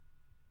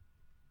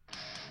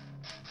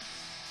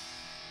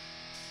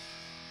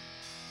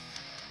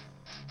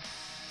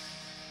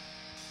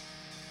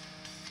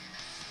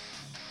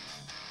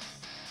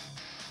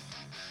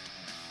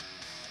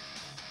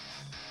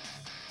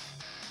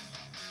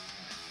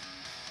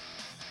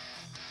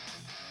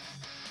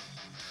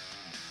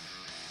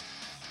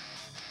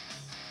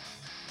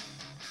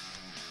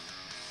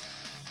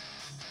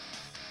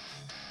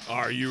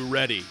Are you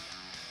ready?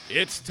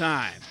 It's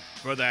time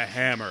for the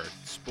Hammered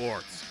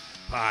Sports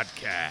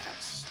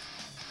Podcast.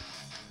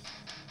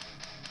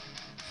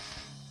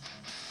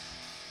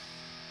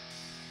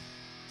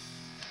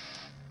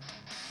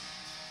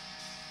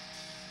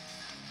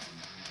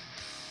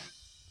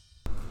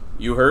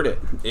 You heard it.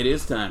 It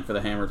is time for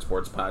the Hammered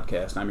Sports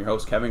Podcast. I'm your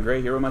host, Kevin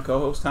Gray, here with my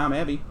co-host, Tom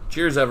Abbey.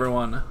 Cheers,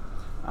 everyone.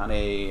 On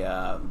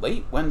a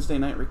late Wednesday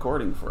night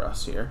recording for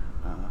us here.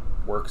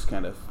 Work's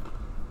kind of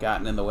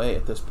gotten in the way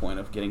at this point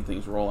of getting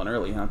things rolling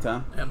early, huh,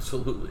 Tom?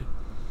 Absolutely.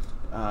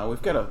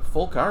 We've got a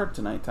full card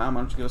tonight, Tom.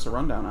 Why don't you give us a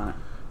rundown on it?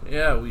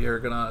 Yeah, we are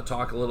going to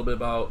talk a little bit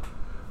about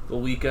the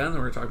weekend.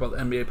 We're going to talk about the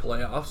NBA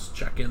playoffs,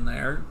 check in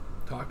there,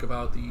 talk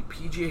about the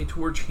PGA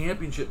Tour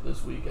Championship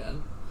this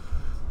weekend.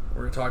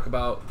 We're going to talk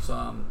about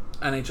some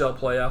NHL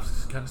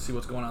playoffs, kind of see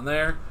what's going on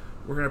there.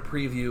 We're going to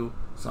preview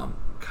some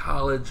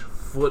college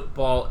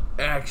football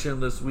action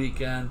this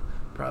weekend.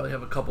 Probably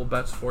have a couple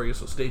bets for you,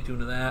 so stay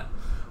tuned to that.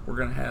 We're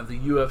going to have the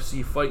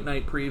UFC Fight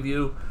Night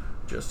preview.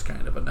 Just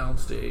kind of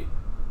announced a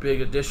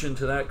big addition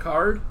to that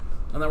card.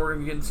 And then we're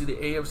going to get into the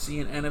AFC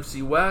and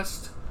NFC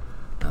West.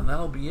 And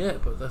that'll be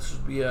it. But this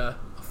should be a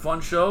fun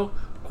show.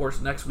 Of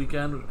course, next week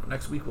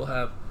we'll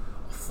have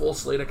a full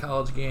slate of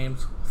college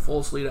games, a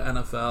full slate of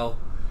NFL.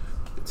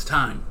 It's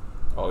time.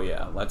 Oh,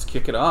 yeah. Let's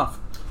kick it off.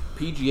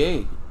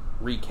 PGA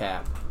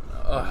recap.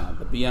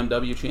 The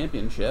BMW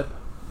Championship.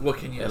 What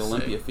can you at say?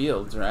 Olympia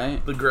Fields,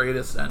 right? The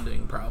greatest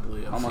ending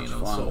probably I've seen in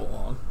so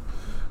long.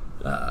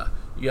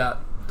 You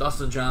got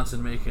Dustin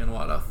Johnson making, a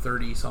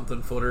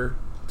 30-something footer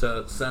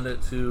to send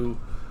it to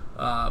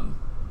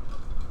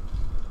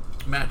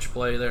match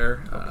play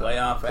there.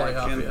 Playoff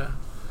action. Yeah.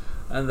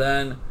 And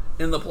then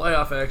in the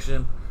playoff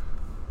action,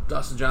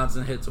 Dustin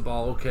Johnson hits a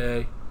ball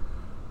okay.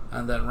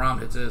 And then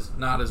Rahm hits his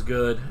not as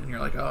good. And you're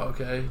like, oh,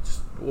 okay.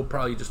 We'll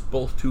probably just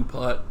both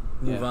two-putt,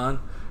 move on.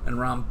 And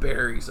Rahm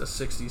buries a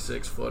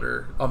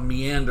 66-footer, a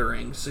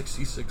meandering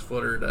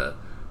 66-footer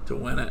to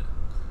win it.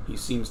 He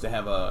seems to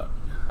have a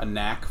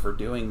knack for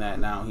doing that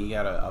now. He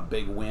got a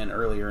big win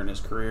earlier in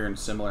his career in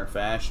similar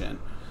fashion.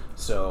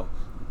 So,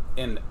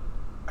 and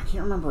I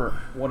can't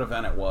remember what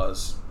event it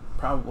was,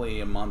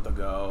 probably a month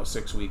ago,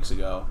 6 weeks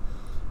ago.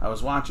 I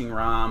was watching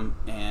Rahm,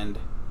 and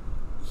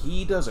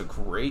he does a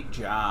great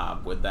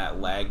job with that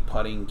lag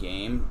putting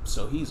game,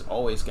 so he's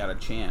always got a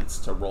chance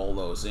to roll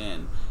those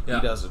in.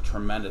 Yeah. He does a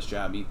tremendous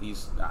job.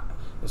 He's,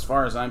 as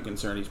far as I'm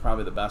concerned, he's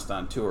probably the best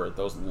on tour at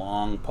those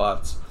long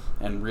putts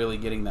and really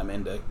getting them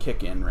into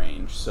kick-in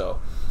range. So,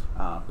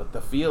 but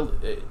the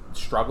field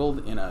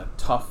struggled in on a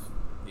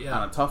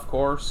tough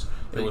course.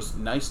 It was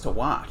nice to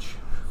watch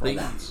for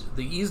once.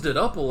 They eased it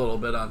up a little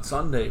bit on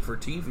Sunday for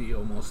TV,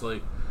 almost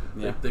like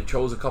they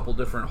chose a couple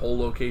different hole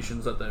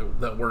locations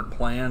that weren't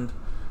planned.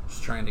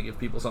 Just trying to give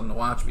people something to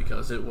watch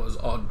because it was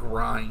a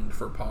grind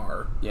for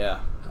par. Yeah.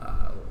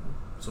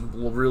 Some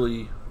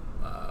really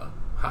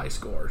high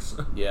scores.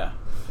 Yeah.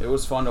 It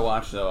was fun to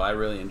watch, though. I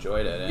really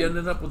enjoyed it. You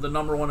ended up with the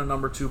number 1 and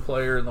number 2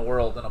 player in the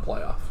world in a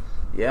playoff.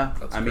 Yeah.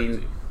 That's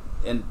crazy.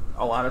 And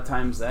a lot of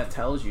times that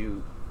tells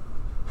you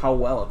how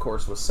well a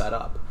course was set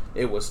up.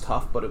 It was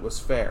tough, but it was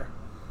fair.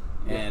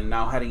 Yeah. And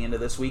now heading into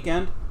this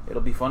weekend,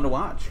 it'll be fun to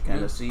watch.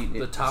 Kind of see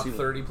the top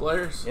 30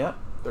 players. Yep.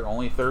 There are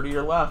only 30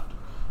 are left.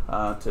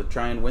 To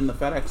try and win the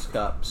FedEx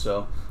Cup.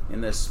 So,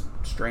 in this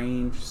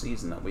strange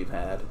season that we've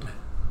had.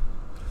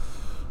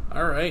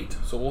 All right.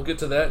 So, we'll get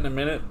to that in a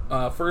minute.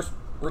 First,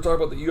 we're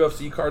talking about the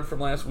UFC card from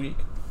last week.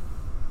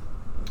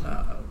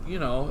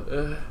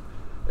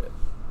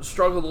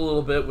 Struggled a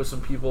little bit with some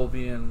people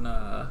being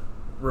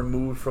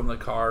removed from the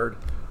card.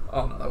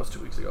 Oh, no, that was 2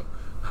 weeks ago.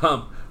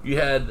 You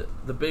had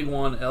the big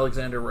one,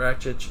 Alexander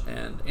Rakic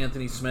and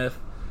Anthony Smith.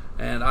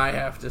 And I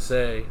have to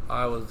say,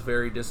 I was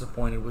very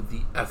disappointed with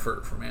the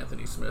effort from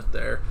Anthony Smith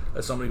there.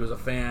 As somebody who was a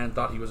fan,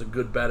 thought he was a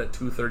good bet at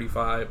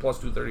 235, plus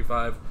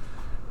 235.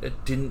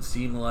 It didn't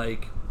seem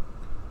like...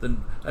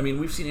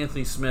 we've seen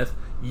Anthony Smith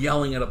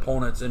yelling at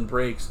opponents in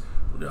breaks.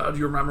 Do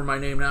you remember my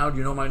name now? Do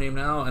you know my name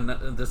now? And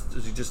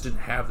he just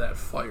didn't have that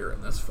fire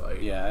in this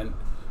fight. Yeah, and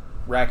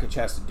Rakic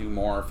has to do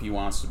more if he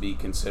wants to be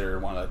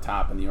considered one of the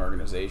top in the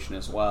organization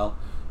as well.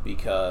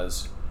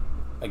 Because...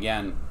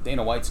 Again,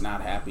 Dana White's not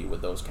happy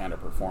with those kind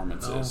of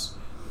performances.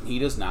 No. He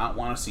does not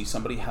want to see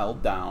somebody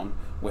held down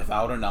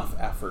without enough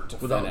effort to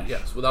finish.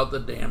 Yes, without the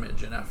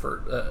damage and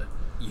effort.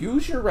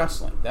 Use your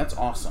wrestling. That's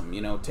awesome.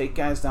 Take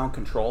guys down,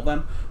 control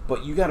them,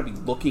 but you got to be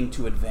looking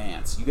to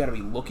advance. You got to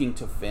be looking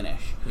to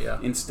finish. Yeah.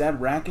 Instead,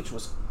 Rakic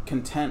was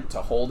content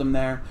to hold him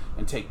there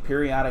and take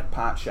periodic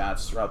pot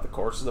shots throughout the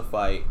course of the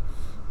fight,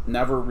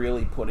 never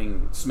really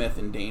putting Smith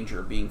in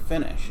danger of being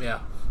finished. Yeah.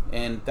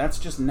 And that's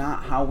just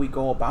not how we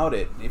go about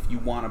it if you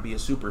want to be a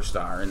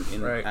superstar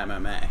in right.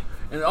 MMA.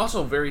 And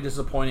also very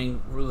disappointing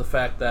with the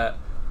fact that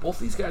both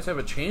these guys have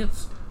a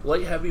chance.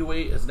 Light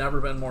heavyweight has never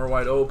been more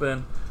wide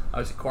open.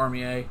 Obviously,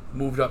 Cormier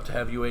moved up to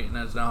heavyweight and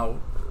has now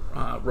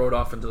rode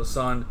off into the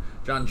sun.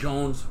 John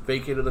Jones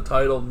vacated the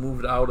title,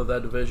 moved out of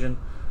that division.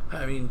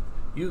 I mean,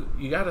 you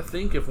got to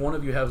think if one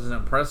of you has an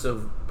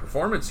impressive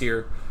performance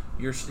here,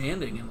 you're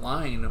standing in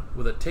line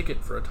with a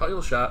ticket for a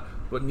title shot.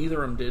 but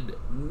neither of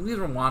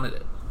them wanted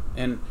it.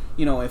 And,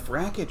 if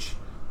Rakic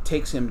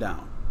takes him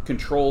down,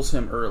 controls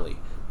him early,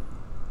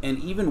 and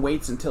even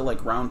waits until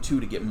like round 2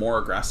 to get more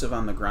aggressive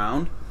on the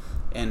ground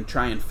and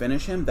try and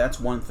finish him, that's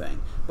one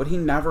thing. But he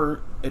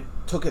never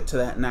took it to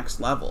that next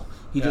level.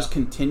 He just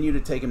continued to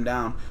take him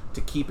down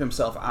to keep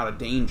himself out of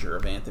danger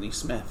of Anthony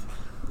Smith.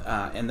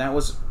 And that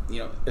was,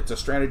 it's a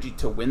strategy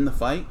to win the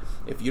fight.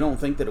 If you don't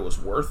think that it was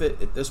worth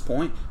it at this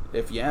point,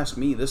 if you ask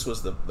me, this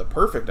was the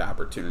perfect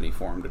opportunity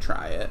for him to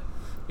try it,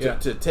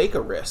 to take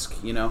a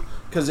risk,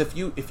 Because if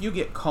you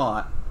get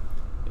caught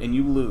and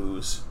you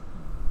lose,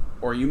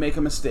 or you make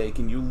a mistake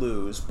and you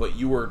lose, but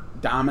you were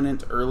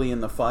dominant early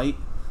in the fight,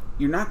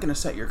 you're not going to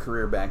set your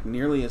career back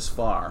nearly as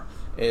far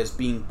as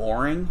being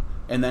boring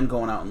and then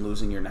going out and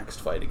losing your next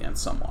fight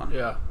against someone.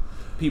 Yeah.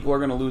 People are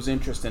going to lose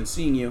interest in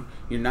seeing you.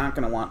 They're not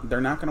going to want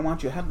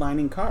you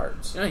headlining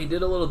cards. Yeah, he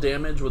did a little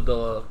damage with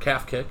the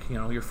calf kick,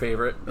 your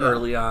favorite,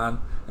 early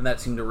on, and that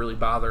seemed to really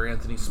bother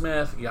Anthony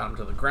Smith. He got him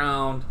to the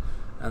ground,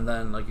 and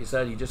then, like you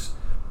said,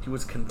 he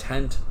was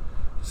content.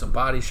 Some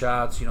body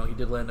shots, he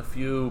did land a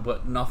few,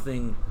 but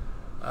nothing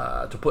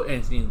to put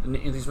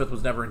Anthony Smith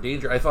was never in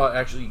danger. I thought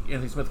actually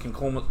Anthony Smith came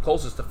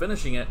closest to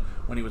finishing it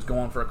when he was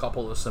going for a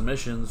couple of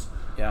submissions,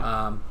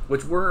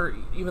 which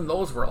even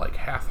those were like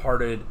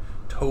half-hearted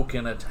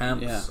token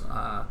attempts.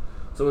 So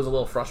it was a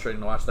little frustrating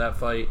to watch that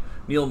fight.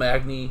 Neil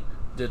Magny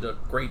did a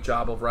great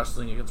job of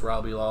wrestling against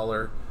Robbie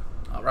Lawler.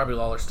 Robbie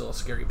Lawler's still a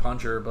scary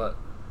puncher, but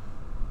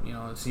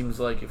it seems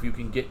like if you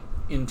can get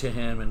into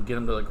him and get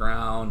him to the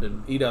ground,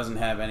 and he doesn't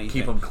have anything.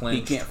 Keep him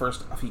clinched.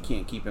 He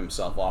can't keep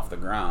himself off the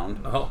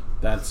ground. Oh,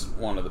 that's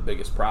one of the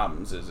biggest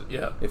problems.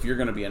 If you're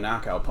going to be a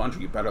knockout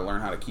puncher, you better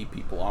learn how to keep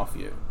people off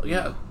you.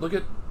 Yeah, look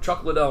at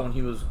Chuck Liddell when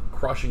he was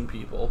crushing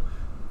people.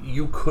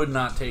 You could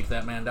not take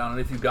that man down, and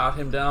if you got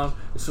him down,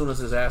 as soon as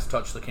his ass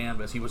touched the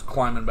canvas, he was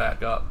climbing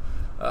back up.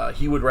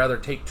 He would rather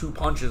take 2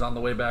 punches on the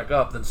way back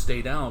up than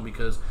stay down,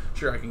 because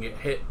sure, I can get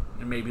hit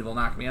and maybe they'll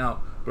knock me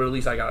out, but at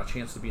least I got a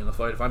chance to be in the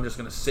fight. If I'm just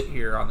going to sit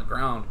here on the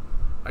ground,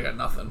 I got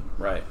nothing.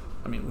 Right.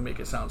 I mean, we make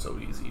it sound so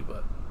easy,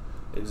 but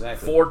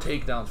exactly 4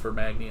 takedowns for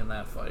Magny in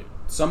that fight.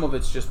 Some of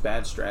it's just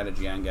bad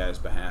strategy on guys'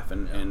 behalf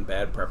and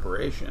bad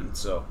preparation.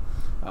 So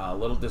a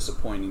little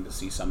disappointing to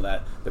see some of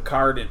that. The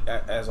card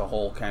as a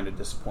whole kind of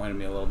disappointed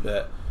me a little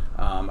bit.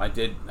 I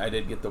did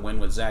get the win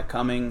with Zach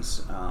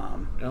Cummings,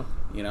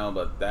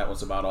 but that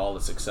was about all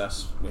the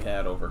success we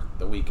had over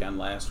the weekend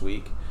last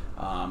week.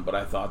 But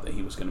I thought that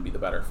he was going to be the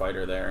better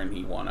fighter there, and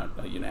he won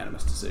a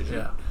unanimous decision.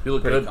 Yeah, he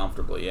looked pretty good.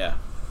 Comfortably. Yeah.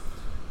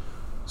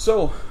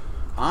 So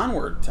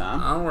onward,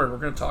 Tom. Onward. We're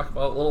going to talk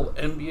about a little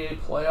NBA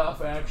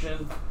playoff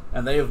action,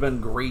 and they have been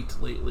great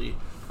lately.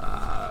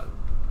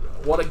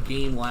 What a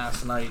game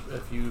last night.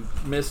 If you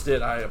missed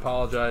it, I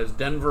apologize.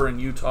 Denver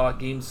and Utah,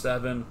 Game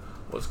 7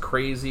 was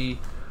crazy.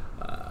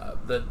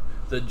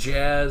 The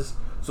Jazz,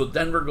 so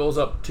Denver goes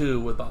up 2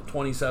 with about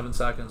 27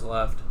 seconds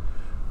left.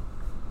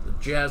 The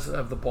Jazz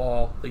have the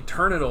ball. They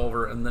turn it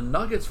over, and the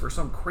Nuggets, for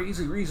some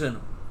crazy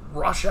reason,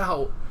 rush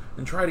out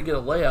and try to get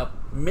a layup,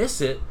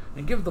 miss it,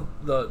 and give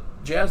the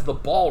Jazz the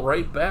ball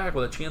right back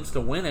with a chance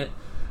to win it.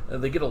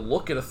 They get a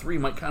look at a 3.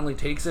 Mike Conley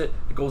takes it.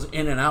 It goes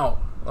in and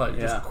out.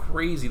 Just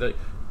crazy. They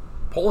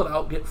pull it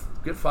out, get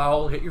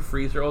fouled, hit your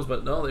free throws,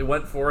 but no, they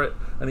went for it.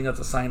 I think that's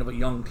a sign of a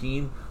young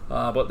team.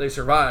 But they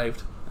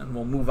survived, and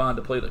we'll move on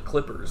to play the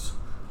Clippers.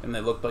 And they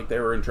looked like they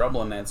were in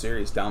trouble in that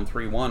series, down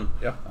 3-1.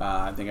 Yeah.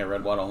 I think I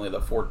read, only the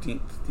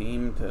 14th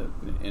team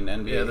in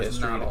NBA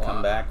history to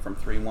come back from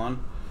 3-1.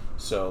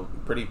 So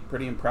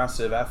pretty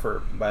impressive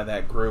effort by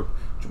that group.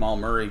 Jamal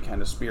Murray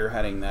kind of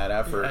spearheading that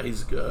effort. Yeah,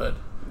 he's good.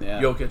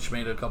 Yeah. Jokic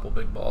made a couple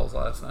big balls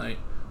last night.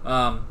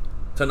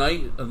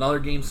 Tonight, another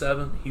Game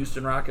 7,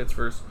 Houston Rockets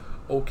versus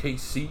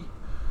OKC.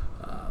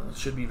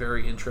 Should be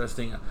very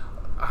interesting.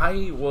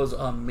 I was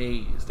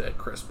amazed at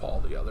Chris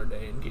Paul the other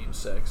day in Game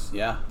 6.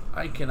 Yeah.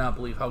 I cannot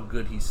believe how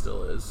good he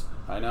still is.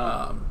 I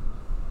know.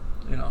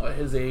 At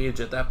his age,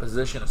 at that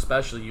position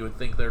especially, you would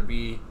think there'd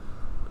be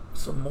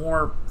some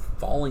more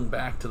falling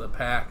back to the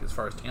pack as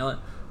far as talent.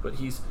 But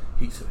he's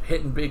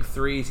hitting big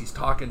threes. He's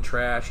talking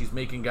trash. He's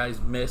making guys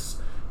miss,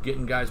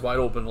 getting guys wide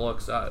open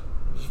looks.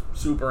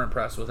 Super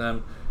impressed with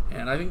him.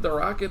 And I think the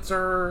Rockets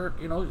are,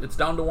 it's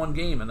down to 1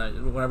 game.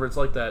 And whenever it's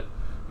like that,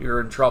 you're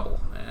in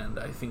trouble. And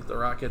I think the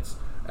Rockets,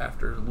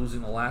 after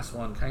losing the last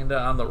one, kind of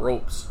on the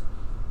ropes.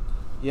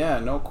 Yeah,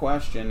 no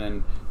question.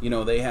 And,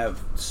 they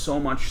have so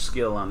much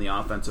skill on the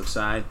offensive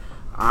side.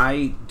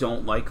 I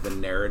don't like the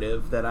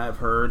narrative that I've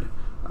heard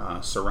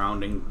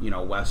surrounding,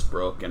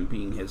 Westbrook and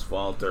being his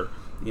fault, or,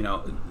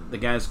 the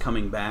guy's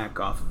coming back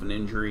off of an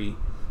injury.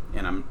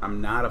 And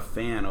I'm not a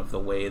fan of the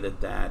way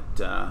that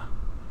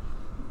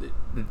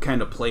it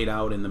kind of played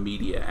out in the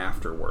media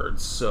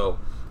afterwards. So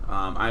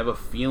I have a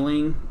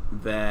feeling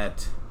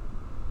that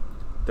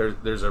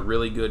there's a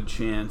really good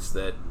chance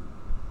that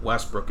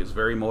Westbrook is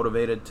very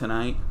motivated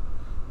tonight,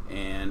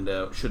 and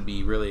should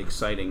be really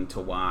exciting to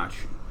watch.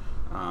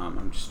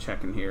 I'm just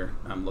checking here.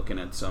 I'm looking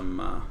at some.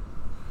 I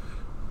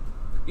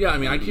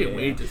can't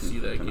wait to see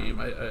that game.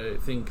 I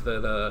think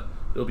that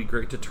it'll be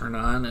great to turn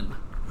on and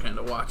kind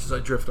of watch as I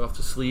drift off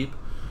to sleep.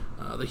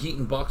 The Heat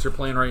and Bucks are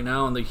playing right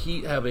now, and the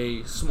Heat have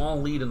a small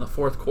lead in the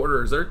fourth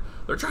quarter.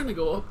 They're trying to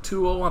go up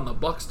 2-0 on the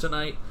Bucks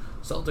tonight.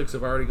 Celtics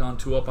have already gone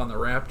 2-up on the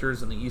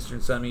Raptors in the Eastern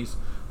semis.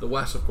 The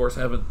West, of course,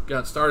 haven't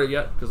got started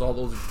yet because all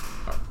those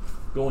are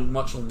going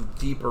much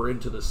deeper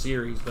into the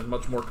series, been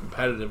much more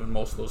competitive in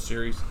most of those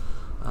series.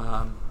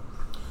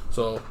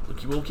 So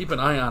we'll keep an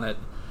eye on it.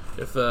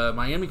 If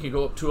Miami can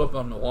go up 2-up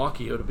on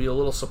Milwaukee, it would be a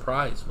little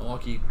surprise.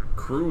 Milwaukee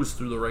cruised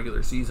through the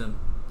regular season.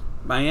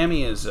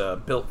 Miami is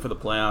built for the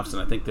playoffs,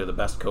 and I think they're the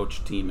best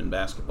coached team in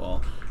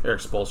basketball. Eric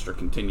Spoelstra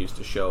continues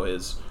to show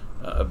his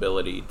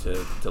ability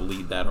to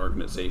lead that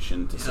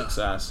organization to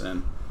success,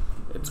 and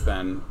it's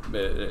been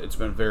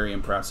very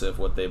impressive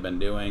what they've been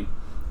doing.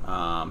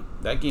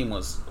 That game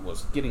was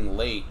getting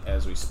late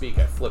as we speak.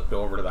 I flipped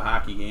over to the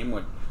hockey game,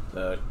 with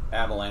the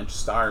Avalanche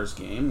Stars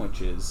game,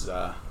 which is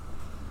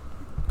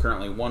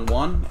currently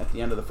 1-1 at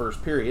the end of the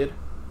first period.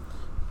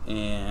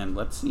 And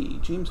let's see,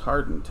 James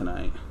Harden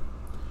tonight.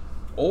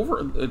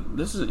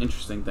 This is an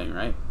interesting thing,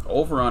 right?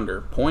 Over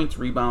under points,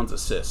 rebounds,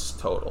 assists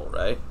total,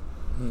 right?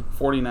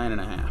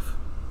 49.5.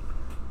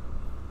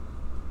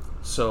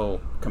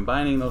 So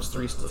combining those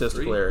three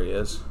statistical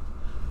areas,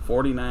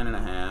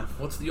 49.5.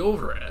 What's the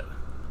over at?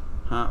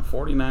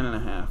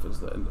 49.5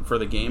 is for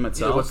the game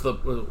itself. Yeah,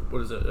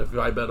 what is it? If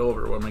I bet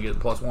over, what am I getting?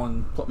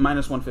 +1?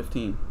 Minus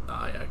 115.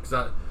 Yeah,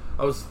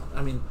 because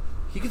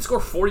he can score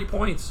 40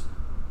 points.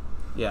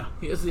 Yeah.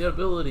 He has the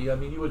ability. I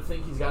mean, you would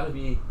think he's got to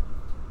be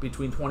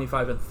between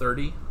 25 and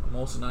 30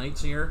 most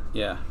nights here.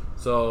 Yeah.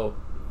 So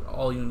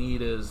all you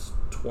need is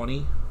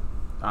 20.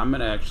 I'm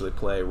going to actually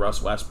play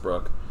Russ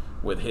Westbrook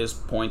with his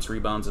points,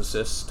 rebounds,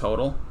 assists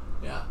total.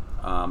 Yeah.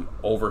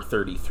 Over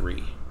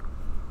 33.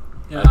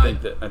 Yeah,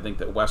 I think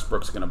that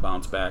Westbrook's going to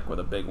bounce back with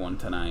a big one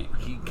tonight.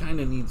 He kind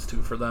of needs to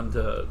for them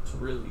to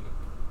really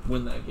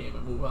win that game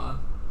and move on.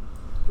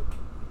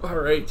 All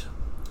right.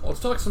 Let's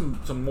talk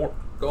some more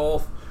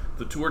golf.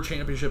 The Tour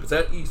Championship is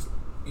at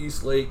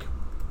East Lake,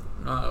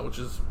 which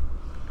is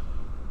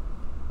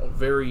a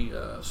very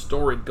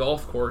storied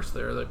golf course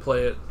there. They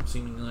play it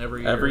seemingly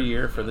every year. Every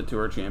year for the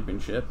Tour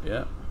Championship,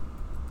 yeah.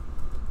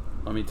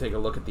 Let me take a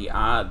look at the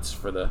odds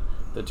for the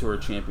Tour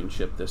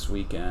Championship this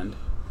weekend.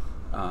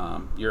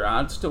 Your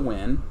odds to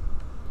win.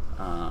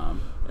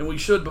 And we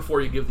should,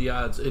 before you give the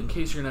odds, in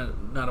case you're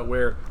not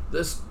aware,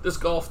 this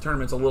golf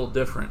tournament's a little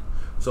different.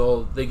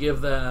 So they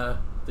give the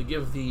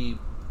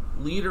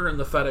leader in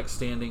the FedEx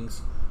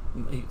standings.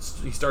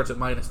 He starts at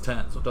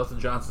 -10. So Dustin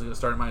Johnson's going to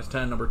start at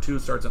 -10. Number 2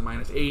 starts at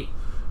 -8,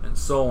 and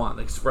so on.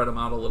 They spread them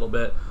out a little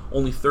bit.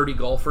 Only 30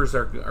 golfers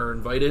are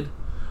invited.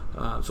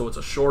 So it's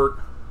a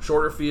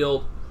shorter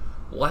field,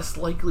 less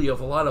likely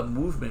of a lot of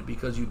movement,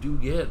 because you do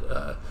get,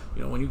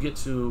 when you get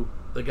to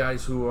the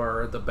guys who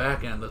are at the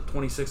back end, the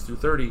 26 through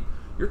 30,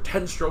 you're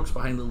 10 strokes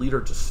behind the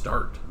leader to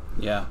start.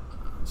 Yeah.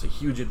 It's a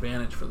huge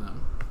advantage for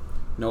them.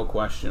 No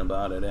question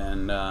about it.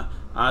 And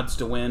odds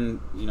to win,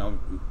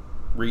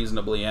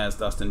 reasonably has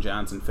Dustin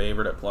Johnson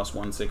favored at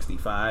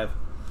 +165,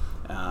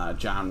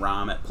 John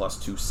Rahm at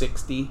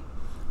 +260,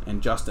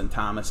 and Justin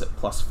Thomas at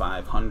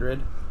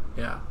 +500.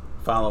 Yeah.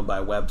 Followed by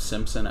Webb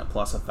Simpson at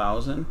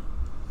 +1,000,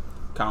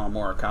 Colin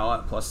Morikawa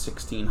at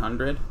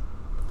 +1,600.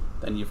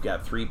 Then you've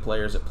got 3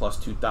 players at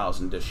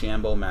 +2,000: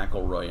 DeChambeau,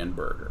 McIlroy, and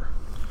Berger.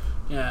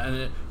 Yeah,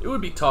 and it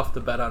would be tough to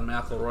bet on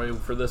McIlroy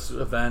for this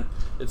event.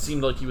 It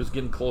seemed like he was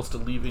getting close to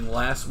leaving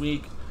last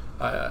week.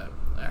 I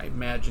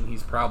imagine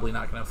he's probably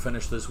not going to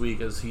finish this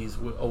week, as he's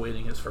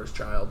awaiting his first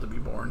child to be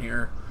born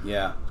here.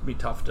 Yeah. It'd be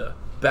tough to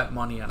bet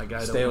money on a guy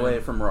to win. Stay away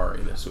from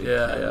Rory this week.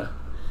 Yeah.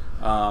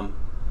 And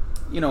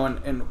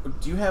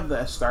do you have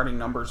the starting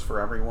numbers for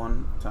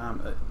everyone,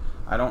 Tom?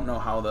 I don't know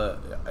how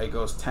it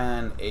goes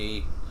 10,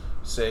 8,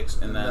 6,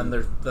 and then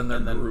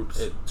groups.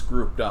 It's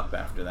grouped up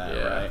after that,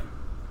 right?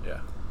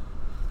 Yeah.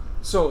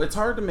 So it's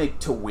hard to make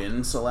to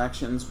win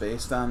selections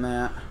based on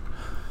that.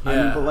 Yeah. I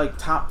mean, but like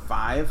top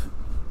 5,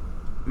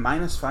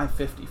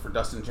 -550 for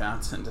Dustin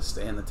Johnson to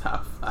stay in the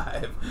top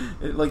 5.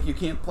 You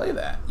can't play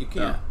that. You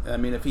can't. No. I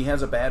mean, if he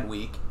has a bad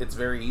week, it's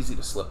very easy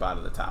to slip out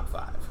of the top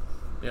 5.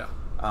 Yeah.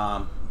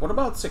 What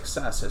about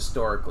success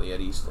historically at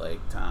East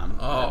Lake, Tom?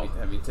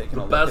 Have you taken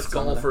a look at the best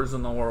golfers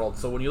in the world?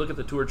 So when you look at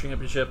the Tour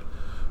Championship,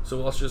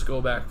 so let's just go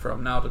back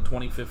from now to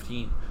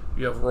 2015.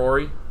 You have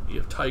Rory, you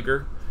have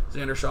Tiger,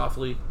 Xander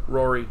Schauffele,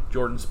 Rory,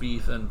 Jordan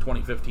Spieth, and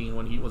 2015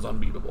 when he was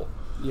unbeatable.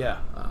 Yeah.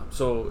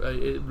 So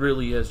it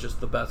really is just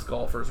the best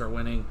golfers are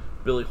winning.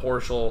 Billy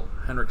Horschel,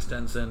 Henrik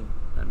Stenson,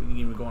 I mean,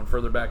 even going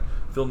further back,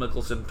 Phil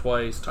Mickelson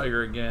twice,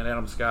 Tiger again,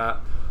 Adam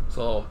Scott.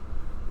 So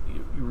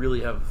you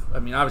really have, I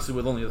mean, obviously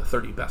with only the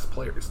 30 best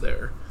players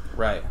there.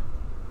 Right.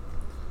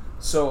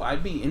 So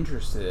I'd be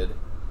interested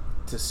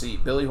to see.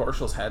 Billy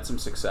Horschel's had some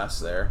success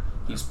there.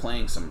 He's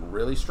playing some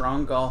really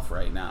strong golf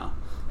right now,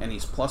 and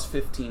he's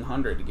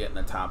 +1,500 to get in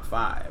the top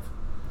 5.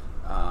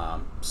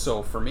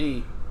 So for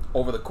me,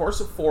 over the course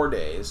of 4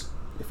 days,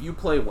 if you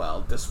play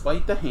well,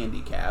 despite the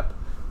handicap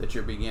that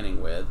you're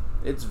beginning with,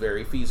 it's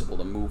very feasible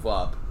to move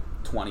up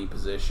 20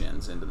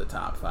 positions into the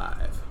top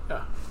 5.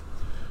 Yeah.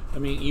 I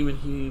mean,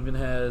 he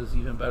has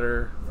even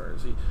better. Where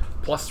is he?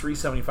 Plus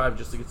 375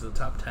 just to get to the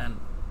top 10.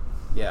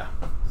 Yeah.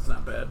 It's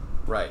not bad.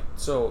 Right.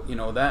 So,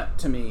 that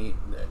to me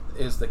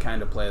is the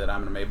kind of play that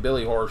I'm going to make.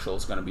 Billy Horschel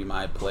is going to be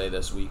my play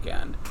this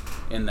weekend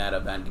in that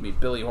event. Give me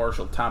Billy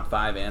Horschel top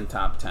 5 and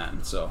top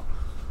 10. So,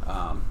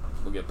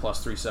 we'll get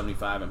plus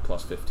 375 and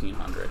plus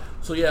 1,500.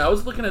 So, yeah, I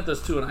was looking at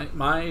this too, and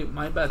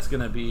my bet's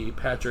going to be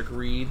Patrick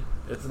Reed.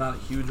 It's not a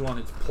huge one.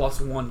 It's plus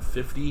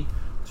 150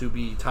 to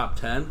be top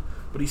 10,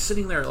 but he's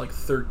sitting there at like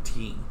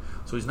 13.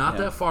 So he's not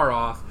that far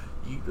off.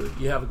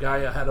 You have a guy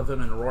ahead of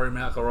him in Rory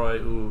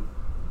McIlroy who,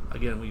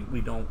 again,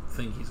 we don't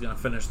think he's going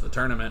to finish the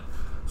tournament.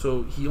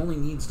 So he only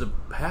needs to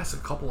pass a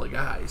couple of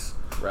guys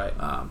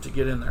to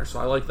get in there. So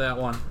I like that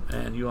one.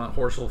 And you want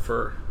Horschel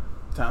for?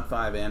 Top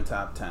 5 and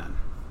top 10.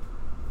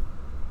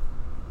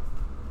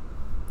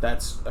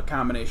 That's a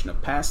combination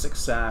of past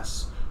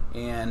success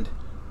and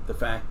the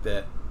fact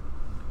that,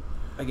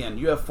 again,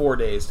 you have 4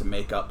 days to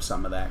make up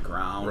some of that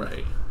ground.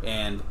 Right.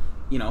 And,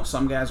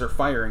 some guys are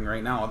firing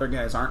right now. Other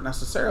guys aren't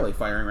necessarily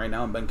firing right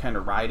now and been kind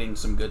of riding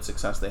some good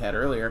success they had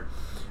earlier.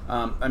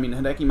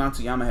 Hideki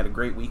Matsuyama had a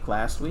great week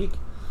last week.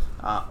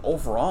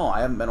 Overall,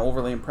 I haven't been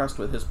overly impressed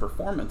with his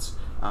performance.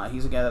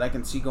 He's a guy that I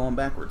can see going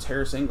backwards.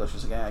 Harris English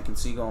is a guy I can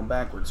see going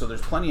backwards. So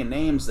there's plenty of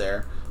names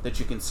there that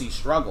you can see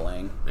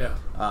struggling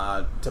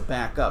to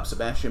back up.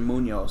 Sebastian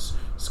Munoz,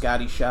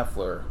 Scotty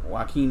Scheffler,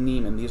 Joaquin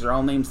Niemann. These are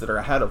all names that are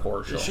ahead of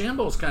Horschel.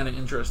 DeChambeau's kind of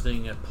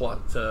interesting at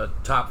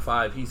top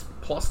 5. He's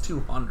plus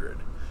 200,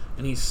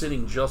 and he's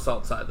sitting just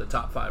outside the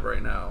top 5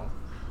 right now.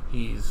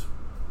 He's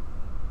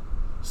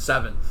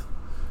 7th.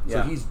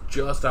 So he's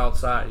just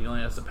outside. He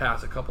only has to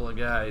pass a couple of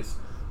guys,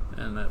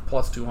 and at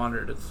plus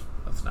 200,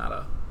 that's not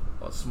a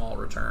small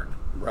return.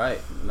 Right.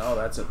 No,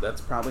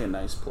 that's probably a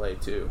nice play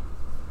too.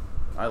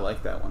 I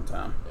like that one,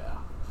 Tom. Yeah.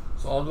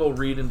 So I'll go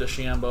Reed and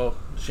DeChambeau.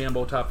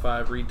 DeChambeau top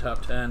 5, Reed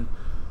top 10.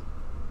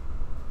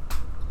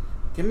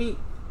 Give me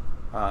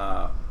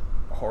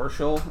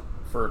Horschel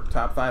for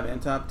top 5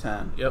 and top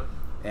 10. Yep.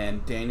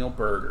 And Daniel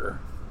Berger,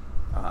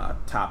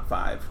 top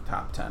 5,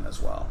 top 10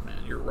 as well.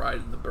 Man, you're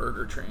riding the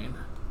Berger train.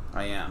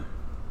 I am.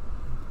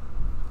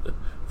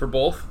 For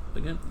both,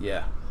 again?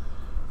 Yeah.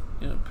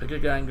 Pick a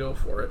guy and go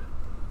for it.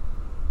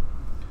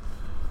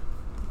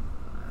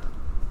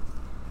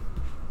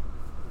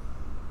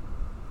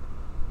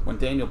 When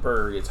Daniel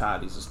Berger gets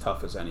hot, he's as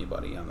tough as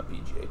anybody on the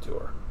PGA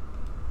Tour.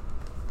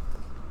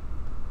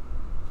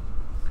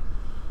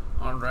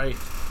 All right.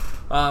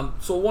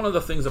 So one of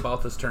the things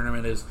about this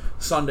tournament is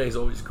Sunday's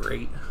always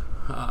great.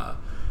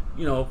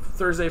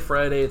 Thursday,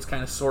 Friday, it's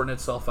kind of sorting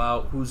itself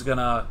out. Who's going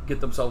to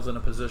get themselves in a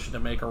position to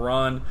make a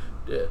run?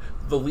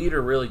 The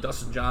leader, really,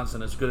 Dustin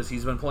Johnson, as good as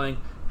he's been playing,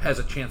 has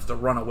a chance to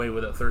run away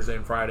with it Thursday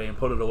and Friday and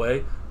put it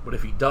away. But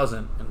if he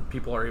doesn't, and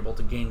people are able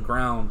to gain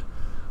ground,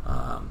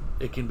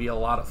 it can be a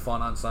lot of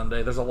fun on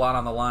Sunday. There's a lot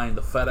on the line.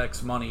 The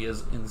FedEx money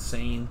is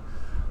insane.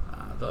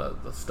 The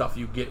stuff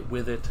you get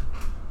with it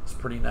is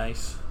pretty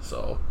nice.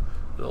 So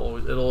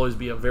it'll always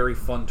be a very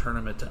fun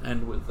tournament to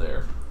end with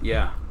there.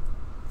 Yeah.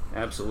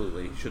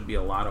 Absolutely. Should be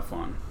a lot of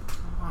fun.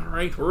 All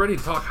right, we're ready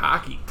to talk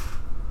hockey.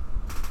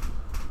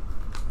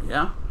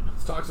 Yeah?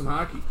 Let's talk some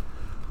hockey.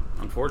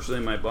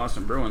 Unfortunately, my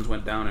Boston Bruins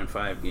went down in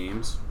 5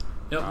 games.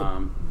 Yep.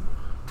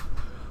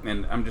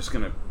 And I'm just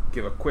going to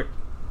give a quick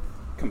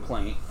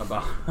complaint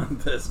about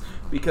this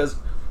because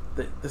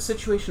the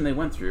situation they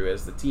went through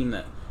as the team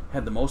that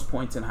had the most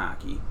points in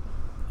hockey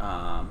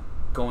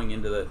going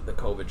into the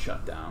COVID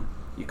shutdown.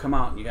 You come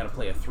out and you got to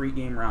play a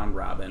 3-game round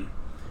robin.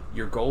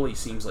 Your goalie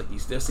seems like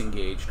he's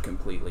disengaged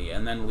completely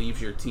and then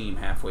leaves your team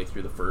halfway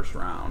through the first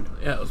round.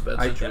 Yeah, it was a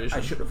bad situation.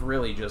 I should have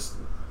really just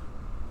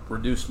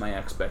reduced my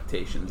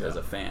expectations as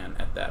a fan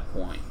at that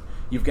point.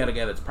 You've got a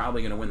guy that's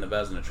probably going to win the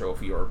Vezina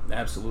Trophy or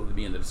absolutely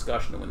be in the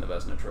discussion to win the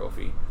Vezina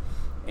Trophy.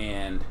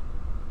 And,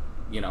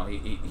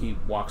 he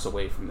walks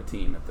away from the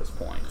team at this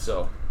point.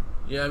 So,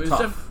 yeah, I mean,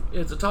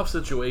 it's a tough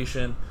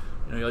situation.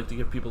 You like to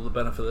give people the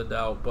benefit of the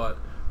doubt, but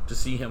to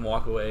see him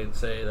walk away and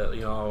say that,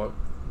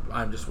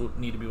 I just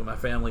need to be with my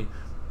family.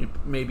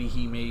 Maybe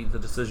he made the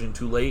decision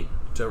too late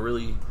to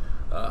really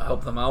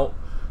help them out.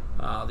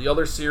 The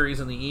other series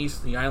in the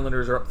East, the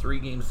Islanders are up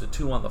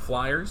 3-2 on the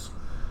Flyers.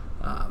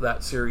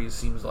 That series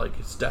seems like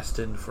it's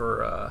destined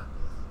for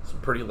some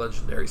pretty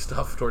legendary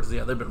stuff towards the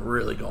end. They've been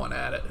really going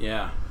at it.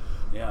 Yeah,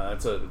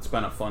 it's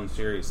been a fun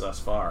series thus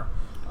far.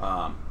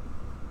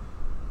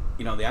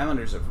 The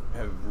Islanders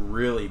have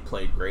really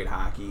played great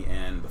hockey,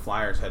 and the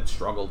Flyers had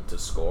struggled to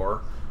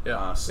score.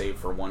 Yeah. Save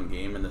for one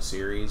game in the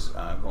series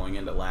going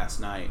into last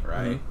night,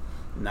 right?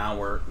 Mm-hmm. Now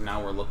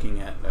we're looking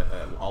at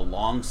a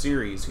long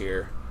series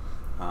here.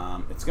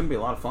 It's going to be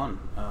a lot of fun.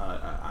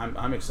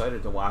 I'm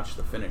excited to watch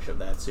the finish of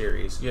that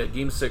series. Yeah,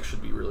 Game 6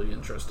 should be really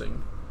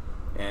interesting.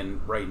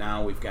 And right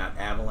now we've got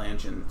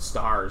Avalanche and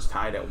Stars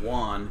tied at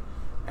 1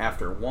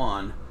 after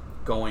 1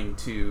 going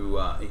to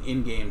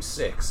in Game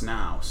 6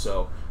 now.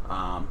 So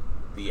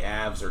the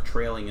Avs are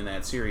trailing in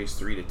that series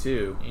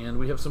 3-2. And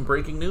we have some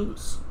breaking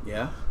news.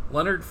 Yeah?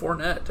 Leonard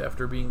Fournette,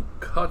 after being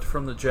cut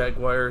from the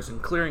Jaguars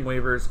and clearing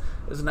waivers,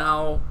 is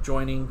now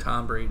joining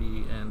Tom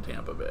Brady in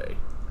Tampa Bay.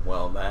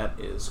 Well, that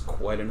is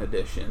quite an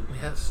addition.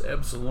 Yes,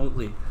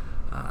 absolutely.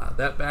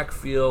 That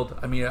backfield,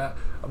 I mean,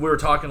 we were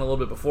talking a little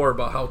bit before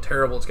about how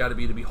terrible it's got to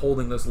be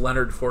holding this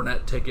Leonard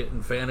Fournette ticket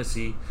in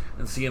fantasy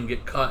and see him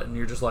get cut, and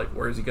you're just like,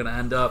 where is he going to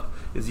end up?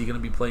 Is he going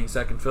to be playing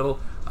second fiddle?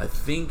 I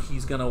think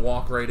he's going to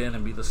walk right in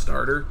and be the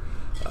starter.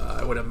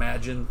 I would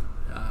imagine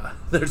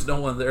there's no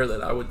one there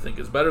that I would think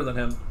is better than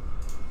him.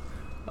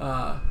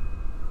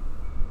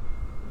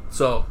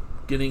 So,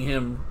 getting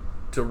him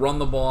to run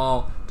the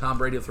ball, Tom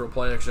Brady to throw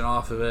play action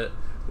off of it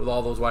with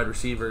all those wide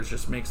receivers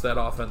just makes that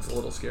offense a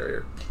little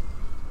scarier.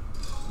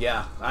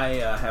 Yeah, I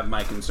have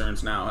my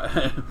concerns now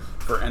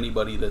for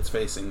anybody that's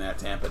facing that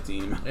Tampa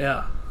team.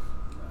 Yeah.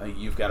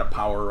 You've got a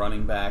power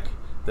running back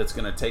that's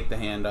going to take the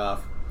handoff,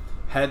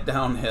 head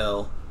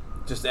downhill,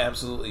 just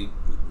absolutely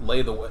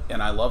lay the way.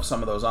 And I love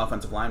some of those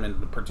offensive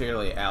linemen,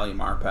 particularly Ali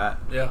Marpet,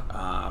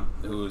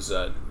 who's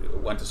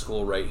went to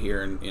school right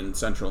here in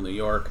central New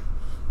York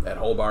at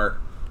Hobart.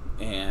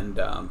 And,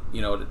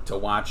 to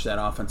watch that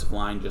offensive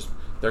line,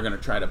 they're going to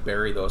try to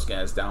bury those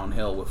guys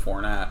downhill with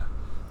Fournette.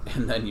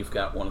 And then you've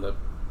got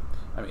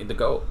the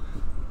GOAT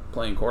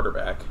playing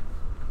quarterback.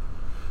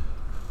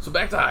 So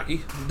back to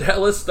hockey.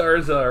 Dallas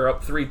Stars are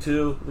up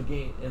 3-2. The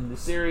game in the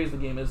series, the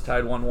game is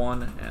tied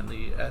 1-1 and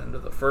the end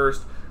of the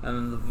first. And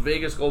then the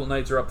Vegas Golden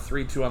Knights are up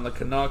 3-2 on the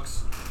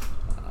Canucks.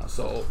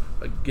 So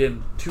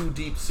again, 2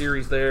 deep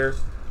series there.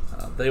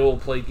 They will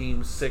play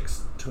Game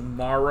 6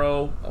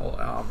 tomorrow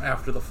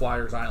after the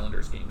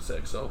Flyers-Islanders Game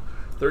 6. So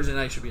Thursday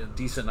night should be a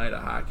decent night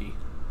of hockey.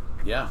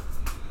 Yeah,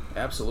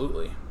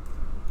 absolutely.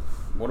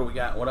 What do we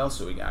got? What else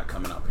do we got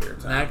coming up here,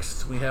 Tom?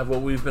 Next, we have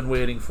what we've been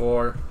waiting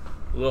for,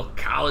 a little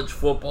college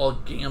football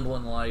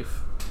gambling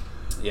life.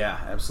 Yeah,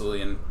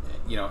 absolutely. And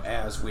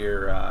as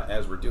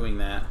we're doing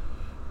that,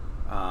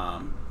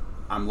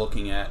 I'm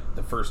looking at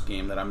the first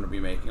game that I'm going to be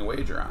making a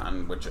wager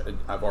on, which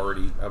I've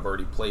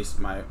already placed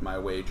my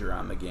wager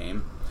on the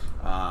game.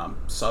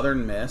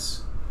 Southern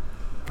Miss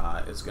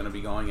is going to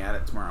be going at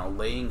it tomorrow,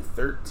 laying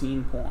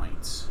 13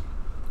 points.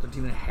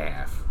 13 and a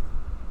half.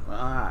 Well,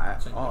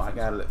 I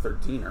got it at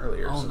 13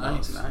 earlier. Oh, so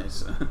nice. That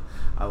was nice.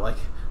 I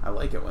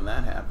like it when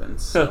that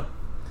happens. So,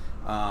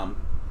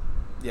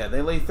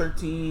 they lay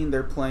 13.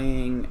 They're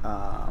playing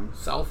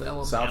South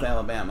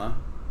Alabama,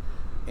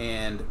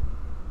 and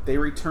they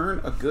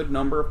return a good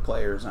number of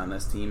players on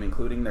this team,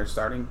 including their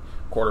starting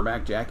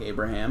quarterback Jack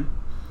Abraham,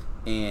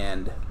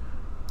 and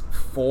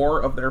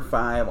 4 of their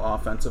 5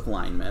 offensive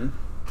linemen.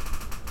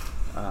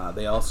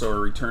 They also are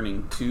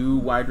returning 2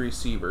 wide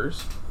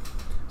receivers.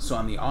 So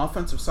on the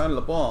offensive side of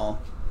the ball,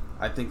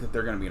 I think that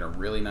they're going to be in a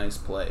really nice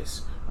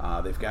place.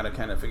 They've got to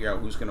kind of figure out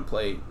who's going to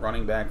play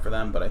running back for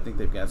them, but I think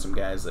they've got some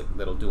guys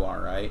that'll do all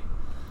right.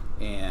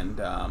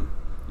 And,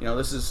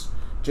 this is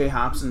Jay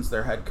Hobson's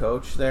their head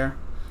coach there.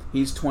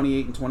 He's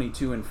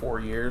 28-22 in 4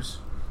 years.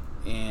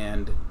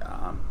 And,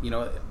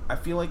 I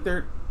feel like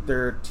they're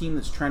a team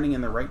that's trending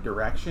in the right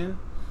direction.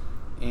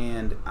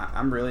 And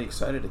I'm really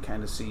excited to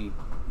kind of see,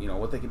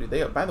 what they can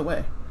do. By the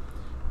way,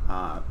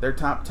 their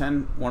top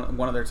 10,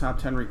 one of their top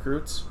 10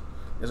 recruits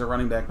is a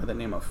running back by the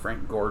name of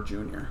Frank Gore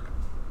Jr.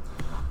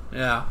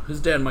 Yeah,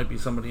 his dad might be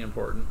somebody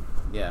important.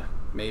 Yeah,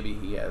 maybe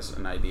he has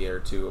an idea or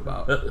two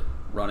about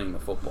running the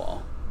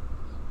football.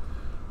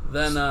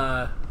 Then,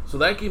 so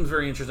that game's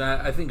very interesting.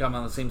 I think I'm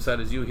on the same side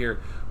as you here.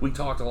 We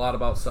talked a lot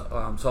about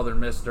Southern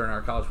Miss during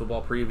our college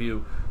football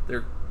preview.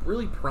 They're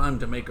really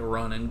primed to make a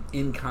run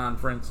in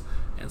conference,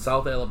 and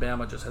South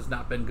Alabama just has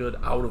not been good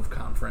out of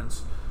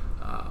conference.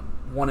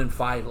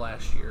 1-5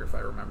 last year, if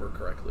I remember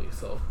correctly.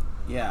 So,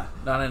 yeah,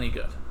 not any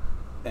good.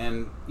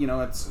 And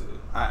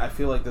I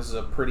feel like this is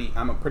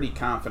I'm a pretty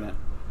confident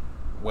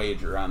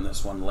wager on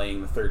this one,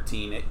 laying the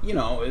 13.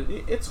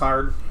 It's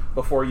hard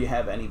before you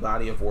have any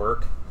body of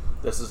work.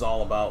 This is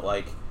all about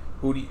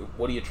what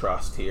do you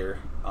trust here?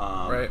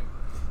 Right.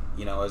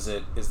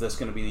 Is this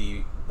going to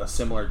be a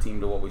similar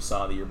team to what we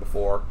saw the year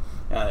before?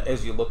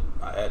 As you look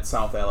at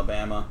South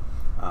Alabama,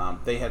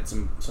 they had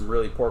some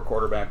really poor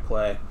quarterback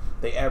play.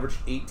 They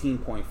averaged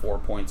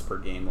 18.4 points per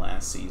game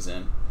last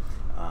season.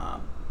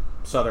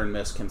 Southern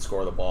Miss can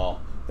score the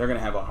ball. They're going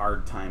to have a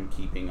hard time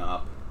keeping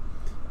up.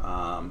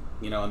 And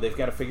they've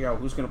got to figure out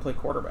who's going to play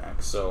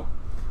quarterback. So,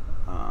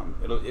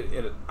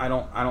 I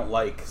don't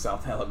like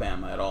South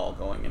Alabama at all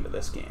going into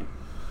this game.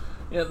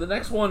 Yeah, the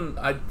next one,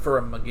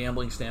 from a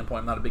gambling standpoint,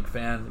 I'm not a big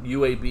fan.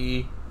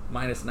 UAB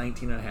minus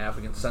 19.5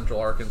 against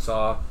Central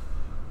Arkansas.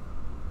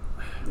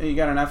 You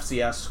got an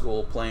FCS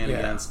school playing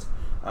against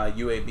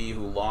UAB,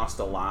 who lost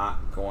a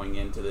lot going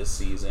into this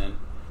season.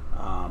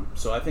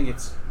 So I think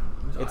it's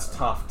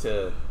tough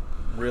to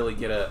really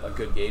get a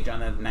good gauge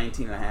on that.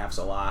 19.5's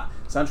a lot.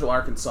 Central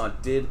Arkansas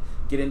did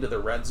get into the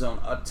red zone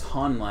a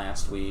ton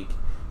last week,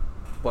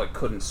 but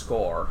couldn't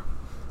score.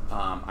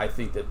 I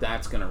think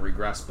that's going to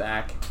regress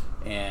back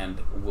and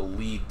will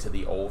lead to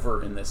the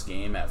over in this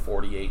game at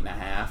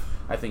 48.5.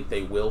 I think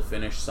they will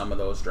finish some of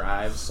those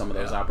drives, some of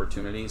those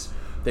opportunities.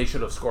 They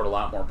should have scored a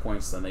lot more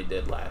points than they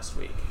did last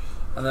week.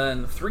 And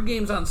then 3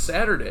 games on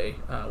Saturday.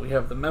 We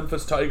have the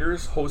Memphis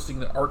Tigers hosting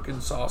the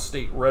Arkansas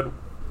State Red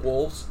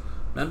Wolves.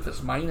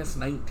 Memphis minus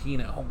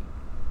 19 at home.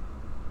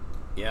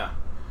 Yeah.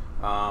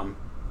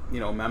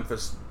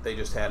 Memphis, they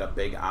just had a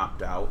big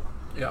opt-out.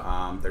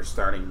 Yeah. Their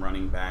starting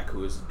running back,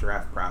 who is a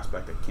draft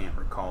prospect, I can't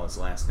recall his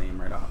last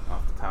name right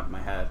off the top of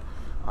my head.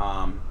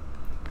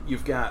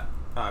 You've got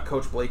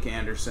Coach Blake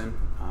Anderson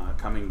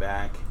coming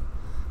back.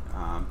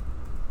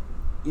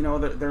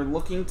 They're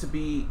looking to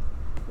be...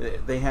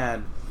 They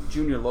had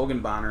Junior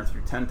Logan Bonner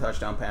threw 10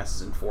 touchdown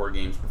passes in 4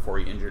 games before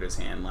he injured his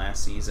hand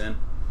last season.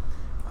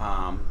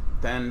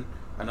 Then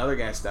another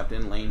guy stepped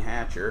in, Lane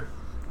Hatcher,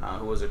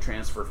 who was a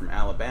transfer from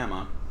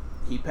Alabama.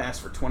 He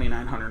passed for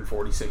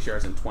 2,946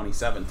 yards and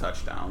 27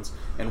 touchdowns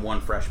and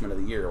won Freshman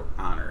of the Year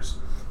honors.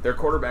 Their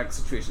quarterback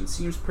situation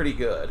seems pretty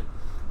good.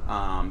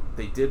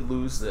 They did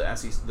lose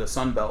the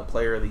Sun Belt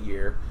Player of the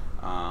Year.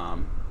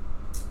 And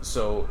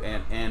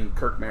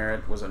Kirk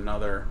Merritt was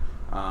another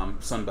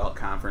Sun Belt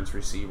Conference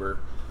receiver,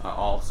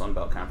 all Sun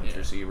Belt Conference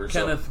receivers.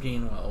 Kenneth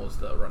Gainwell was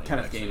the running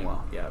Kenneth back.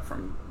 Gainwell,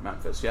 from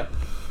Memphis, yep.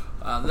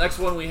 The next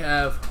one we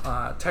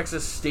have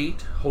Texas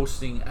State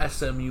hosting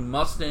SMU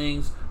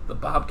Mustangs. The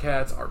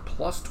Bobcats are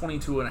plus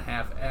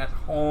 22.5 at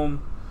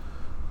home.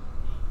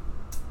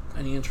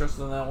 Any interest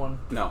in that one?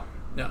 No.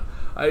 Yeah,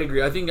 I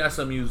agree. I think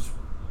SMU's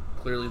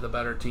clearly the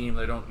better team.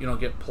 You don't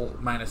get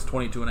minus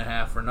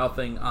 22.5 for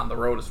nothing on the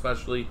road,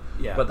 especially.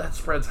 Yeah. But that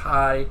spread's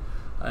high.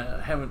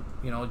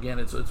 Again,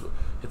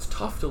 it's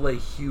tough to lay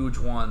huge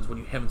ones when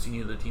you haven't seen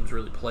either teams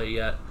really play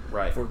yet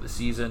for the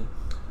season.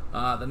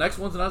 The next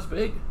one's not as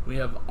big. We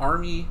have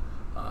Army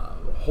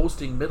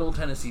hosting Middle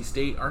Tennessee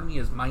State. Army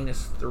is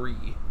minus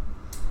 3.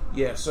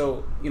 Yeah,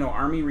 so,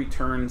 Army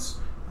returns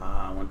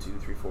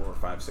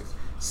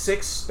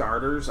 6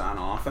 starters on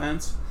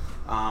offense.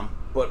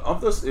 But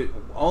of those,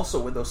 also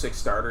with those 6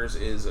 starters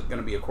is going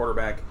to be a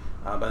quarterback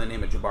by the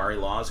name of Jabari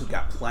Laws, who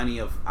got plenty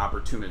of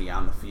opportunity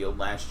on the field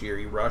last year.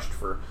 He rushed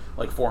for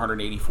like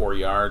 484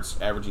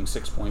 yards, averaging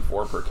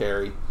 6.4 per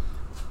carry.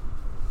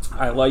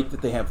 I like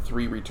that they have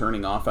 3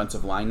 returning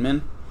offensive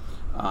linemen,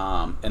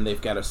 and they've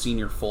got a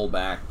senior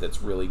fullback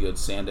that's really good.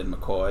 Sandon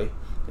McCoy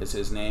is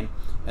his name.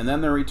 And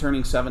then they're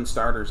returning 7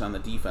 starters on the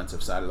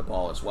defensive side of the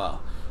ball as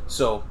well.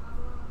 So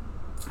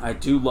I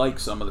do like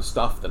some of the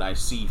stuff that I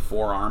see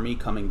for Army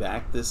coming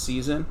back this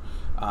season.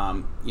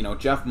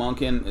 Jeff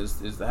Monken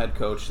is the head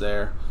coach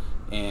there,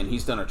 and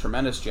he's done a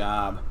tremendous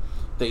job.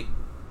 They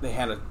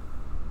had a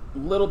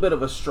little bit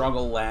of a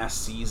struggle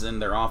last season.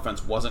 Their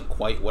offense wasn't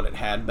quite what it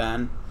had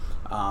been,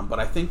 but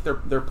I think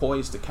they're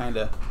poised to kind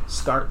of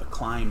start the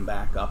climb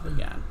back up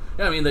again.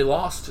 Yeah, they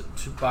lost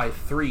by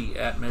 3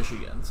 at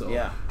Michigan,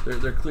 so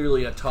they're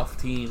clearly a tough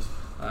team.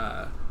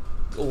 A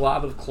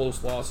lot of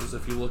close losses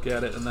if you look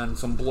at it, and then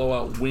some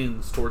blowout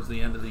wins towards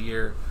the end of the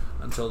year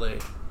until they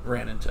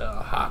ran into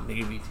a hot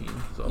Navy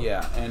team. So.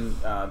 Yeah, and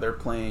they're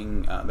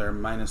playing. They're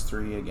minus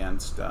 3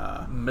 against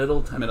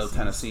Middle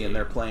Tennessee, and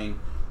they're playing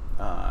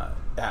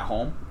at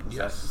home.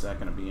 Is that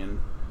going to be in?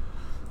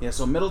 Yeah,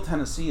 so Middle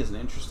Tennessee is an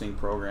interesting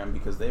program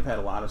because they've had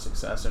a lot of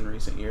success in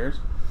recent years.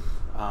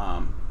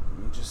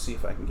 Let me just see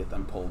if I can get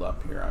them pulled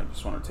up here. I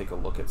just want to take a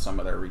look at some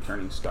of their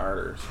returning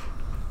starters.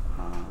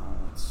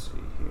 Let's see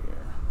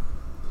here.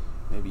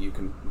 Maybe you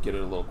can get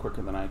it a little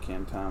quicker than I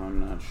can, Tom.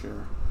 I'm not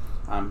sure.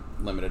 I'm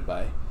limited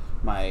by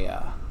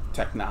my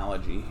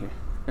technology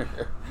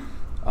here.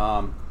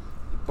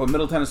 But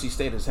Middle Tennessee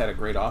State has had a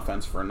great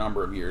offense for a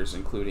number of years,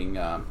 including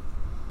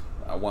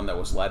one that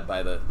was led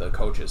by the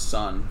coach's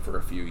son for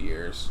a few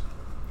years.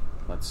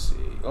 Let's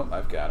see. Oh,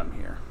 I've got him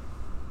here.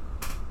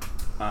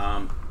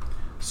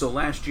 So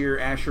last year,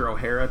 Asher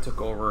O'Hara took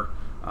over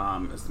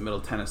as the Middle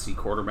Tennessee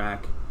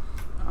quarterback.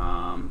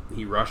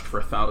 He rushed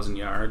for 1,000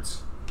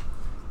 yards,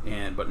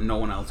 but no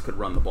one else could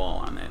run the ball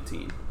on that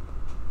team.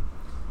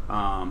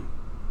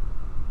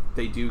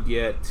 They do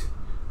get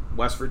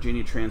West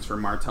Virginia transfer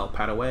Martell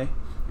Pettaway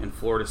and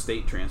Florida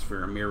State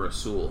transfer Amir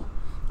Rasul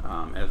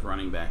as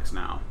running backs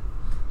now.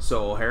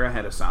 So O'Hara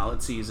had a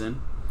solid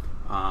season.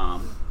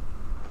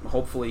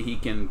 Hopefully he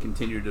can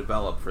continue to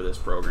develop for this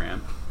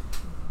program.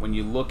 When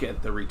you look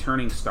at the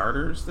returning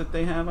starters that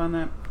they have on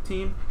that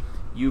team,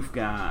 you've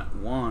got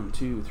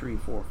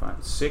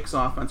 6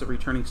 offensive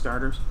returning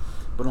starters,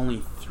 but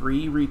only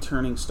 3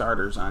 returning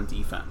starters on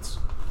defense.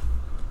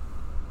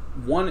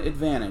 One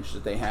advantage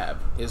that they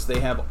have is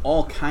they have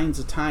all kinds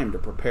of time to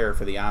prepare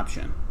for the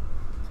option.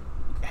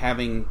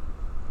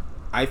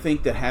 I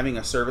think that having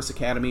a service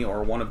academy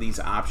or one of these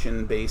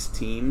option-based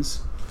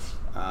teams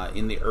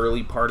in the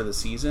early part of the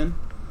season,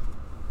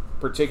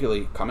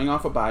 particularly coming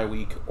off a bye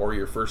week or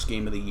your first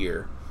game of the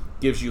year,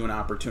 gives you an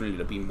opportunity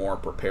to be more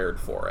prepared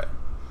for it.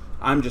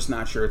 I'm just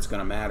not sure it's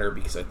going to matter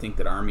because I think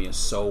that Army is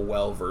so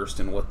well versed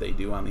in what they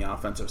do on the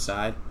offensive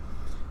side.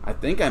 I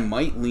think I'm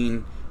going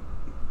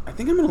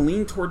to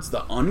lean towards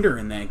the under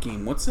in that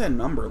game. What's that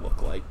number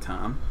look like,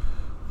 Tom?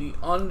 The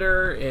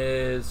under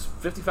is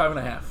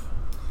 55.5.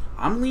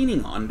 I'm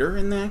leaning under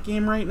in that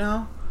game right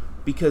now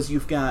because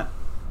you've got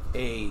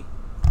a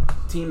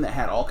team that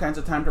had all kinds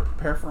of time to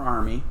prepare for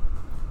Army,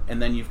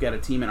 and then you've got a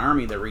team in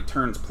Army that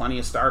returns plenty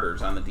of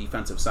starters on the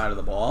defensive side of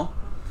the ball.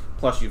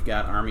 Plus, you've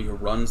got Army who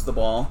runs the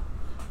ball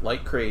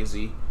like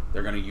crazy.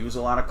 They're going to use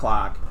a lot of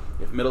clock.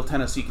 If Middle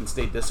Tennessee can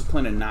stay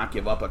disciplined and not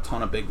give up a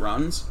ton of big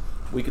runs,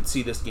 we could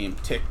see this game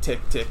tick, tick,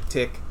 tick,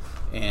 tick,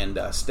 and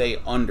stay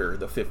under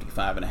the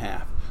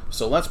 55.5.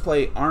 So let's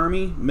play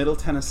Army, Middle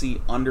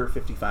Tennessee under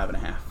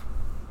 55.5.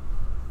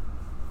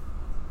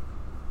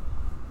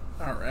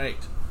 All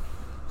right.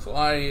 So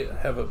I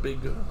have a big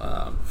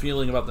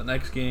feeling about the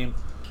next game.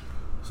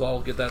 So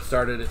I'll get that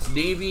started. It's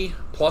Navy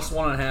plus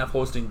 1.5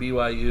 hosting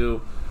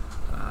BYU.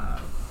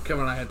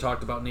 Kevin and I had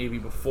talked about Navy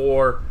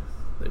before.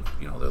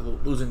 They're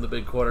losing the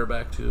big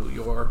quarterback to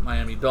your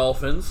Miami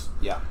Dolphins.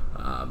 Yeah.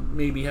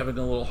 Maybe having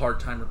a little hard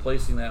time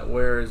replacing that,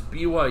 whereas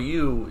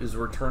BYU is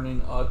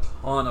returning a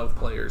ton of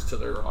players to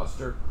their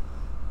roster.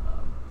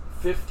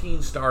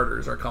 15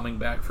 starters are coming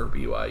back for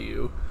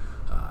BYU.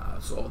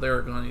 So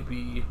they're going to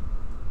be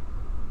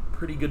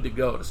pretty good to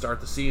go to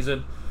start the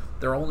season.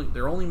 They're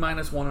only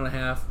minus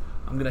 1.5.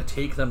 I'm going to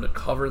take them to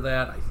cover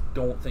that. I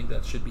don't think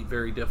that should be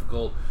very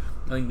difficult.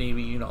 I think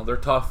Navy, they're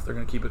tough. They're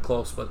going to keep it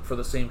close. But for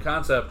the same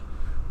concept,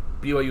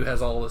 BYU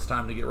has all this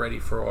time to get ready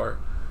for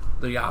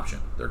the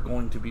option. They're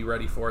going to be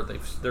ready for it.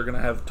 They're going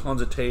to have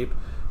tons of tape,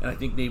 and I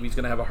think Navy's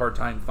going to have a hard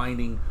time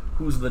finding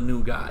who's the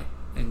new guy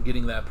and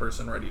getting that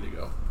person ready to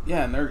go.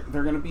 Yeah, and they're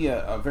going to be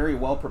a very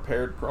well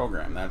prepared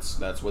program.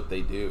 That's what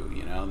they do.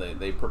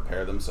 They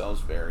prepare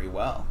themselves very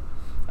well.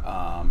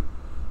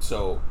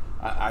 So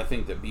I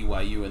think that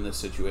BYU in this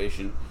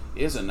situation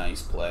is a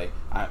nice play.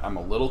 I'm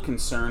a little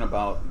concerned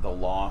about the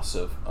loss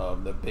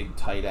of the big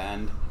tight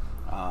end.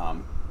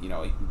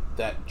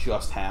 That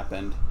just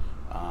happened,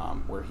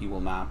 where he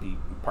will not be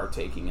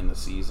partaking in the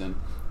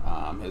season.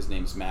 His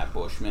name's Matt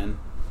Bushman,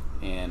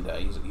 and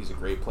he's a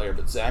great player.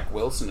 But Zach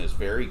Wilson is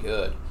very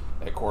good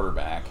at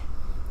quarterback,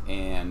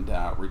 and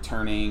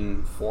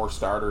returning 4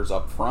 starters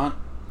up front.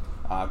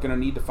 Going to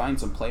need to find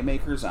some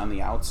playmakers on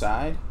the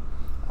outside,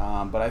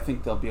 but I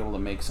think they'll be able to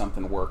make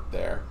something work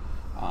there.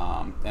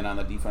 And on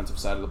the defensive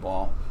side of the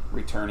ball,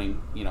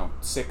 returning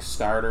 6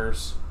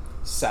 starters,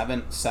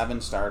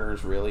 seven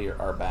starters really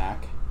are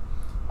back.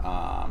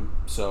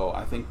 So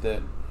I think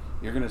that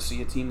you're going to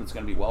see a team that's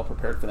going to be well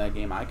prepared for that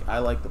game. I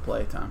like the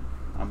play, Tom.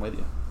 I'm with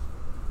you.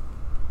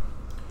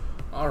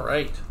 All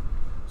right.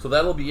 So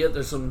that'll be it.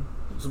 There's some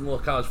little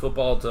college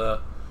football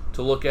to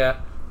look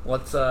at.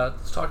 Let's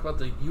talk about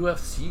the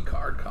UFC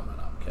card coming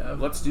up,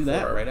 Kev. Let's do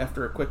that right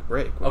after a quick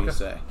break. What do you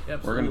say?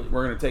 Absolutely.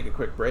 We're gonna take a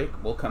quick break.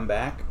 We'll come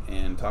back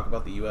and talk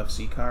about the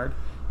UFC card,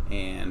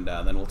 and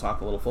then we'll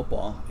talk a little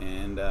football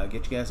and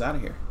get you guys out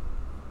of here.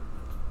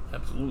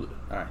 Absolutely.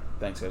 All right.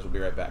 Thanks, guys. We'll be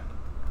right back.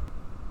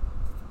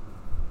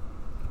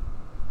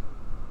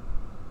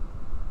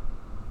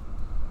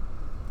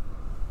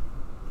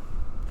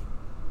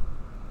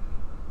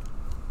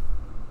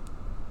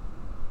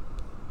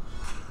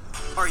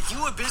 Are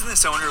you a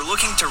business owner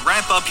looking to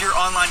ramp up your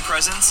online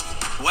presence?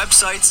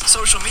 Websites,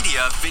 social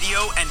media,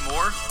 video, and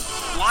more?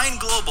 Lion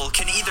Global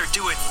can either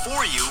do it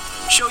for you,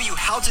 show you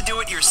how to do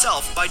it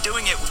yourself by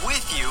doing it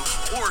with you,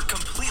 or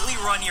completely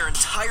run your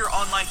entire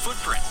online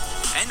footprint.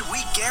 And we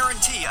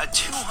guarantee a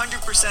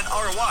 200%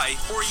 ROI,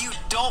 or you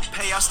don't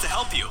pay us to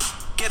help you.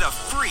 Get a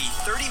free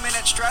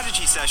 30-minute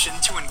strategy session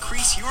to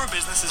increase your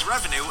business's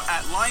revenue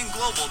at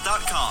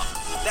lionglobal.com.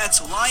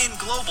 That's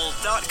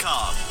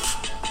lionglobal.com.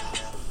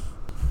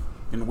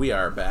 And we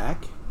are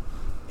back.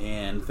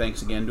 And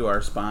thanks again to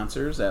our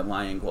sponsors at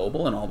Lion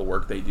Global and all the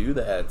work they do.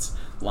 That's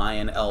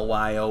Lyon,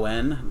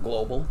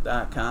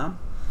 global.com.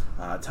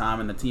 Tom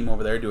and the team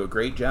over there do a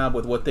great job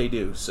with what they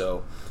do.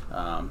 So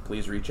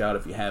please reach out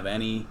if you have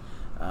anything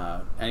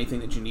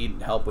that you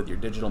need help with your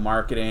digital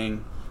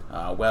marketing,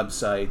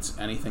 websites,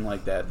 anything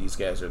like that. These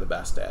guys are the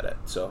best at it.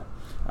 So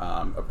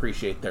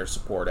appreciate their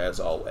support as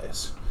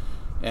always.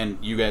 And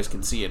you guys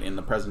can see it in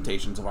the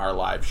presentations of our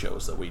live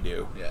shows that we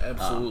do. Yeah,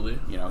 absolutely.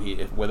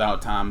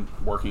 Without Tom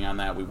working on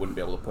that, we wouldn't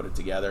be able to put it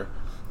together.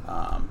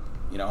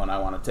 And I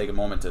want to take a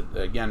moment to,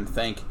 again,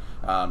 thank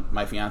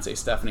my fiancée,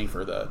 Stephanie,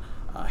 for the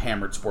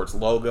Hammered Sports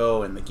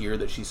logo and the gear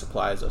that she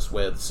supplies us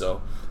with.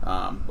 So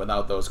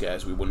without those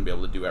guys, we wouldn't be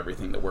able to do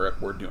everything that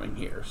we're doing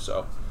here.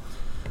 So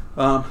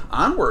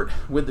onward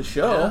with the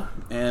show,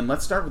 and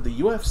let's start with the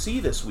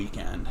UFC this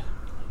weekend.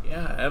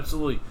 Yeah,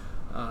 absolutely.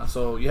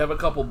 So you have a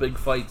couple big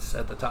fights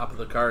at the top of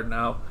the card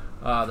now.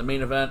 The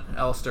main event,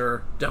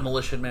 Alistair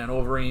Demolition Man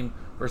Overeem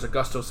versus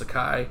Augusto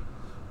Sakai.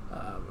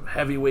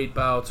 Heavyweight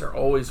bouts are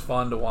always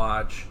fun to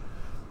watch.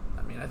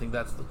 I mean, I think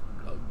that's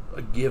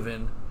a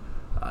given.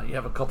 You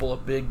have a couple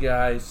of big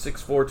guys,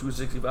 6'4",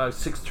 265,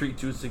 6'3",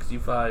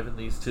 265 in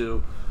these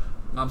two.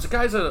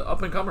 Sakai's an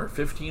up-and-comer,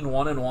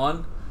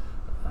 15-1-1.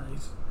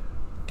 He's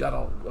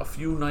got a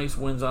few nice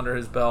wins under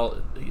his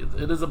belt.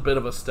 It is a bit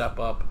of a step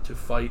up to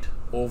fight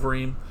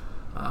Overeem.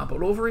 But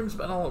Overeem's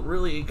been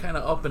really kind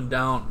of up and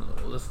down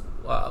this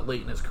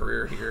late in his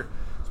career here.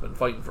 He's been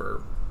fighting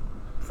for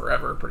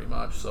forever, pretty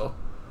much. So,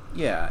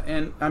 yeah,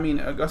 and I mean,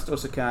 Augusto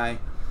Sakai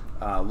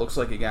looks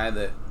like a guy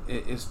that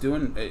is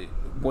doing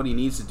what he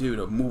needs to do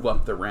to move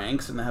up the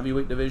ranks in the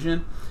heavyweight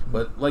division.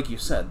 But like you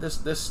said,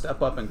 this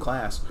step up in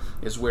class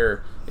is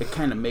where it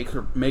kind of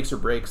makes or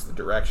breaks the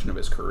direction of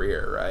his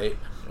career, right?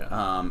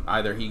 Yeah.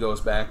 Either he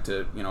goes back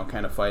to,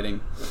 kind of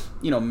fighting,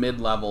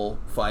 mid-level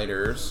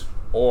fighters,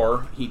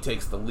 or he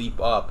takes the leap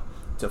up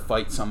to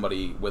fight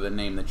somebody with a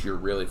name that you're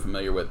really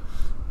familiar with.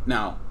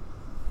 Now,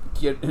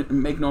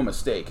 make no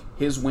mistake,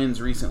 his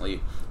wins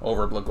recently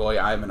over Blagoy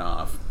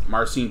Ivanov,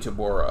 Marcin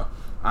Tybura,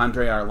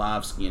 Andrei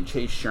Arlovsky, and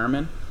Chase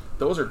Sherman,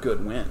 those are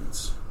good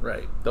wins.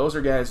 Right. Those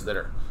are guys that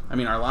are... I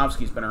mean,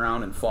 Arlovsky's been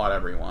around and fought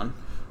everyone.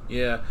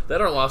 Yeah,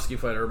 that Arlovsky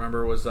fight, I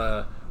remember, was...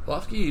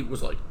 Arlovsky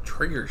was,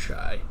 trigger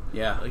shy.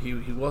 Yeah. He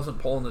wasn't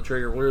pulling the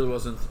trigger, really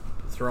wasn't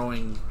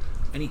throwing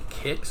any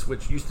kicks,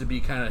 which used to be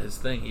kind of his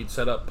thing. He'd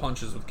set up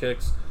punches with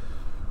kicks.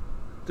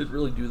 Didn't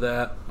really do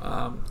that.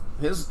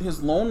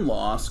 His lone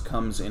loss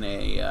comes in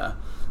a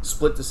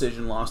split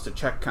decision loss to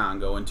Czech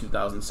Congo in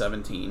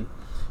 2017,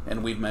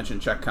 and we've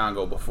mentioned Czech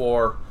Congo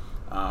before.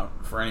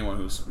 For anyone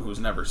who's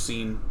never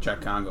seen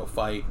Czech Congo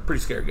fight, pretty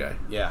scary guy.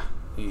 Yeah,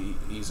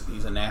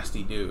 he's a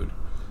nasty dude,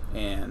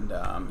 and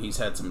he's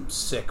had some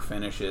sick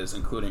finishes,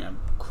 including a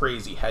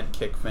crazy head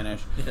kick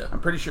finish. Yeah.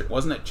 I'm pretty sure,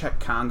 wasn't it Czech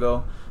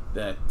Congo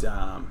that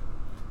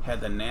had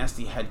the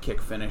nasty head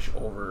kick finish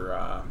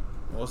over?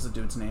 What was the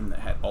dude's name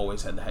that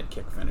always had the head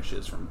kick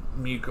finishes from?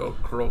 Miko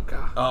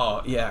Krokop.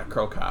 Oh, yeah,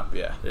 Krokop,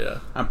 yeah. Yeah.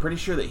 I'm pretty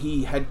sure that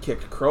he head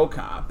kicked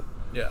Krokop.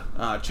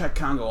 Yeah. Czech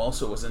Congo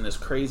also was in this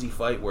crazy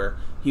fight where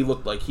he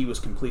looked like he was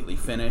completely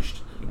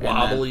finished.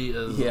 Wobbly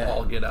as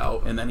all get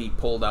out. And then he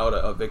pulled out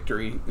a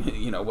victory,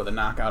 with a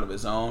knockout of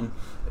his own.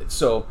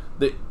 So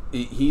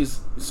he's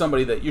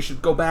somebody that you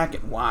should go back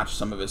and watch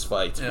some of his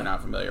fights if you're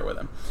not familiar with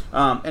him.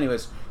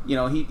 Anyways,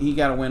 he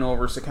got a win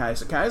over Sakai.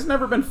 Sakai's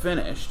never been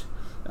finished.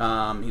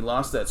 He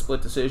lost that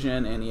split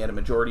decision, and he had a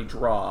majority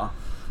draw.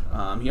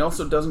 He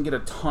also doesn't get a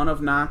ton of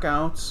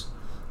knockouts.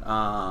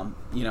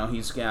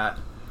 He's got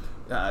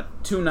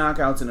 2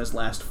 knockouts in his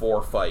last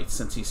 4 fights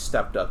since he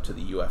stepped up to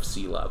the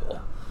UFC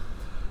level.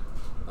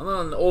 And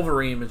then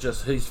Overeem is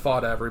just, he's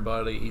fought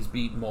everybody. He's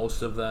beat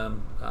most of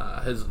them.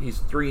 He's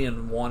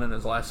 3-1 in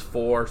his last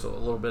 4, so a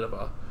little bit of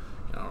a,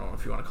 I don't know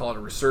if you want to call it a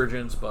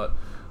resurgence, but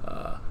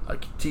a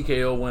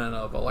TKO win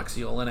of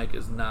Alexei Oleinik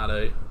is not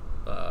a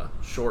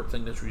short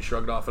thing that should be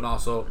shrugged off. And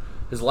also,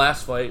 his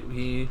last fight,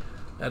 he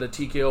had a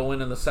TKO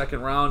win in the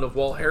second round of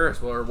Walt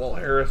Harris, where Walt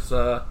Harris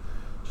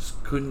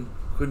just couldn't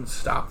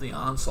stop the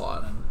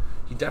onslaught, and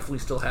he definitely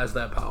still has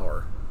that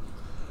power.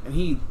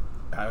 And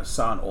I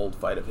saw an old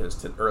fight of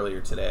his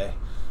earlier today,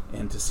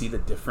 and to see the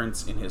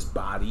difference in his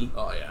body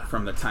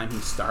from the time he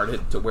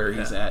started to where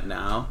he's at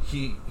now.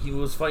 He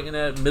was fighting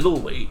at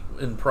middleweight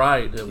in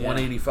Pride at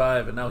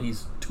 185, and now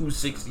he's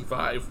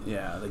 265.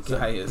 Yeah, the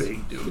guy is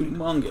big, dude.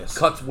 Humongous.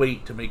 Cuts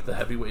weight to make the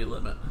heavyweight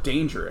limit.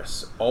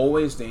 Dangerous.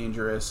 Always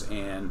dangerous,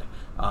 and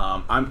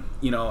I'm,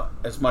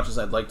 as much as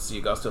I'd like to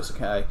see Augusto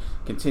Sakai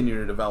continue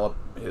to develop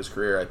his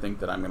career, I think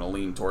that I'm going to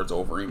lean towards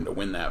Overeem to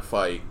win that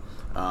fight.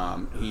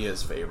 He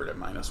is favored at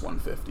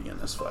 -150 in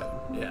this fight.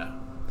 Yeah.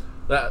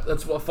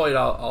 That's what fight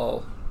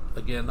I'll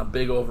again, a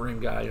big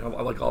Overeem guy.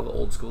 I like all the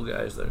old school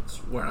guys. That's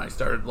when I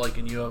started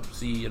liking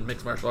UFC and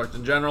mixed martial arts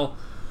in general.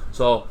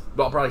 So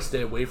I'll probably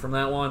stay away from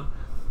that one.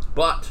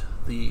 But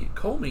the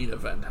co-main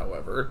event,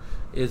 however,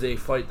 is a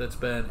fight that's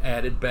been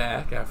added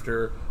back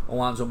after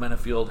Alonzo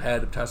Menafield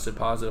had tested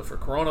positive for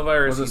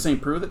coronavirus. Was it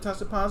St. Preux that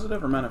tested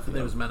positive or Menafield?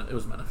 I think it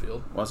was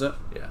Menafield. Was it?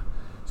 Yeah.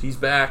 So he's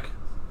back,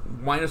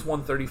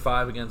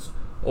 -135 against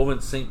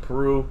Ovince St.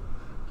 Preux.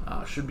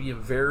 Should be a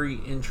very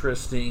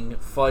interesting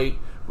fight.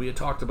 We had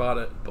talked about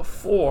it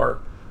before.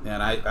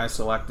 And I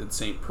selected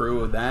St.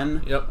 Preux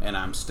then, yep. And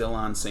I'm still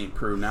on St.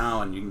 Preux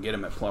now, and you can get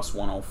him at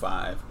 +105.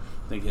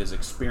 I think his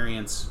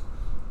experience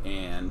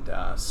and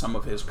some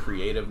of his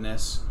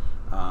creativeness,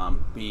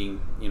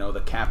 being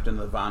the captain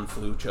of the Von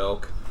Flue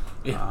choke,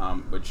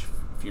 which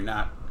if you're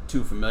not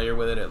too familiar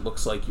with it, it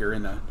looks like you're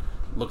in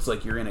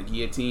a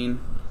guillotine,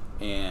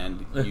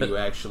 and you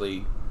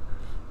actually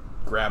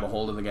grab a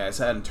hold of the guy's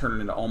head and turn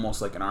it into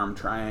almost like an arm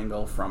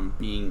triangle from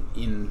being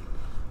in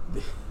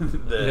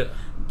the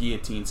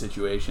guillotine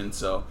situation.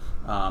 So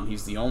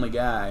he's the only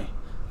guy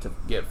to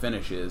get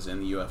finishes in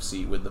the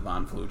UFC with the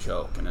Von Flue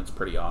choke, and it's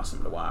pretty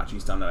awesome to watch.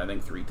 He's done it, I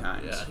think, 3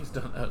 times. Yeah, he's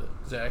done that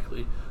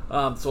exactly.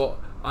 So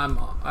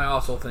I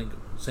also think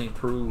St.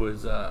 Preux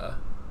is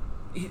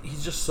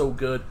he's just so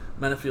good.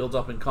 Menafield's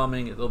up and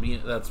coming.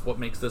 That's what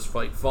makes this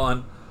fight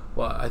fun.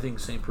 But I think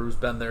St. Prue's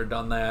been there,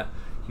 done that.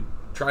 He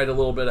tried a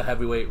little bit of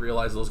heavyweight,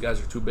 realized those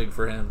guys are too big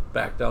for him,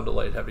 back down to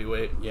light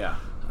heavyweight. Yeah.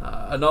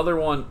 Another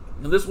one,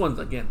 and this one's,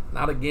 again,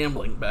 not a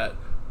gambling bet,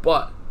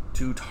 but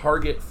to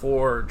target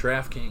for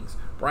DraftKings.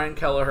 Brian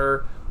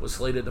Kelleher was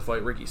slated to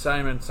fight Ricky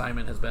Simon.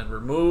 Simon has been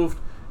removed,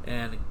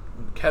 and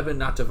Kevin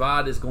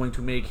Nativad is going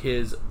to make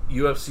his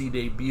UFC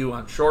debut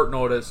on short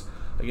notice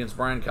against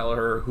Brian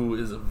Kelleher, who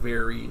is a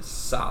very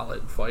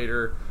solid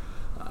fighter.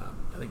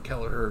 I think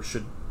Kelleher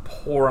should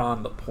pour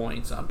on the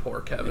points on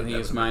poor Kevin. And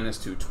he's minus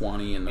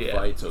 220 in the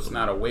fight, so it's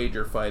not a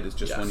wager fight. It's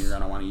just one you're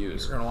going to want to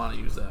use. You're going to want to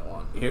use that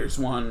one. Here's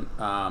one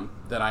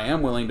that I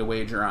am willing to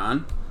wager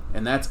on,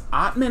 and that's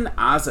Otman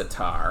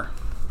Azatar.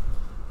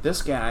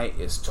 This guy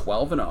is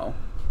 12-0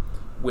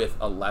 with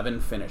 11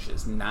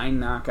 finishes, 9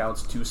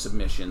 knockouts, 2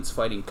 submissions,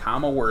 fighting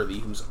Kama Worthy,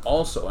 who's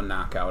also a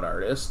knockout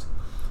artist.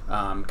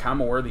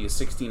 Kama Worthy is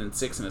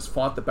 16-6 and has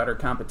fought the better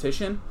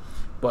competition,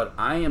 but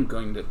I am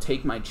going to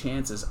take my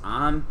chances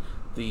on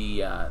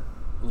the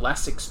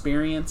less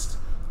experienced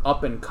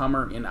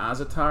up-and-comer in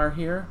Azatar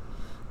here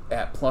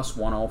at plus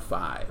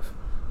 105.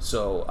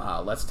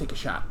 So let's take a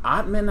shot.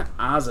 Otman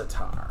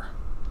Azatar.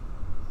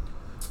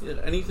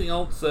 Anything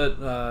else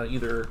that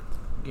either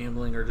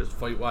gambling or just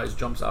fight-wise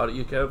jumps out at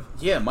you, Kev?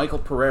 Yeah, Michael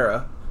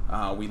Pereira.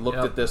 We looked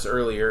at this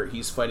earlier.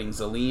 He's fighting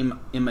Zalim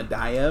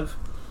Imadaev.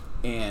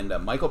 And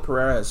Michael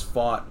Pereira has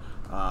fought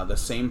the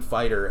same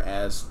fighter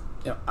as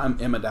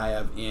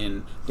Imadaev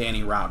in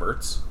Danny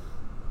Roberts.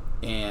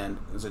 And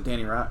is it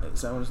Danny Roberts?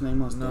 Is that what his name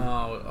was?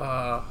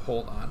 No,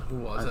 hold on. Who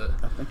was it?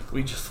 I think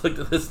we just looked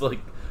at this like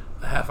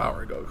a half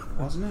hour ago.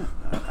 Wasn't it?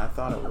 I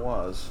thought it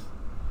was.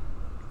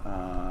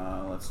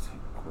 Let's take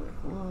a quick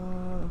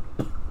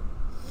look.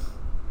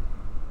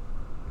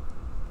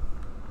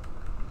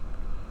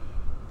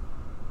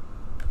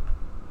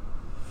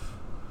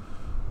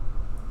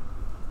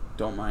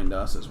 Don't mind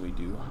us as we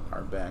do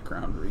our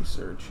background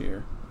research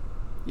here.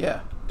 Yeah,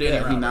 Danny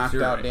Roberts, he knocked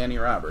out right. Danny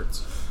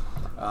Roberts.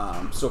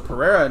 So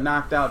Pereira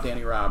knocked out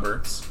Danny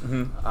Roberts,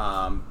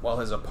 while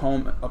his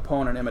opponent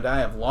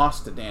Imadaev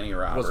lost to Danny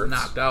Roberts. Was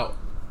knocked out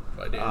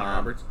by Danny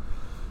Roberts.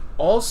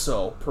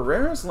 Also,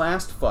 Pereira's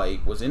last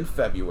fight was in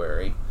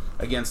February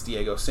against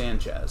Diego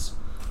Sanchez.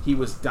 He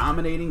was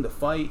dominating the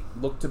fight,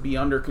 looked to be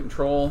under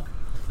control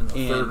in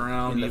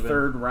the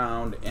third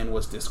round, and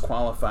was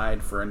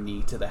disqualified for a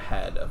knee to the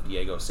head of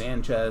Diego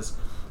Sanchez.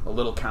 A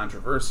little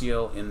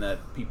controversial in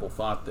that people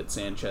thought that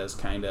Sanchez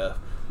kind of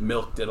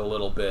milked it a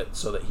little bit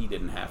so that he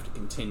didn't have to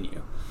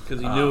continue.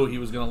 Because he knew he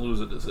was going to lose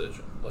a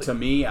decision. To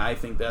me, I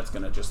think that's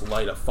going to just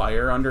light a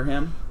fire under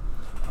him.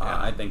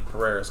 I think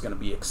Pereira's going to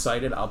be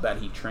excited. I'll bet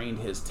he trained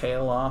his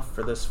tail off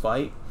for this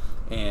fight.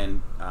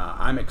 And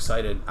I'm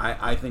excited.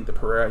 I think the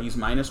Pereira, he's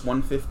minus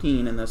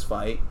 115 in this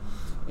fight.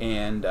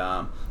 And,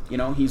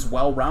 he's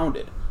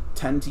well-rounded.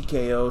 10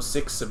 TKOs,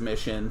 6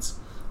 submissions.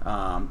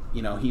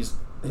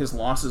 His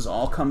losses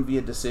all come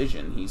via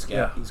decision. He's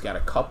got a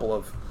couple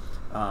of...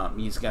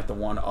 he's got the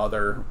one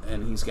other,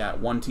 and he's got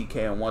 1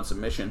 TKO and 1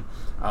 submission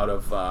out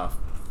of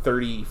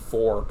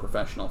 34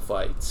 professional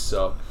fights.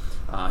 So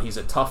he's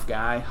a tough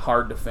guy,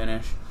 hard to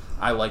finish.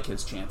 I like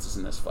his chances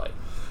in this fight.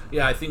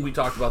 Yeah, I think we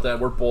talked about that.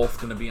 We're both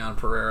going to be on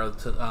Pereira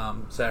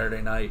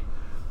Saturday night.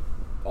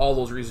 All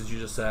those reasons you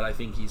just said, I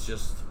think he's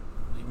just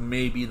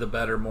maybe the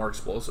better, more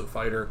explosive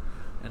fighter,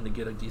 and to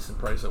get a decent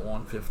price at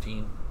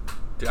 115,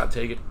 gotta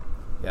take it.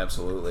 Yeah,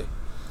 absolutely.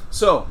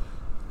 So,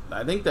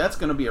 I think that's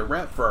going to be a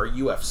wrap for our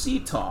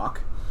UFC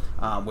talk,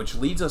 which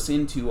leads us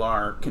into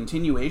our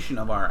continuation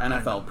of our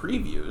NFL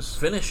previews.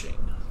 Finishing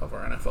of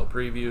our NFL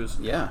previews.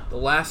 Yeah. The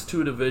last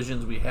 2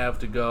 divisions we have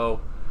to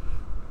go.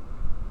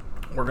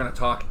 We're going to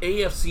talk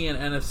AFC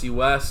and NFC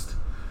West.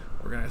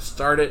 We're going to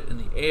start it in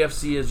the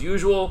AFC as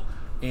usual,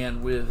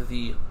 and with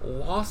the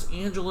Los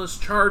Angeles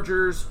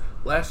Chargers,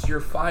 last year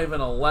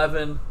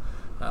 5-11.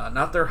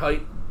 Not their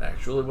height,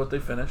 actually, what they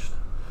finished.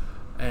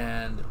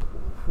 And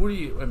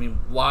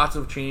lots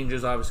of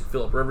changes. Obviously,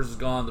 Phillip Rivers is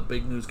gone. The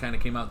big news kind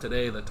of came out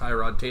today that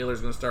Tyrod Taylor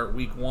is going to start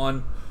week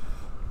 1.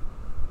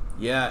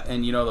 Yeah,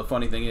 and the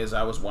funny thing is,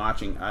 I was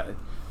watching. I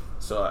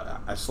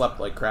slept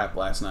like crap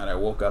last night. I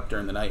woke up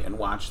during the night and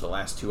watched the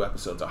last 2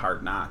 episodes of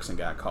Hard Knocks and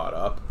got caught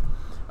up.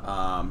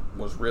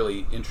 Was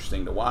really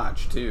interesting to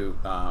watch too.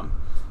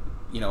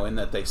 In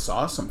that they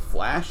saw some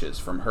flashes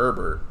from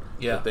Herbert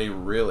that they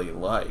really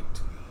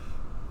liked.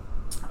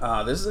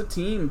 This is a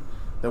team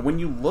that when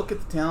you look at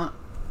the talent,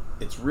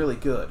 it's really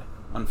good.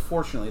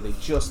 Unfortunately, they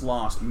just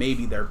lost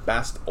maybe their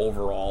best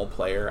overall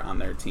player on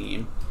their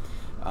team.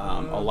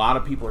 A lot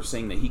of people are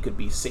saying that he could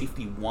be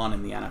safety 1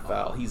 in the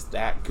NFL. He's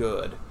that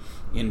good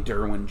in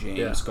Derwin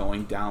James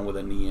going down with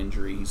a knee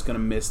injury. He's going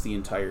to miss the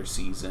entire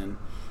season.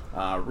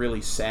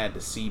 Really sad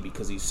to see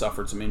because he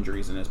suffered some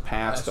injuries in his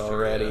past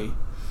already.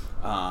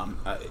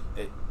 I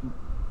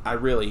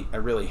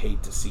really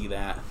hate to see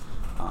that.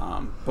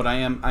 But I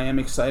am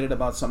excited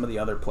about some of the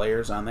other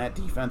players on that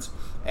defense.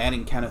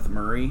 Adding Kenneth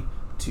Murray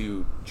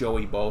to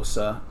Joey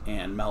Bosa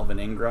and Melvin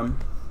Ingram.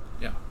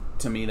 Yeah.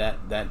 To me,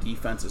 that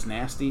defense is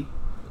nasty.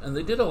 And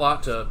they did a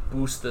lot to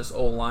boost this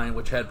O-line,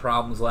 which had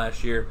problems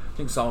last year. I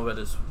think some of it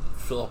is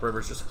Phillip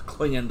Rivers just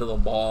clinging to the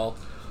ball.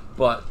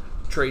 But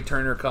Trey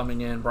Turner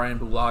coming in, Brian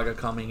Bulaga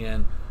coming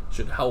in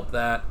should help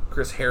that.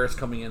 Chris Harris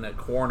coming in at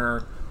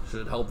corner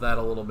should help that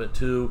a little bit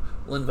too.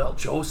 Linval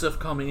Joseph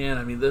coming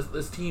in.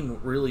 This team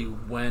really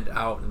went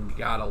out and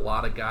got a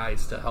lot of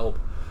guys to help,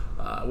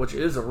 which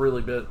is a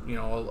really bit,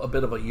 a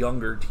bit of a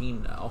younger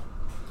team now.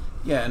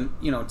 Yeah, and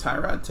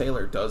Tyrod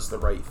Taylor does the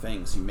right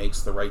things. He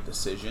makes the right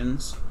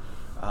decisions.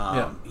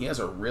 He has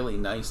a really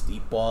nice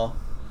deep ball.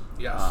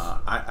 Yes.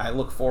 I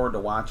look forward to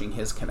watching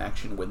his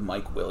connection with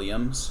Mike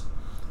Williams,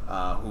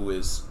 who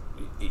is,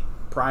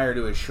 prior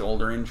to his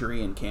shoulder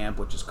injury in camp,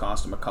 which has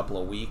cost him a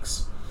couple of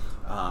weeks,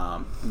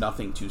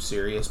 nothing too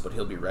serious, but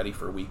he'll be ready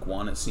for week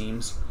 1, it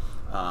seems.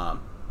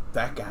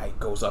 That guy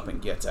goes up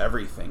and gets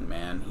everything,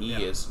 man. He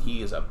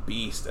is a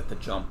beast at the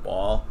jump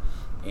ball,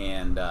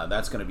 and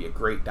that's going to be a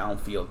great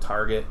downfield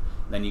target.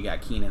 Then you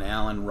got Keenan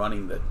Allen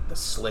running the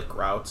slick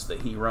routes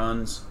that he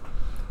runs.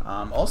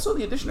 Also,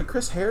 the addition of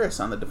Chris Harris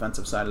on the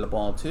defensive side of the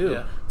ball, too.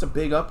 Yeah. It's a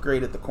big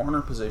upgrade at the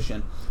corner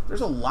position. There's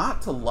a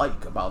lot to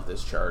like about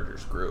this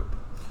Chargers group.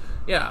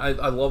 Yeah,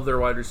 I love their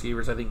wide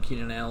receivers. I think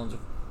Keenan Allen's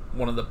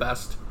one of the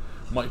best.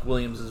 Mike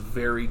Williams is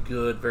very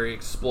good, very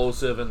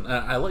explosive, and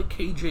I like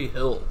KJ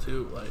Hill,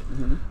 too.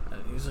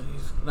 He's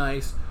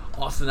nice.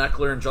 Austin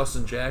Eckler and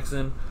Justin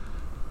Jackson,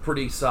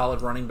 pretty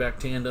solid running back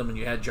tandem, and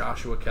you add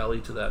Joshua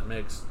Kelly to that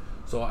mix.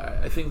 So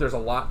I think there's a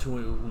lot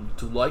to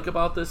like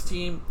about this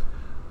team.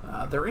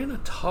 They're in a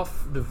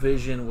tough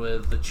division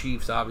with the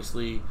Chiefs,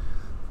 obviously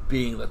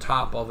being the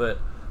top of it.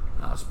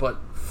 But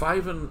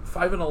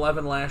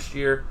 5-11 last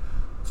year.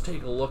 Let's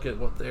take a look at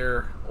what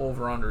their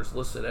over/under is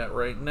listed at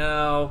right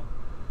now.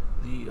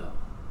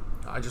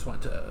 I just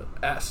went to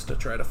S to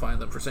try to find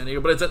them for San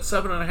Diego, but it's at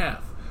 7.5.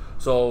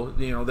 So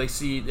they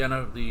see,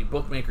 the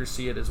bookmakers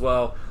see it as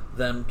well.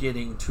 Them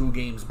getting 2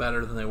 games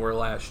better than they were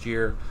last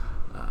year.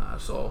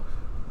 So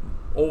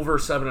over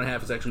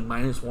 7.5 is actually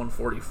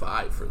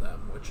 -145 for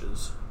them, which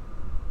is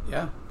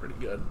pretty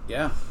good.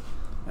 Yeah,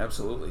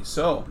 absolutely.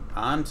 So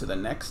on to the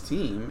next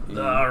team.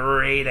 The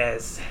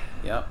Raiders.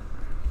 Yep.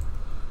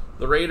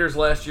 The Raiders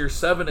last year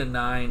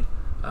 7-9.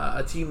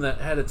 A team that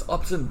had its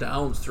ups and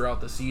downs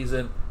throughout the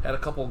season, had a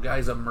couple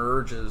guys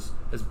emerge as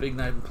big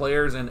name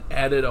players, and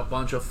added a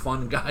bunch of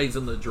fun guys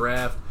in the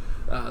draft.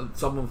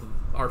 Some of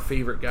our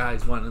favorite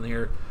guys went in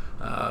here.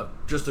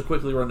 Just to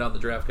quickly run down the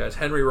draft guys.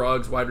 Henry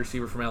Ruggs, wide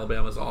receiver from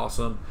Alabama, is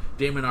awesome.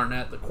 Damon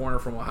Arnett, the corner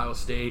from Ohio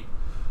State.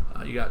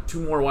 You got 2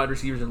 more wide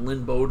receivers in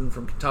Lynn Bowden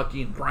from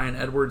Kentucky and Brian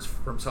Edwards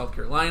from South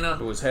Carolina.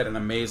 Who has had an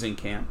amazing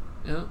camp.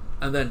 Yeah,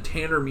 and then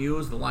Tanner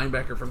Muse, the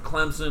linebacker from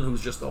Clemson,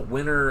 who's just a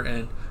winner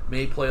and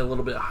may play a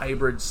little bit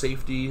hybrid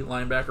safety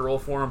linebacker role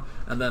for him.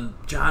 And then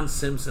John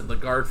Simpson, the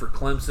guard for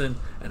Clemson,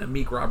 and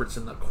Amik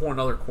Robertson,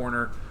 another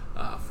corner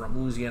from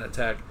Louisiana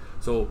Tech.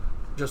 So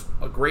just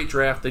a great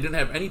draft. They didn't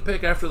have any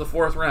pick after the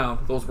 4th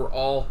round. Those were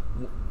all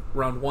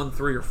round 1,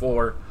 3, or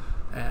 4,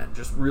 and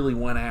just really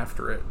went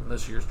after it in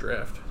this year's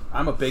draft.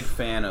 I'm a big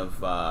fan of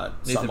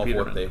some of Peterman.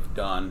 what they've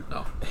done.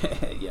 No.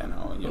 Yeah,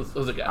 no.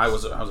 Those are guys. I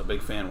was a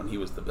big fan when he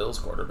was the Bills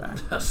quarterback.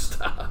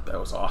 Stop. That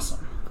was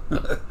awesome.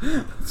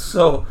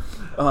 So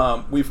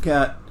we've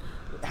got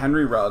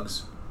Henry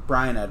Ruggs,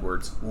 Brian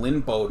Edwards,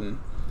 Lynn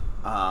Bowden,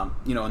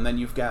 and then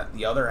you've got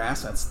the other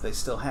assets they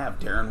still have: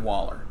 Darren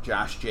Waller,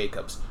 Josh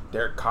Jacobs.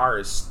 Derek Carr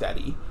is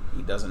steady.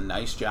 He does a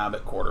nice job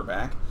at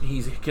quarterback.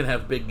 He can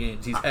have big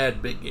games. He's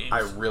had big games. I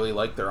really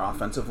like their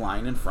offensive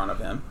line in front of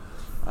him.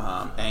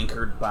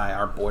 Anchored by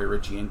our boy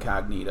Richie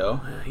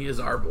Incognito. He is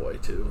our boy,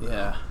 too.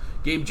 Yeah.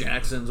 Gabe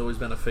Jackson's always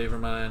been a favorite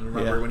of mine.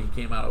 Remember when he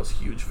came out, I was a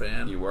huge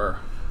fan. You were.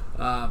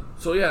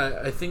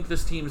 I think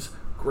this team's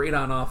great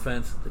on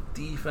offense. The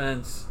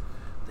defense,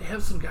 they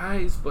have some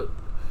guys, but,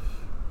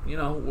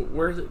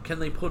 where can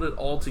they put it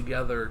all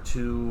together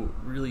to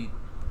really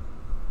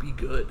be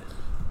good?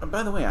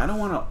 By the way, I don't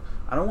want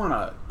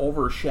to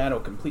overshadow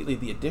completely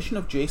the addition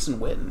of Jason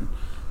Witten,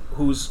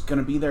 who's going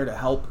to be there to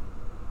help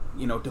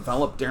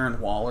develop Darren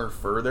Waller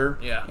further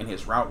in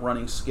his route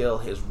running skill,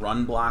 his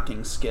run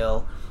blocking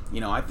skill.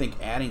 I think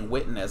adding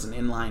Witten as an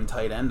inline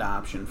tight end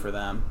option for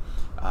them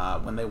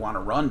when they want to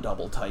run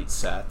double tight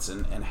sets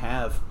and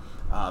have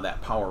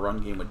that power run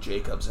game with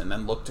Jacobs, and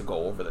then look to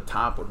go over the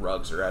top with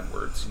Ruggs or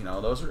Edwards.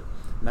 Those are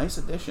nice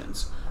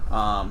additions.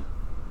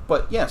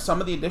 But yeah, some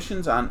of the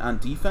additions on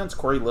defense: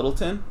 Corey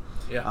Littleton,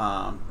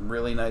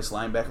 really nice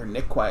linebacker.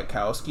 Nick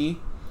Kwiatkowski.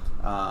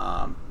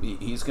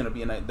 He's going to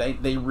be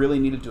they really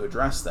needed to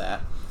address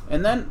that.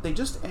 And then they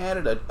just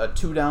added a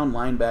 2-down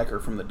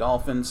linebacker from the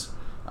Dolphins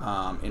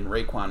in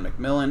Raekwon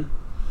McMillan.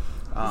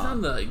 He's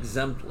on the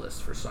exempt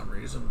list for some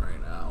reason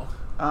right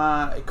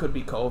now. It could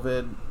be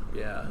COVID.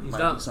 Yeah, he's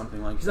not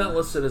something like he's that. Not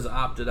listed as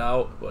opted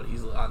out, but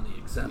he's on the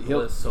exempt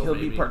list. So he'll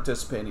be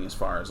participating as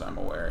far as I'm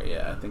aware.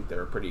 Yeah, I think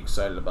they're pretty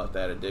excited about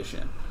that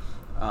addition.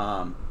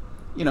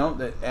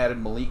 They added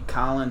Malik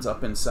Collins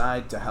up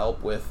inside to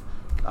help with,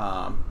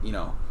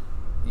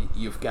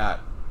 You've got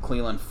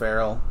Cleveland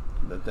Farrell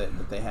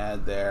that they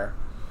had there.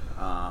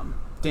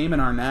 Damon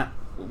Arnett,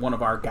 one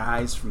of our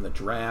guys from the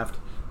draft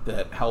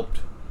that helped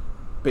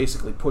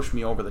basically push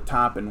me over the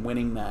top in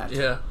winning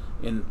that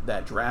in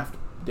that draft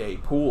day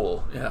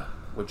pool,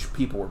 which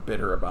people were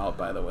bitter about,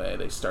 by the way.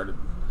 They started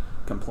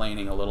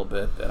complaining a little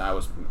bit that I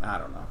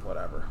don't know,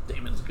 whatever.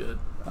 Damon's good.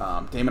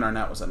 Damon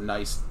Arnett was a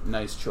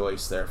nice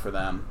choice there for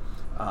them.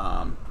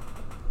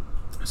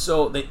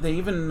 So they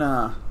even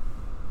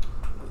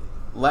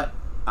let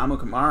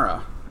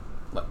Amukamara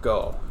let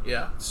go.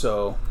 Yeah.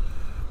 So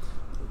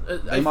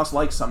they must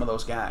like some of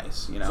those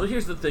guys, So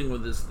here's the thing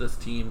with this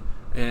team,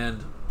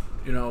 and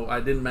I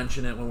didn't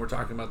mention it when we're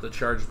talking about the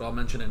Chargers, but I'll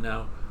mention it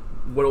now.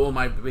 What are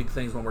my big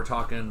things when we're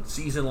talking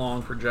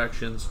season-long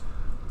projections,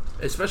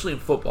 especially in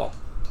football?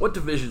 What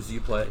divisions do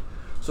you play?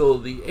 So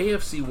the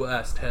AFC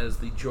West has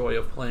the joy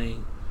of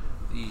playing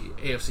the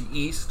AFC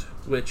East,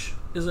 which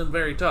isn't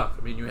very tough.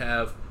 I mean, you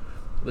have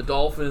the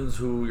Dolphins,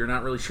 who you're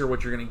not really sure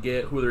what you're going to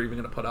get, who they're even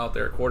going to put out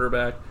there at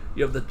quarterback.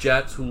 You have the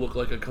Jets, who look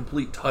like a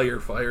complete tire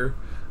fire,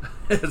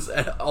 as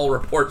all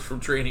reports from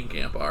training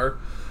camp are.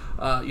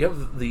 You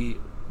have the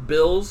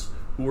Bills,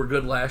 who were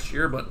good last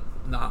year, but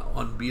not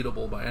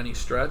unbeatable by any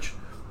stretch.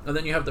 And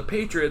then you have the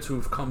Patriots,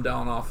 who've come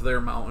down off their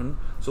mountain.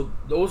 So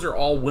those are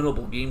all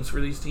winnable games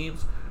for these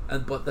teams.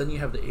 But then you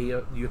have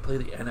you play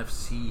the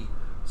NFC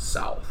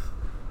South.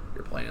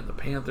 You're playing the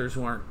Panthers,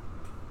 who aren't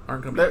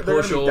going to be they're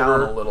going to be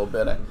down a little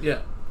bit.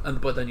 Yeah,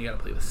 but then you got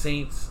to play the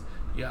Saints.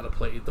 You got to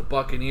play the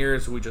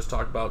Buccaneers, who we just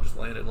talked about, just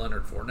landed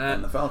Leonard Fournette,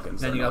 and the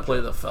Falcons. And you got to play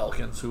the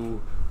Falcons,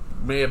 who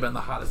may have been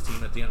the hottest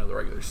team at the end of the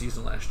regular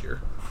season last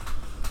year.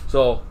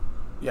 So,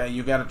 yeah,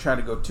 you got to try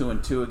to go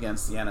 2-2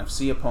 against the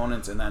NFC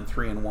opponents, and then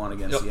 3-1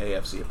 against the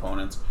AFC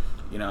opponents.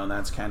 And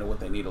that's kind of what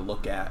they need to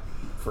look at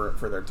for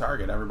their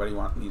target. Everybody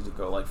needs to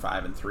go like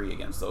 5-3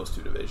 against those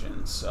two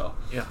divisions. So,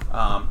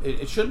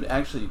 it should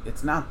actually.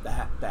 It's not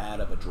that bad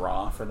of a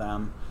draw for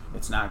them.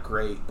 It's not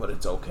great, but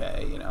it's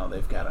okay.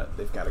 They've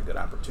got a good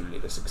opportunity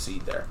to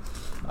succeed there.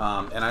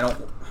 And I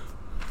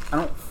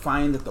don't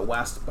find that the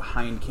West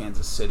behind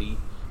Kansas City.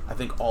 I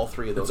think all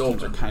three of those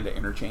teams are kind of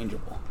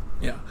interchangeable.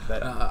 Yeah,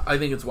 I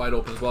think it's wide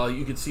open as well.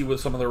 You can see with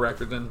some of the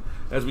records, and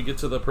as we get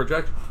to the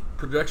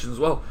projections as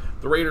well,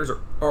 the Raiders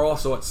are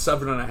also at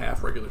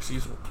 7.5 regular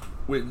season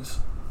wins.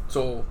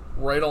 So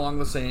right along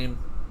the same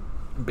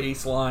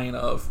baseline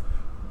of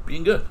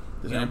being good.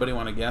 Does anybody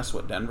want to guess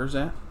what Denver's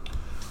at?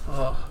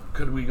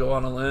 Could we go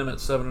on a limb at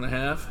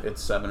 7.5?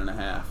 It's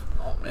 7.5.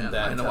 Oh man,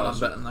 I know what I'm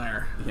betting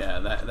there. Yeah,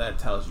 that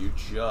tells you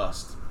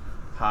just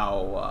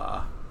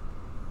how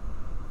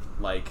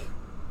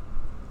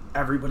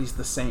everybody's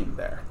the same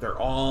there. They're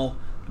all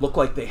look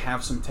like they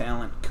have some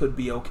talent, could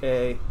be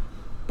okay,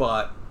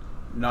 but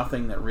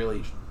nothing that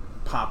really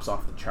pops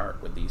off the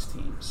chart with these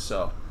teams.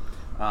 So,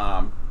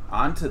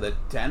 on to the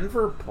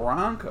Denver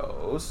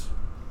Broncos.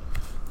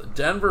 The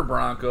Denver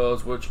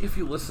Broncos, which if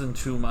you listen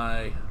to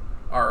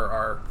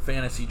our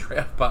fantasy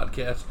draft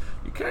podcast,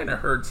 you kind of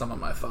heard some of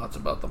my thoughts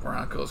about the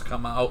Broncos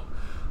come out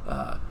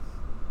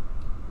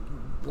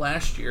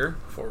last year,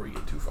 before we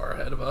get too far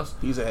ahead of us.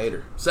 He's a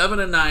hater.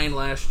 7-9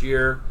 last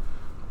year.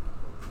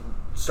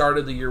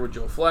 Started the year with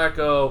Joe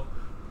Flacco.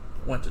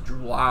 Went to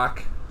Drew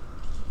Lock.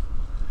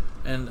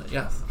 And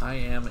yes, I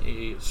am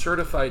a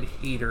certified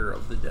hater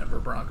of the Denver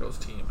Broncos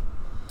team.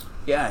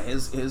 Yeah,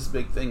 his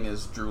big thing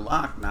is Drew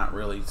Lock. Not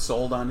really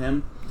sold on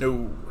him.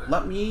 No.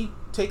 Let me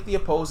take the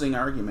opposing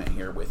argument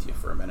here with you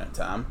for a minute,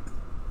 Tom.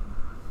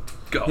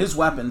 Go. His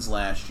weapons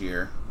last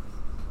year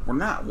were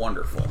not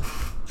wonderful.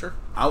 Sure.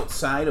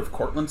 Outside of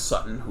Cortland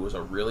Sutton, who was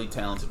a really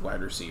talented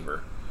wide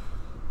receiver,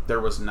 there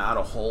was not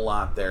a whole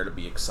lot there to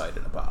be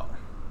excited about.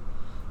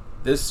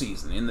 This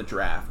season, in the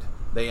draft,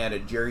 they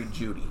added Jerry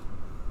Jeudy,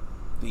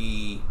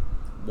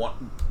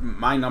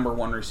 my number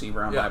one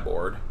receiver on my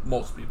board.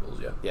 Most people's,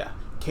 yeah. Yeah.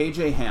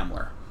 KJ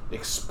Hamler,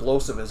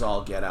 explosive as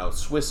all get out,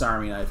 Swiss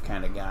Army knife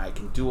kind of guy,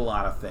 can do a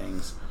lot of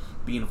things,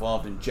 be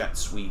involved in jet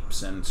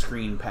sweeps and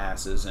screen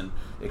passes, and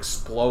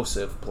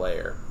explosive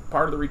player.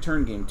 Part of the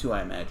return game, too,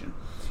 I imagine.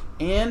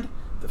 And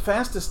the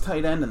fastest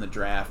tight end in the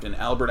draft, in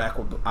Albert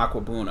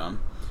Aquabuna,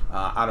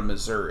 out of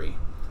Missouri.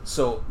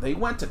 So they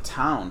went to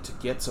town to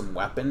get some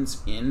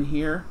weapons in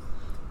here,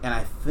 and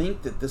I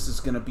think that this is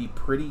going to be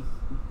pretty...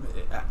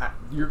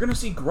 you're going to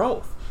see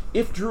growth.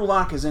 If Drew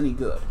Lock is any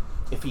good.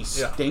 If he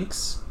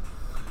stinks,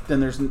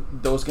 then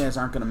those guys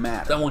aren't going to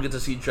matter. Then we'll get to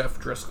see Jeff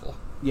Driscoll.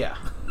 Yeah.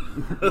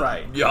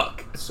 Right.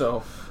 Yuck.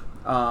 So,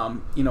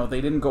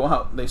 they didn't go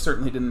out. They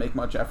certainly didn't make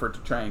much effort to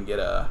try and get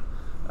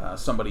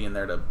somebody in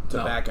there to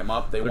back him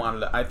up. They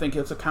wanted. I think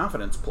it's a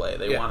confidence play.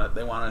 They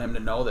wanted him to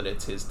know that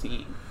it's his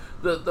team.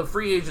 The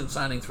free agent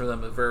signings for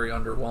them is very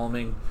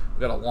underwhelming. We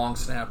got a long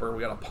snapper,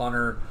 we got a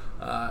punter,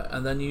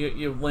 and then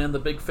you land the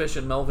big fish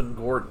in Melvin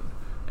Gordon,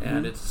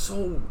 and it's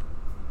so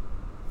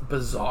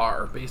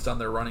bizarre based on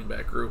their running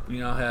back group. You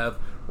now have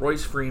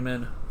Royce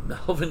Freeman,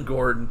 Melvin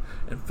Gordon,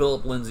 and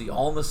Phillip Lindsay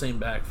all in the same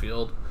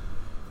backfield.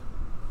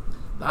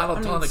 Not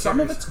a ton of some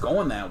carries. of it's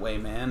going that way,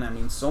 man. I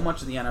mean, so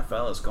much of the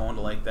NFL is going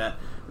to like that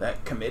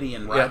committee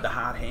and ride the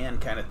hot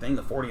hand kind of thing.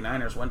 The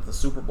 49ers went to the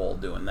Super Bowl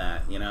doing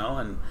that,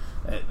 and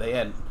they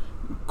had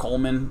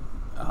Coleman,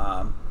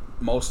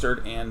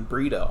 Mostert, and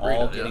Breida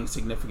all getting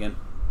significant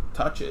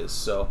touches.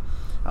 So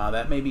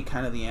that may be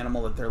kind of the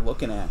animal that they're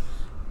looking at.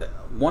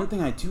 One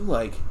thing I do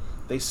like,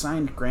 they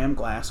signed Graham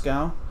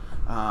Glasgow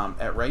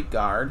at right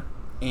guard,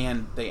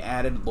 and they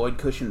added Lloyd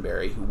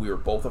Cushenberry, who we were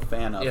both a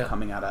fan of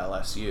coming out of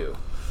LSU.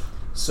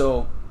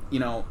 So,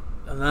 And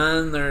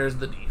then there's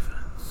the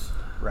defense.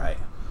 Right.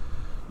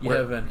 You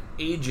have an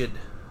aged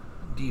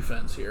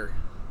defense here.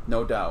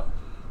 No doubt.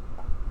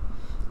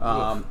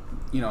 Von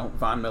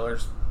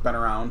Miller's been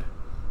around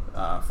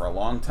for a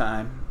long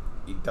time.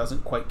 he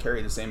doesn't quite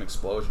carry the same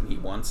explosion he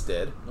once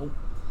did. Nope.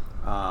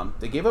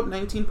 They gave up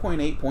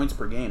 19.8 points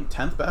per game,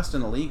 10th best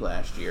in the league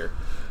last year,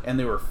 and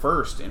they were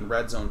first in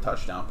red zone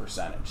touchdown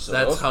percentage. So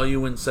that's how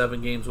you win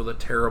 7 games with a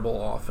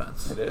terrible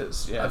offense. It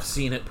is, yeah. I've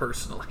seen it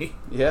personally.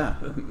 Yeah,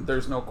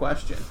 there's no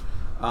question.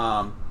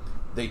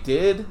 They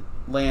did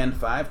land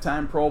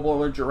 5-time Pro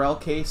Bowler Jarrell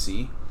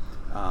Casey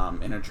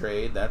in a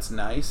trade. That's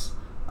nice.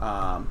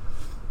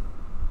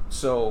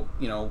 So,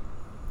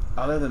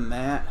 other than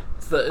that...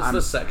 It's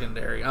the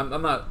secondary. I'm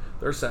not...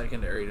 Their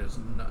secondary does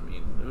not... I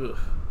mean, ugh,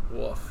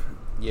 woof.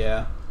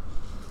 Yeah.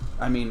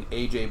 I mean,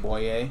 A.J.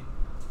 Boye...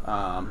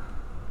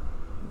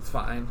 it's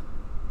fine.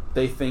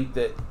 They think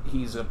that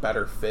he's a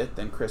better fit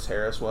than Chris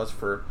Harris was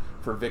for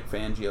Vic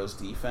Fangio's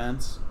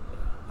defense.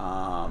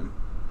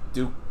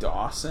 Duke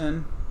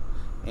Dawson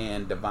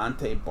and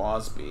Devontae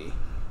Bosby.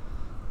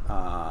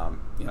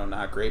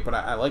 Not great, but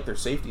I like their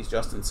safeties.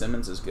 Justin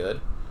Simmons is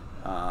good.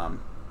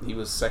 He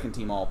was second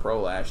team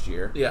All-Pro last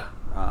year. Yeah.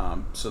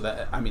 So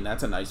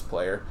that's a nice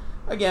player.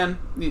 Again,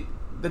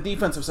 the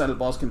defensive side of the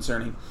ball is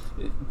concerning.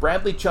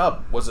 Bradley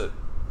Chubb was a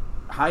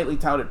highly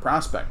touted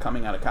prospect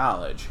coming out of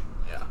college.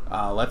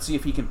 Yeah. Let's see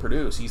if he can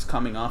produce. He's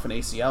coming off an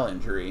ACL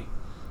injury.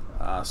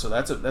 So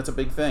that's a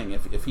big thing.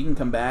 If he can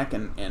come back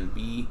and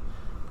be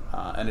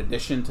an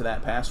addition to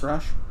that pass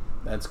rush,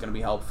 that's going to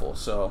be helpful.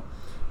 So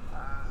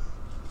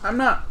I'm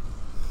not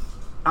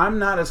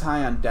as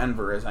high on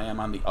Denver as I am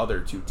on the other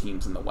 2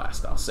 teams in the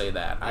West. I'll say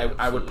that.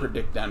 I would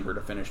predict Denver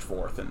to finish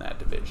 4th in that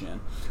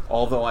division.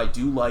 Although I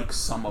do like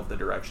some of the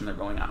direction they're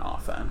going on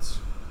offense.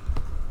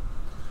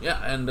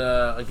 Yeah, and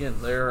again,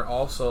 they're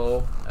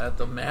also at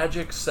the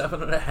magic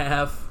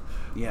 7.5.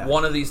 Yeah.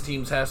 One of these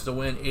teams has to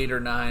win 8 or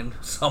 9.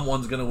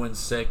 Someone's going to win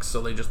 6,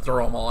 so they just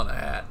throw them all in a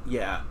hat.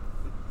 Yeah.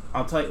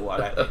 I'll tell you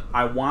what.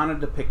 I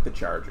wanted to pick the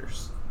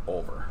Chargers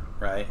over,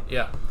 right?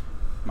 Yeah.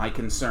 My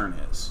concern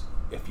is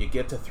if you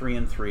get to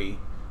 3-3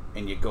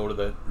 and you go to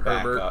the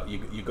backup,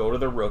 you go to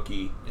the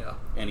rookie, yeah,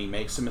 and he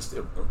makes some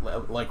mistakes,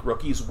 like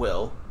rookies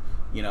will,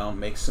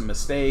 makes some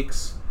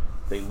mistakes.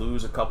 They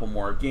lose a couple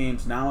more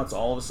games. Now it's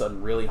all of a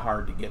sudden really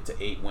hard to get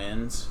to 8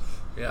 wins.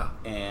 Yeah.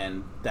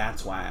 And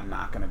that's why I'm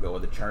not going to go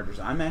with the Chargers.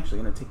 I'm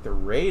actually going to take the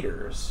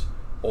Raiders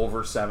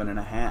over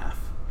 7.5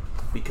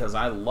 because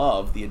I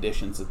love the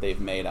additions that they've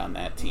made on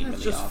that team. It's in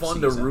the just fun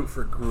offseason. to root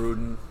for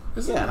Gruden.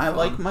 Yeah, and I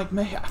like Mike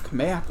Mayock.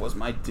 Mayock was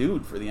my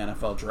dude for the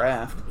NFL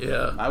draft.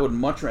 Yeah. I would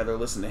much rather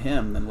listen to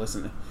him than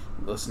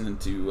listening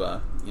to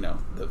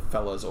the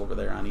fellas over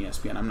there on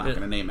ESPN. I'm not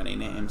going to name any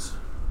names.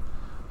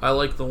 I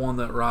like the one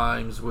that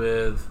rhymes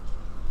with...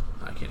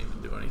 I can't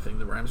even do anything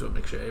that rhymes with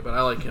McShay, but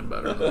I like him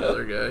better than the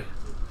other guy.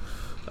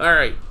 All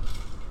right.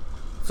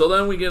 So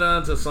then we get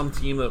on to some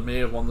team that may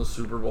have won the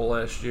Super Bowl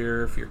last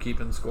year, if you're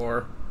keeping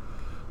score.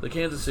 The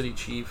Kansas City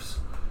Chiefs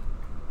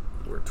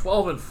were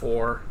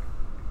 12-4,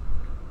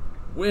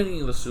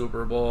 winning the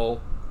Super Bowl.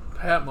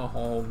 Pat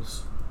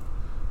Mahomes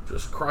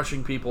just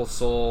crushing people's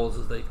souls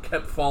as they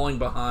kept falling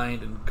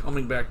behind and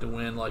coming back to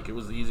win like it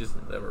was the easiest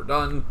thing they've ever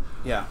done.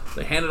 Yeah.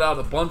 They handed out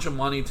a bunch of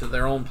money to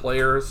their own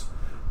players,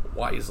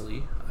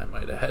 wisely, I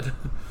might add.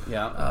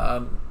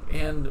 Yeah.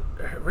 And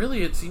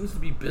really, it seems to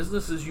be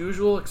business as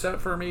usual,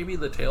 except for maybe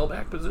the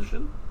tailback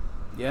position.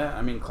 Yeah,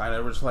 I mean, Clyde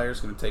Edwards-Helaire is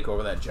going to take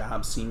over that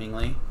job,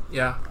 seemingly.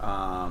 Yeah.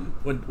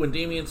 When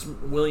Damian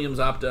Williams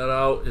opted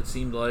out, it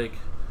seemed like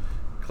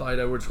Clyde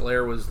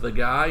Edwards-Helaire was the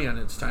guy, and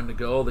it's time to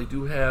go. They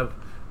do have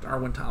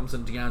Darwin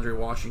Thompson, DeAndre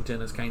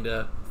Washington as kind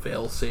of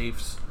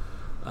fail-safes,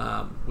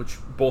 which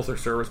both are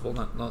serviceable.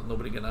 Not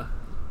nobody gonna.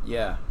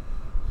 Yeah.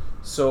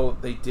 So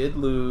they did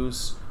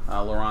lose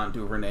Laurent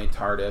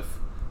Duvernay-Tardif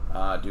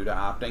due to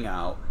opting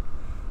out,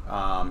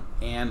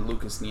 and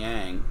Lucas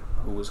Niang,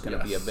 who was going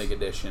to be a big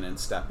addition and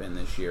step in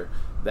this year.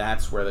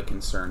 That's where the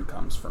concern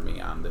comes for me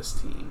on this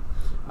team.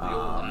 The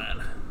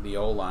O-line. The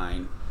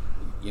O-line.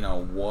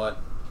 What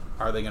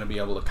are they going to be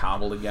able to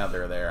cobble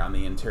together there on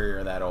the interior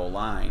of that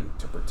O-line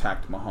to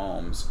protect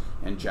Mahomes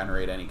and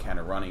generate any kind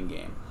of running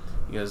game?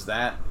 Because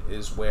that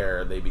is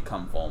where they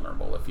become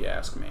vulnerable, if you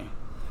ask me.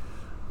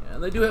 Yeah,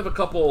 and they do have a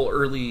couple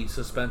early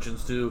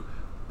suspensions, too.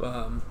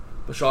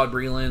 Bashad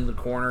Breeland, the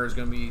corner, is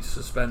going to be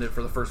suspended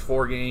for the first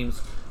 4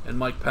 games, and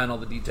Mike Pennell,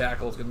 the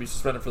D-tackle, is going to be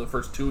suspended for the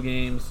first 2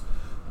 games.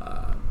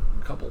 A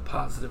couple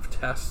positive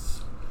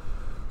tests.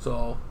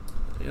 So,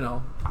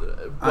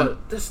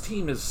 but this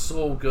team is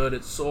so good.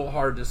 It's so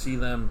hard to see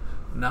them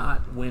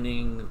not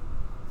winning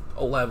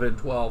 11,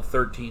 12,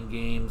 13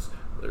 games.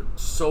 They're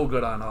so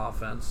good on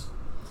offense.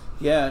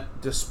 Yeah,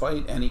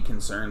 despite any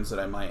concerns that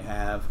I might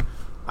have,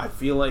 I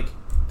feel like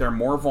they're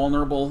more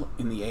vulnerable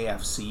in the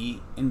AFC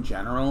in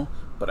general,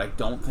 but I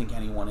don't think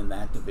anyone in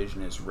that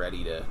division is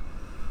ready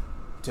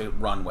to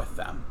run with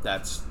them.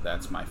 That's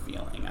my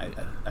feeling.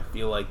 I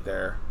feel like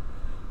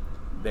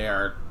they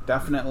are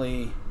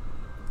definitely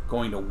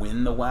going to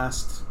win the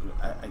West.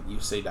 You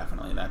say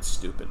definitely, and that's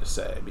stupid to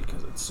say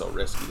because it's so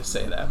risky to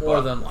say that.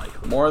 More than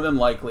likely. More than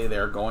likely,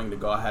 they're going to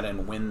go ahead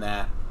and win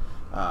that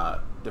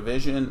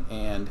division,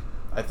 and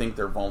I think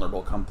they're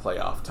vulnerable come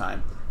playoff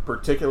time,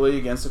 particularly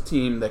against a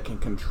team that can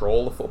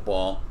control the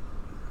football,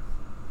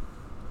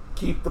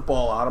 keep the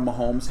ball out of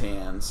Mahomes'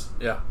 hands,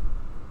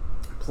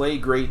 play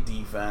great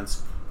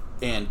defense,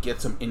 and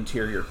get some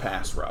interior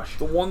pass rush.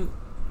 Go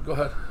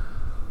ahead.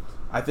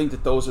 I think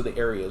that those are the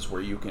areas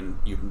where you can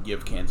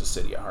give Kansas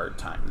City a hard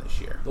time this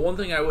year. The one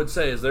thing I would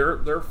say is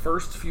their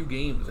first few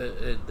games,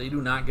 they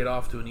do not get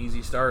off to an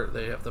easy start.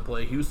 They have to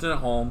play Houston at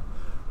home,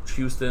 which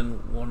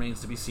Houston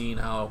remains to be seen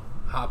how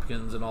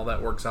Hopkins and all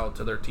that works out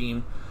to their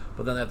team.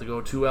 But then they have to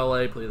go to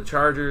L.A., play the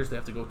Chargers. They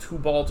have to go to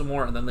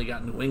Baltimore, and then they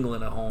got New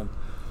England at home.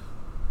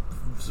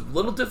 It's a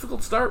little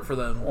difficult start for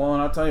them. Well,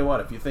 and I'll tell you what,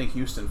 if you think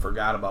Houston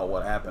forgot about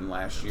what happened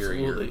last year,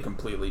 you're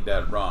completely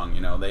dead wrong.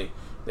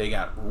 They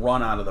got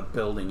run out of the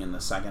building in the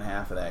second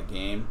half of that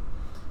game.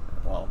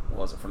 Well,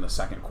 was it from the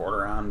second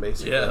quarter on,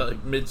 basically? Yeah,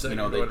 like mid-second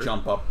quarter. They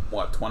jump up,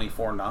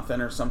 24-0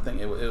 or something?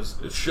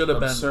 It should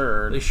have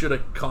absurd. Been. They should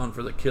have gone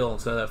for the kill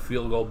instead of that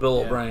field goal. Bill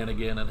O'Brien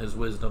again and his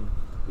wisdom.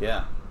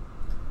 Yeah.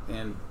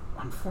 And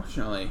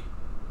unfortunately,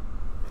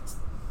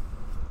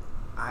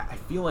 I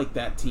feel like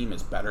that team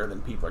is better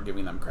than people are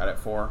giving them credit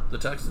for. The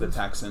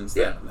Texans?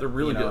 Yeah, they're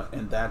really good.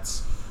 And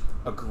that's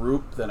a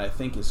group that I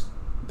think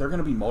they're going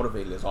to be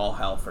motivated as all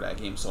hell for that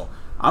game. So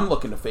I'm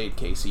looking to fade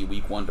KC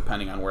week 1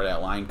 depending on where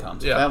that line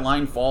comes. If that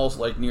line falls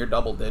like near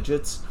double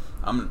digits,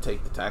 I'm going to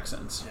take the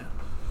Texans. Yeah.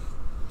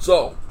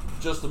 So,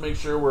 just to make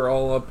sure we're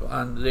all up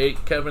on the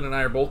date, Kevin and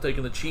I are both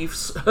taking the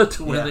Chiefs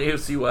to win the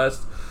AFC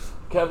West.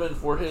 Kevin,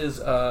 for his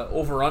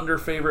over-under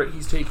favorite,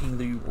 he's taking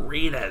the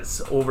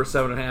Raiders over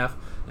 7.5.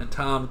 And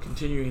Tom,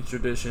 continuing his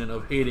tradition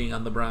of hating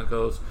on the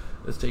Broncos,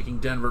 is taking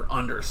Denver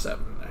under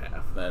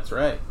 7.5. That's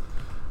right.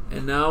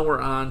 And now we're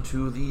on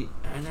to the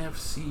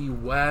NFC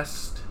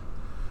West.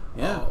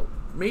 Yeah.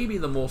 Maybe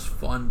the most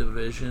fun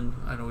division.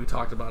 I know we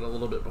talked about it a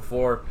little bit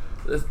before.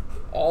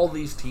 All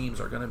these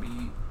teams are going to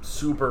be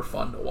super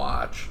fun to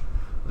watch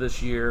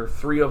this year.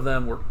 3 of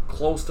them were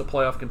close to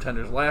playoff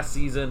contenders last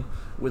season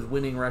with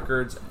winning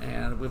records.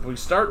 And if we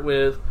start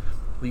with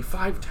the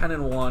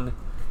 5-10-1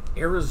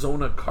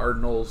 Arizona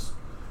Cardinals,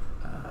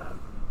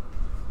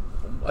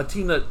 a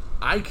team that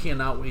I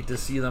cannot wait to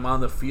see them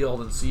on the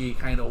field and see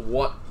kind of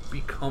what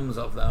becomes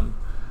of them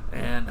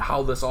and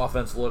how this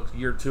offense looks.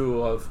 Year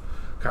 2 of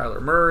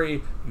Kyler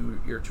Murray,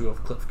 year 2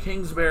 of Cliff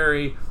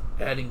Kingsbury,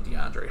 adding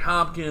DeAndre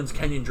Hopkins,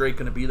 Kenyon Drake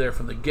going to be there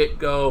from the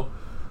get-go.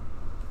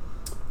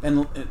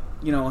 And,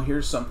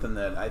 here's something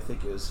that I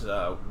think is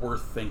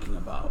worth thinking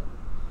about.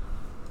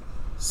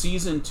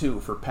 Season 2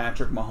 for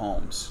Patrick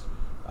Mahomes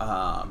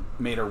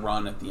made a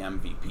run at the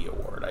MVP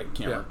award. I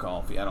can't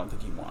recall I don't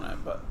think he won it,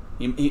 but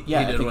I think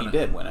he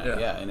did win it.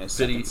 Yeah, in his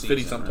second season.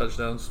 50-some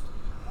touchdowns.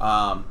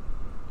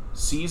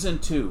 Season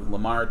 2,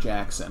 Lamar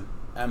Jackson,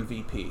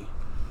 MVP.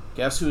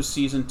 Guess whose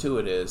season 2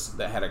 it is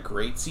that had a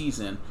great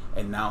season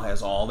and now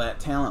has all that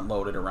talent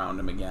loaded around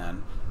him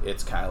again?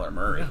 It's Kyler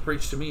Murray. Yeah,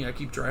 preach to me. I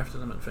keep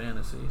drafting him in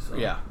fantasy. So.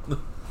 Yeah.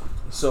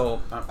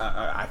 So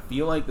I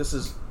feel like this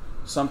is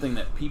something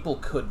that people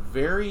could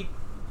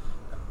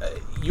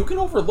you can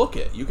overlook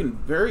it. You can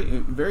very,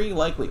 very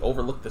likely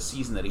overlook the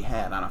season that he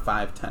had on a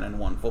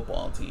 5-10-1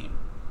 football team.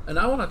 And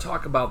I want to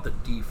talk about the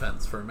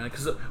defense for a minute,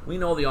 because we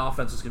know the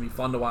offense is going to be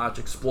fun to watch,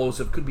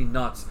 explosive, could be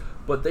nuts.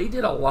 But they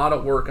did a lot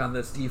of work on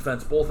this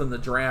defense, both in the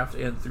draft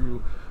and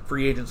through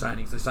free agent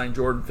signings. They signed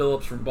Jordan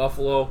Phillips from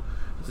Buffalo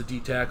as a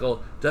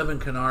D-tackle, Devin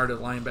Kennard at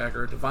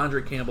linebacker,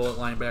 Devondre Campbell at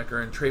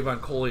linebacker, and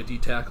Trayvon Coley at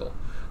D-tackle.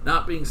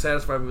 Not being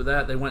satisfied with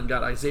that, they went and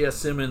got Isaiah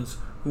Simmons,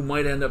 who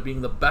might end up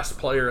being the best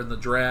player in the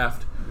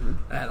draft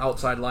at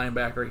outside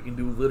linebacker. He can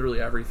do literally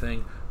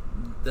everything.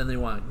 Then they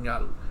went and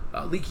got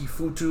Leki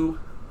Futu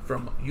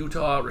from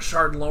Utah,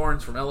 Rashard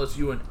Lawrence from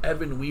LSU, and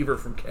Evan Weaver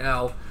from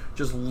Cal.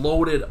 Just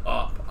loaded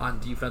up on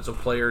defensive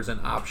players and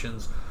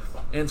options,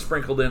 and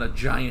sprinkled in a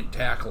giant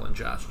tackle in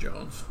Josh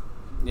Jones.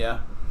 Yeah.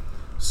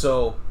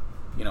 So,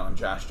 and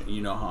Josh,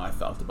 how I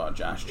felt about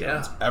Josh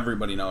Jones. Yeah.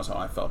 Everybody knows how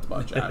I felt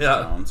about Josh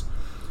Jones.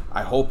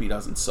 I hope he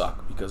doesn't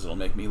suck because it'll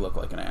make me look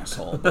like an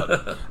asshole.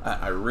 But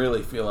I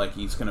really feel like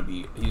he's going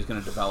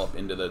to develop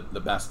into the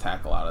best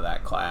tackle out of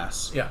that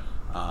class. Yeah.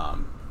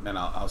 And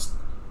I'll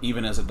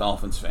even as a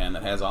Dolphins fan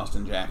that has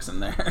Austin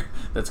Jackson there,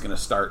 that's going to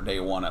start day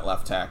 1 at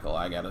left tackle.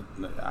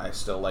 I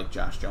still like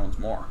Josh Jones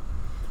more.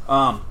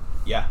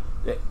 Yeah.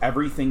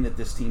 Everything that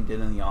this team did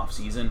in the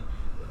offseason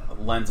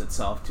lends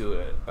itself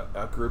to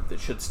a group that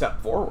should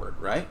step forward,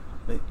 right?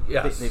 They've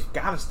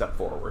got to step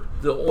forward.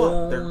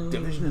 Their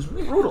division is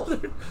brutal.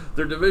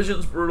 Their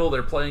division's brutal.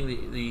 They're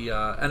playing the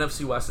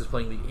NFC West is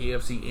playing the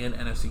AFC and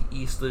NFC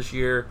East this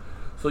year.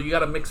 So you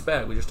got a mixed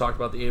bag. We just talked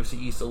about the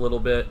AFC East a little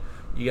bit.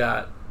 You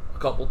got a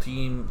couple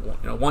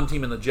one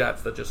team in the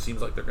Jets that just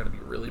seems like they're going to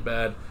be really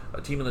bad.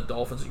 A team in the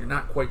Dolphins that you're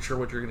not quite sure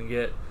what you're going to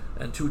get.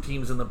 And 2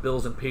 teams in the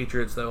Bills and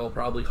Patriots that will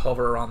probably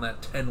hover around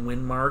that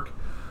 10-win mark.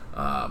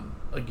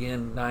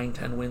 Again,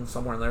 9-10 wins,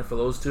 somewhere in there for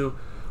those 2.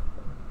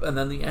 And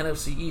then the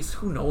NFC East,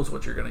 who knows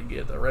what you're going to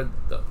get.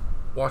 The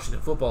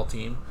Washington football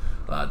team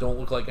don't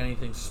look like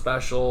anything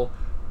special.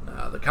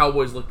 The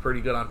Cowboys look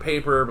pretty good on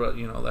paper, but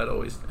that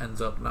always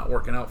ends up not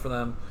working out for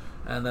them.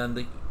 And then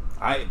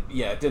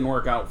it didn't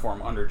work out for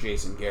him under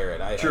Jason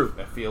Garrett. True.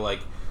 I feel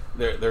like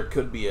there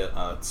could be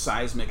a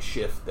seismic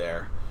shift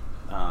there.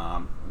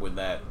 with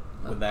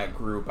that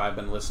group. I've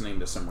been listening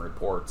to some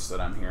reports that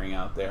I'm hearing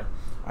out there.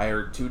 I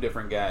heard two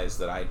different guys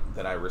that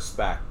I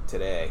respect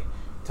today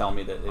tell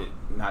me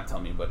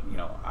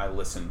I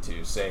listened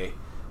to say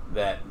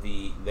that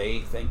they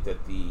think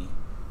that the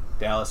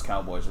Dallas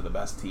Cowboys are the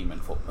best team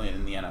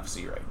in the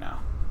NFC right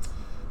now.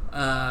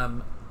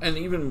 And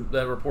even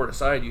that report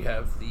aside, you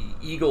have the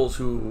Eagles,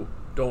 who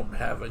don't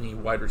have any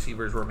wide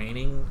receivers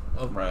remaining,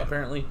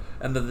 apparently,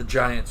 and then the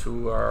Giants,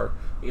 who are,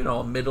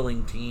 a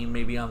middling team,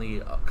 maybe on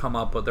the come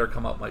up, but their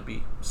come up might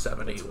be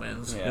 7-8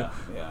 wins. Yeah.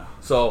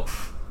 So,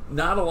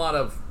 not a lot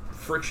of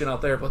friction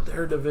out there, but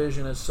their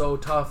division is so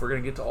tough. We're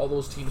going to get to all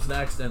those teams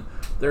next, and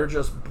they're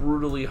just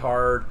brutally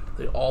hard.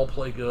 They all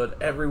play good.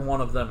 Every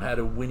one of them had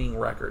a winning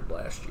record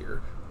last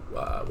year,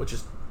 which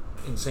is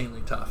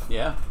insanely tough.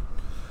 Yeah.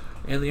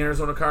 And the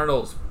Arizona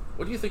Cardinals,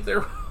 what do you think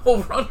their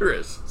over-under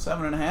is?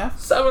 7.5?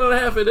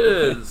 7.5 it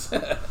is.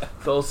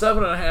 So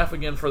 7.5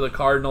 again for the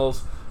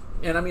Cardinals.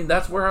 And, I mean,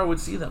 that's where I would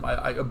see them.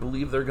 I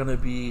believe they're going to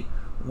be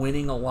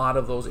winning a lot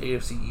of those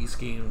AFC East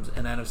games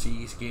and NFC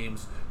East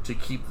games to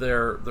keep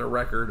their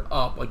record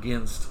up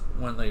against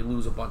when they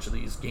lose a bunch of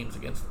these games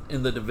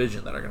in the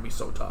division that are going to be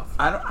so tough.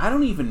 I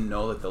don't even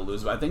know that they'll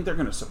lose, but I think they're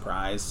going to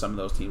surprise some of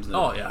those teams. I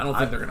don't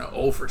think they're going to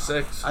 0 for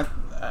 6.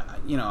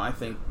 I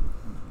think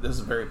this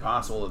is very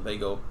possible that they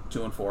go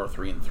 2-4,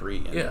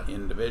 3-3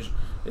 in division.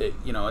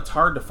 It's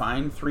hard to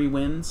find 3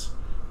 wins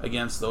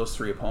against those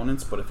 3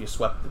 opponents, but if you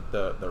swept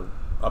the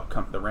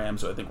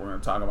Rams, who I think we're going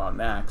to talk about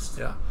next.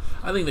 Yeah,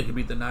 I think they could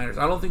beat the Niners.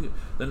 I don't think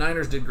the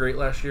Niners did great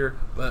last year,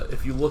 but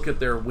if you look at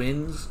their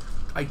wins,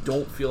 I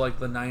don't feel like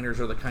the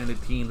Niners are the kind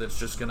of team that's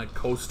just going to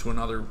coast to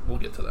another. We'll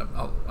get to them.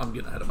 I'm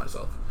getting ahead of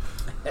myself.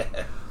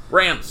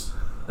 Rams.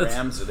 It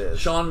is.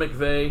 Sean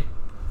McVay.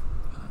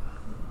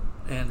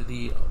 And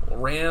the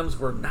Rams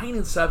were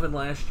 9-7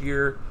 last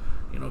year.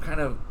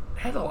 Kind of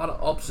had a lot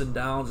of ups and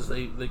downs as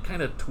they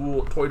kind of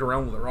toyed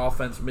around with their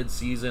offense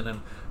mid-season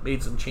and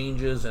made some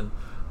changes and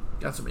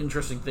got some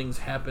interesting things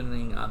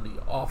happening on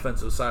the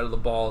offensive side of the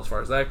ball as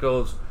far as that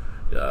goes.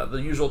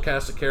 The usual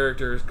cast of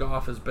characters.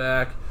 Goff is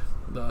back.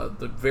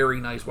 The very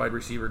nice wide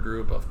receiver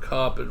group of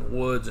Kupp and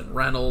Woods and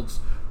Reynolds,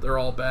 they're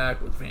all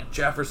back, with Van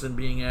Jefferson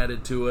being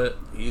added to it.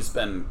 He's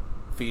been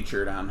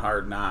featured on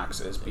Hard Knocks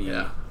as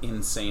being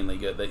insanely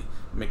good.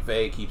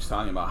 McVay keeps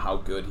talking about how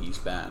good he's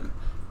been,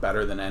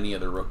 better than any of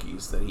the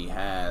rookies that he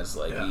has.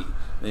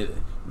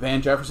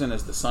 Van Jefferson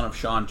is the son of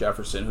Sean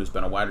Jefferson, who's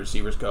been a wide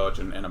receivers coach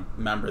and a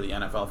member of the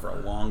NFL for a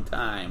long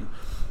time.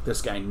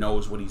 This guy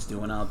knows what he's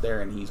doing out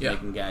there, and he's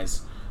making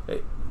guys.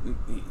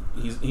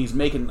 He's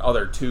making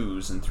other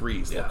 2s and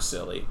 3s look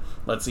silly.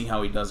 Let's see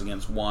how he does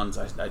against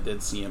 1s. I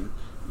did see him,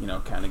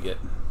 kind of get.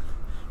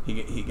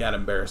 He got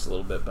embarrassed a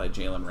little bit by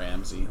Jalen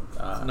Ramsey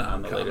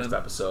on the latest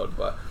episode,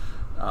 but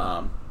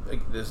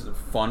this is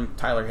fun.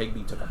 Tyler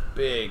Higbee took a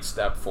big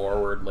step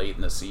forward late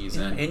in the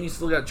season. And you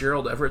still got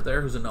Gerald Everett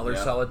there, who's another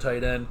solid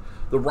tight end.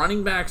 The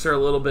running backs are a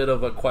little bit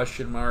of a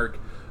question mark,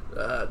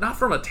 not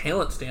from a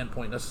talent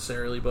standpoint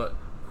necessarily, but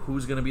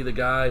who's going to be the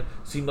guy?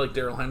 Seemed like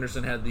Darrell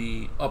Henderson had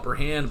the upper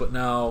hand, but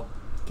now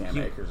Cam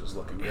Akers is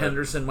looking good.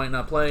 Henderson might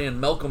not play,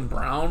 and Malcolm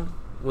Brown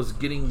was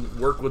getting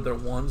work with their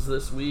 1s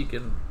this week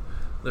and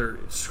their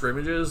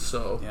scrimmages,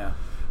 so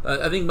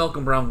I think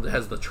Malcolm Brown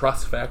has the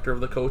trust factor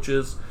of the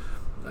coaches.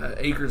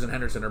 Akers and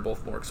Henderson are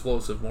both more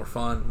explosive, more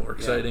fun, more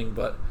exciting,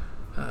 but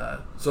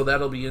so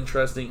that'll be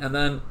interesting. And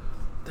then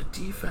the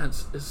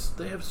defense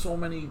they have so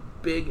many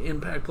big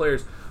impact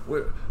players.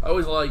 I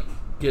always I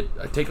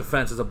take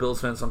offense as a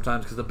Bills fan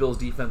sometimes because the Bills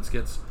defense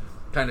gets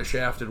kind of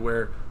shafted,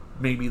 where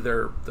maybe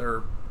their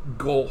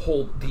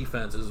whole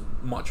defense is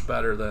much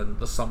better than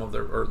the sum of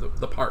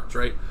the parts,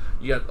 right?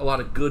 You got a lot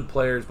of good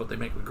players, but they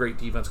make a great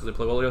defense because they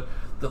play well together.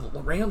 The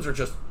Rams are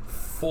just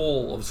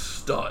full of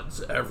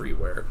studs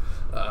everywhere.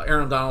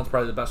 Aaron Donald's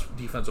probably the best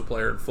defensive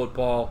player in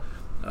football.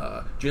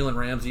 Jalen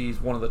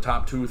Ramsey's one of the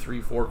top 2, 3,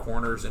 4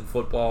 corners in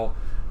football,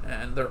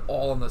 and they're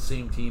all on the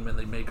same team, and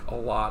they make a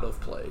lot of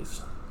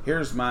plays.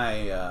 Here's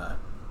my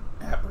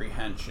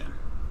apprehension.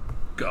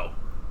 Go.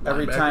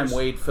 Every time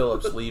Wade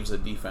Phillips leaves a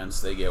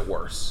defense, they get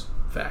worse.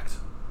 Fact.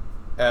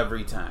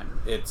 Every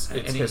time. It's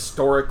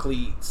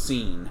historically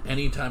seen.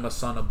 Anytime a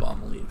son of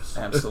bum leaves.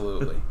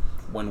 Absolutely.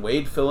 When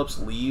Wade Phillips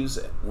leaves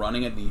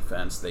running a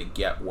defense, they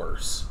get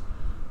worse.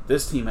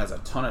 This team has a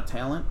ton of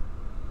talent,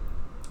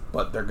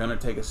 but they're going to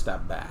take a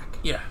step back.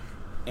 Yeah.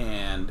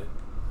 And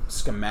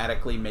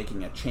schematically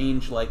making a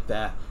change like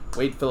that,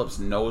 Wade Phillips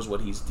knows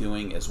what he's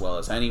doing as well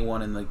as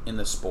anyone in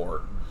the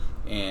sport,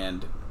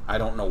 and I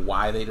don't know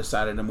why they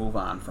decided to move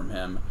on from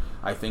him.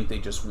 I think they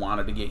just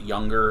wanted to get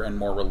younger and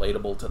more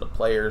relatable to the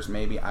players,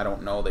 maybe. I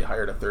don't know. They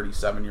hired a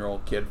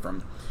 37-year-old kid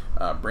from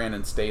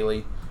Brandon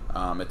Staley.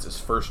 It's his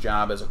first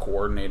job as a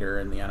coordinator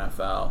in the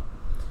NFL.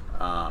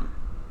 And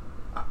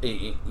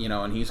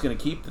he's going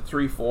to keep the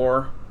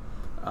 3-4,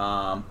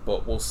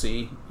 but we'll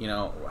see,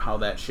 how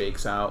that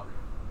shakes out.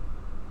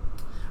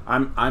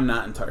 I'm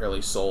not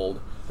entirely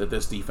sold that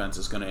this defense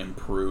is going to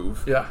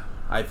improve. Yeah.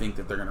 I think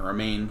that they're going to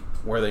remain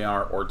where they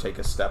are or take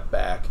a step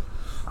back.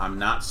 I'm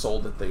not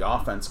sold that the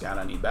offense got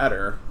any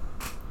better.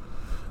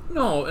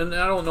 No, and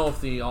I don't know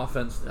if the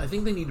offense. I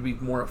think they need to be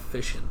more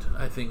efficient.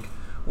 I think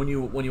when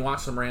you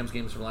watch some Rams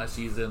games from last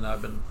season,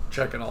 I've been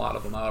checking a lot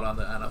of them out on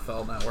the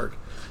NFL Network,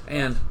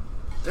 and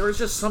there was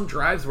just some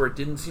drives where it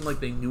didn't seem like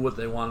they knew what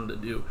they wanted to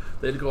do.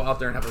 They'd go out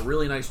there and have a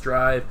really nice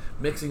drive,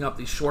 mixing up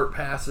these short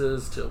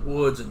passes to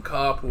Woods and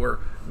Kupp, who are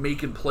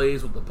making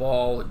plays with the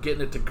ball, and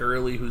getting it to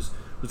Gurley, who's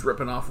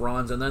ripping off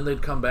runs, and then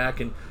they'd come back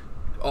and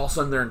all of a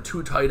sudden they're in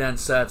 2 tight end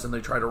sets and they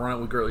try to run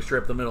it with Gurley straight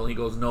up the middle and he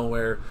goes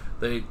nowhere.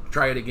 They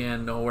try it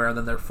again, nowhere, and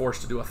then they're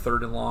forced to do a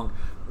 3rd and long.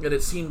 And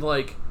it seemed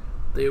like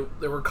they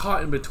were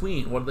caught in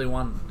between what they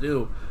wanted to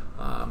do.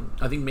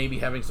 I think maybe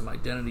having some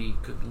identity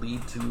could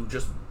lead to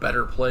just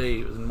better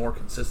play and more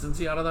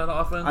consistency out of that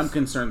offense. I'm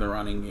concerned the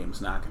running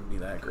game's not going to be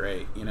that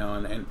great,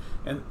 and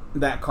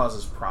that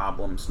causes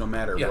problems no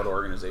matter what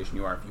organization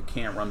you are. If you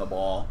can't run the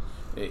ball,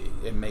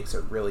 it makes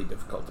it really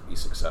difficult to be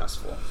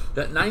successful.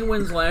 That 9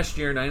 wins last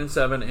year,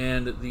 9-7,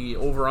 and the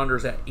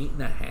over-under's at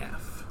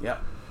 8.5.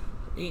 Yep.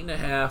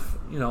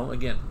 8.5,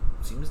 again,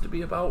 seems to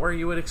be about where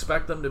you would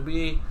expect them to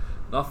be.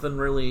 Nothing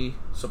really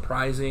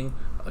surprising.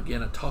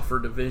 Again, a tougher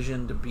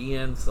division to be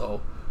in,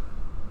 so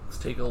let's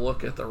take a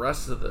look at the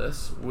rest of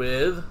this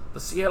with the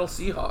Seattle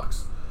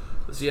Seahawks.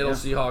 The Seattle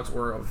Seahawks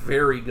were a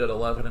very good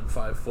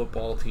 11-5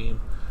 football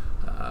team.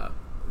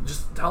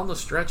 Just down the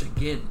stretch,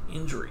 again,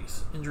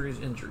 injuries.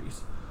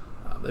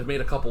 They've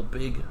made a couple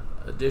big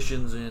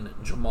additions in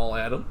Jamal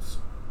Adams.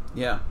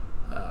 Yeah.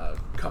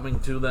 Coming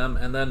to them.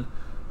 And then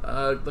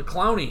the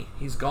Clowney,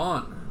 he's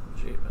gone.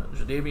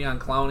 Jadeveon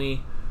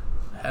Clowney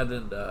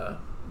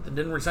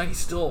didn't resign. He's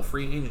still a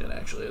free agent,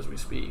 actually, as we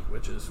speak,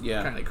 which is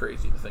kind of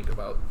crazy to think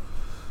about.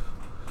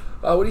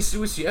 What do you see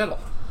with Seattle?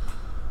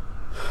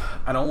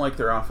 I don't like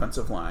their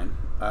offensive line.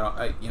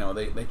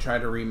 They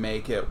tried to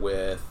remake it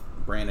with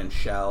Brandon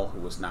Shell, who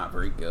was not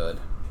very good.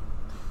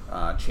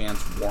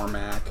 Chance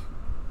Warmack,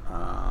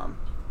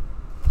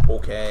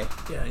 okay.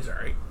 Yeah, he's all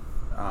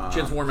right.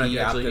 Chance Warmack he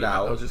actually opted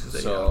out, I was just going to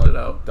say so he opted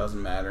out.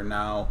 Doesn't matter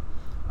now.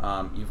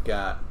 You've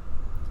got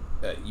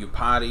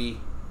Upati,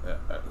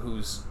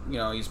 who's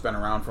he's been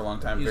around for a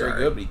long time, He's very all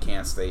good, right. but he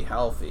can't stay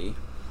healthy.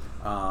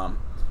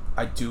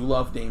 I do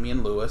love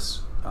Damian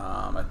Lewis.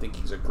 I think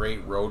he's a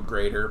great road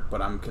grader, but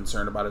I'm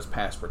concerned about his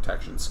pass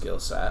protection skill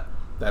set.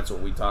 That's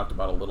what we talked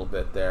about a little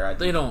bit there.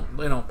 They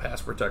don't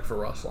pass protect for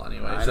Russell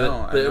anyway. I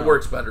So know. it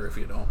works better if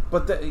you don't.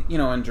 But and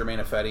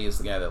Jermaine Ifedi is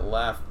the guy that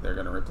left. They're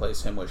going to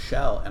replace him with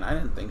Shell, and I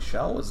didn't think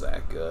Shell was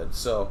that good.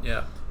 So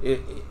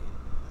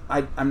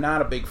I'm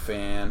not a big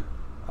fan.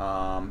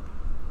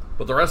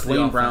 But the rest of the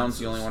Wayne offense Brown's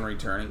the only one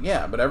returning.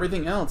 Yeah, but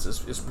everything else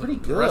is pretty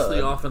good. The rest of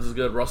the offense is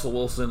good. Russell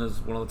Wilson is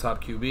one of the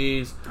top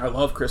QBs. I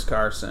love Chris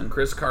Carson.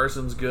 Chris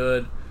Carson's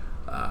good.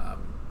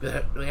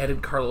 They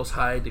added Carlos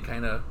Hyde to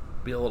kind of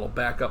be a little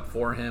backup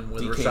for him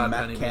with DK Rashad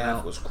Penny being Metcalf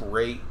out. was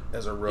great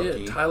as a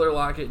rookie. Yeah, Tyler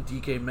Lockett,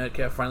 DK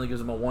Metcalf finally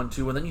gives him a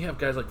 1-2, and then you have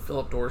guys like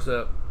Phillip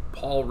Dorsett,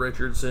 Paul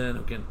Richardson,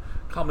 who can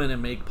come in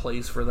and make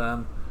plays for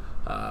them.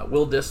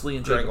 Will Dissly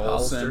and Greg Jacob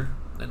Olsen. Hollister.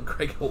 And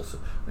Greg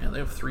Olsen. Man, they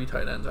have 3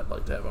 tight ends I'd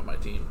like to have on my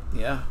team.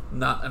 Yeah.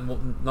 None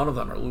of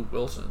them are Luke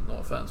Wilson, no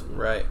offense.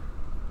 Right.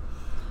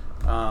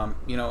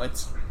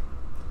 It's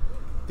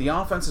the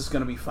offense is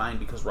going to be fine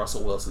because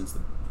Russell Wilson's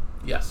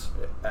Yes.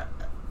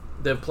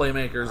 They have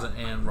playmakers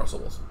and Russell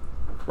Wilson.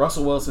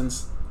 Russell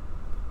Wilson's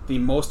the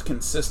most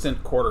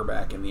consistent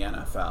quarterback in the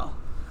NFL.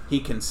 He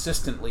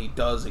consistently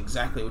does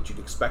exactly what you'd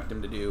expect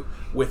him to do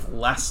with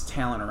less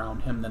talent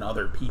around him than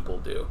other people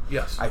do.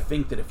 Yes. I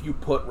think that if you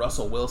put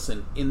Russell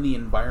Wilson in the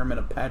environment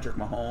of Patrick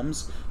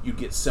Mahomes, you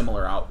get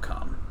similar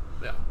outcome.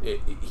 Yeah.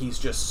 He's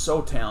just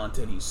so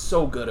talented. He's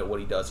so good at what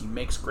he does. He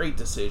makes great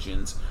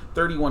decisions.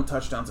 31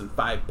 touchdowns and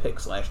 5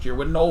 picks last year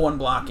with no one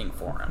blocking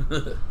for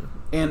him.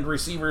 And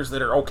receivers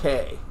that are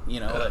okay.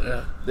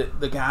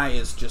 The guy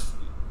is just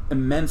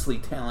immensely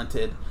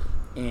talented,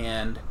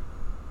 and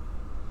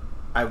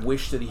I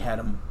wish that he had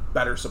a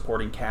better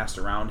supporting cast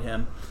around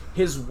him.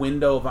 His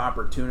window of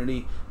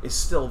opportunity is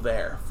still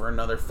there for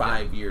another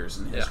 5 years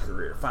in his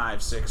career.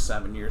 5, 6,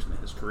 7 years in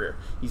his career.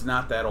 He's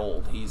not that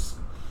old. He's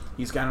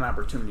got an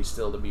opportunity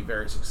still to be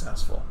very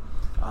successful.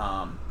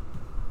 I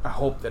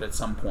hope that at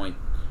some point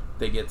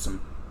they get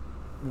some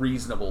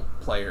reasonable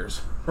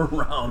players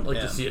around him.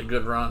 To see a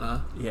good run, huh?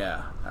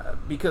 Yeah,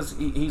 because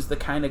he's the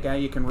kind of guy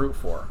you can root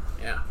for.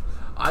 Yeah.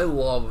 I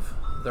love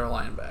their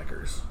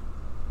linebackers.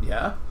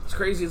 Yeah? As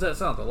crazy as that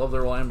sounds, I love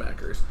their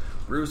linebackers.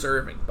 Bruce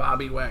Irving,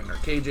 Bobby Wagner,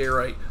 KJ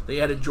Wright.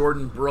 They added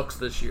Jordan Brooks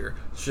this year.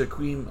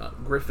 Shaquem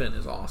Griffin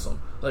is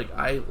awesome.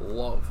 I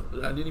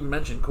didn't even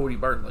mention Cody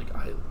Barton.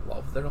 I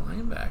love their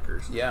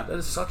linebackers. Yeah. That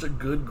is such a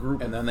good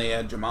group. And then they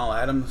had Jamal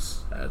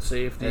Adams at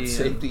safety.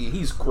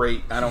 He's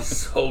great. He's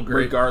so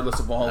great. Regardless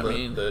of all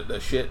the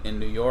shit in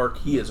New York,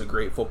 he is a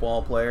great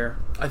football player.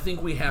 I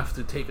think we have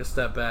to take a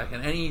step back,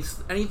 and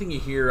anything you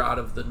hear out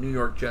of the New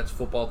York Jets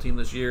football team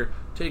this year,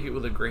 take it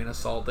with a grain of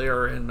salt. They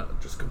are in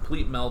just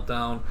complete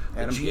meltdown.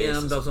 The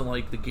GM doesn't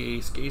like the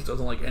Gase. Gase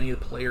doesn't like any of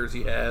the players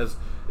he has.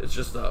 It's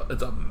just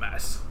it's a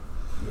mess.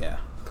 Yeah.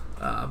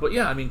 But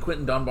yeah,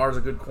 Quentin Dunbar's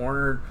a good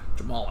corner.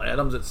 Jamal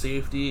Adams at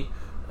safety.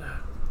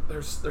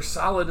 they're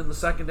solid in the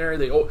secondary.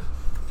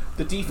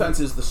 The defense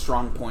is the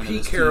strong point of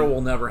this Pete Carroll team.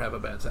 will never have a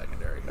bad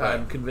secondary. Right.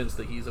 I'm convinced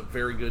that he's a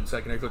very good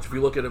secondary coach. If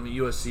you look at him at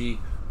USC,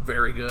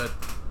 very good.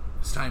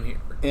 It's time here.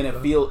 And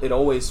it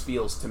always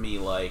feels to me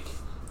like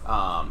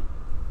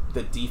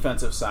the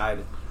defensive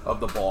side of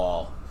the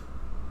ball,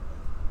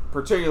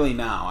 particularly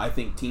now, I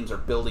think teams are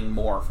building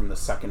more from the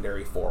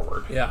secondary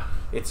forward. Yeah.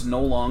 It's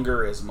no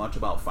longer as much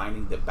about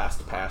finding the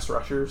best pass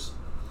rushers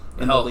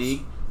in the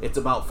league. It's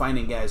about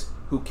finding guys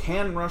who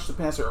can rush the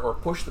passer or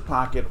push the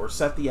pocket or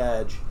set the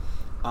edge,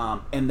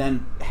 and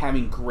then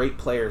having great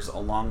players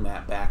along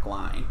that back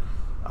line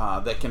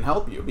that can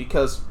help you.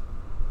 Because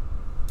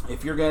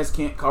if your guys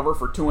can't cover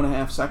for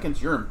 2.5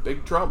 seconds, you're in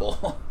big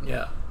trouble.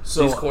 Yeah.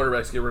 So these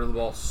quarterbacks get rid of the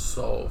ball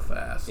so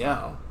fast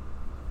now.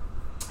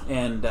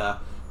 And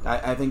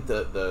I think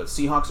the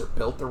Seahawks are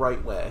built the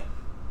right way.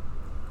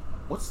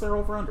 What's their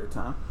over-under,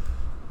 Tom?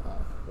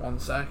 1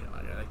 second.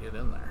 I got to get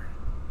in there.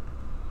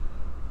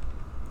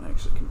 I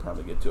actually can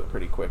probably get to it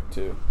pretty quick,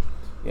 too.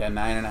 Yeah,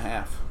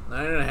 9.5.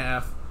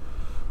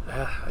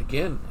 9.5.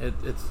 Again,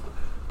 it's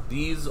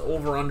these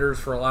over-unders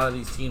for a lot of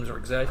these teams are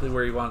exactly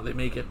where you want it. They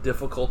make it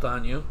difficult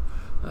on you.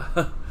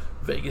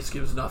 Vegas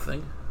gives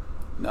nothing.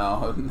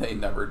 No, they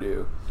never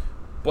do.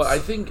 But I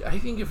think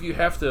if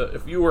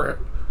you were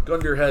gun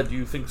to your head, do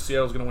you think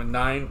Seattle's going to win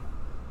 9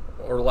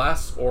 or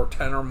less or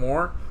 10 or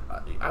more?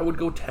 I would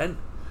go 10.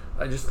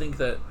 I just think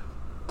that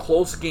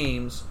close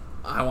games,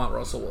 I want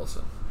Russell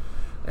Wilson.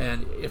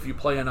 And if you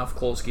play enough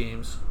close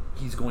games,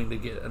 he's going to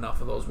get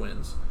enough of those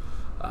wins.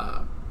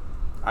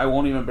 I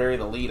won't even bury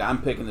the lead.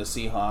 I'm picking the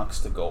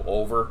Seahawks to go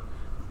over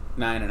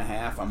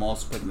 9.5. I'm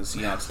also picking the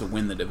Seahawks to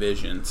win the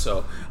division.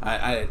 So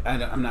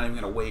I'm not even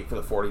going to wait for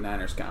the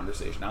 49ers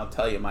conversation. I'll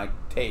tell you my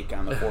take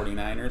on the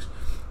 49ers.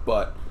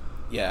 But,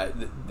 yeah,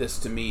 this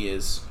to me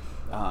is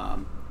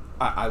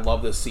I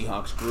love this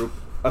Seahawks group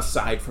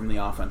aside from the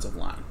offensive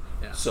line.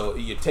 Yeah. So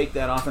you take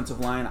that offensive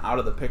line out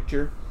of the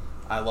picture,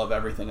 I love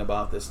everything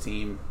about this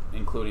team,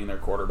 including their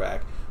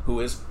quarterback,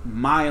 who is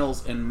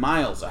miles and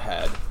miles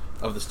ahead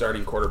of the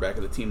starting quarterback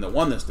of the team that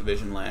won this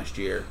division last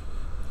year,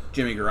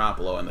 Jimmy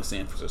Garoppolo and the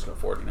San Francisco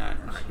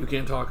 49ers. You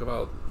can't talk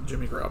about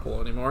Jimmy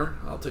Garoppolo anymore.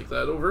 I'll take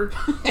that over.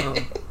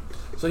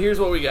 So here's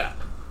what we got.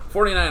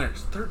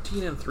 49ers,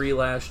 13-3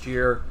 last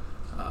year.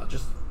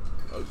 Just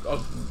a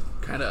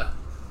kind of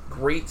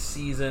great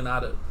season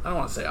I don't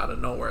want to say out of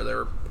nowhere. They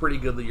were pretty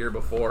good the year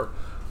before,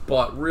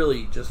 but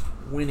really just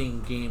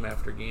winning game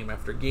after game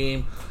after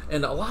game.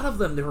 And a lot of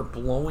them, they were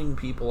blowing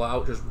people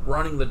out, just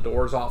running the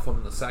doors off them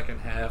in the second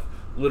half,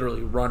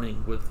 literally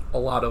running with a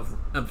lot of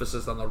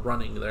emphasis on the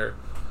running there.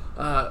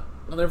 They're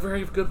a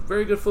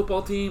very good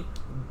football team,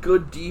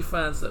 good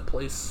defense that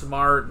plays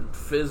smart and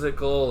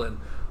physical, and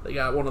they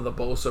got one of the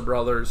Bosa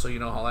brothers, so you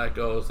know how that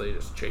goes. They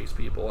just chase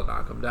people and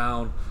knock them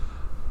down.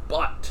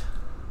 But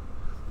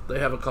they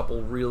have a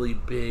couple really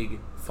big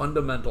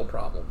fundamental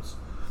problems.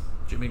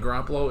 Jimmy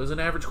Garoppolo is an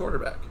average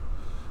quarterback.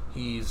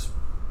 He's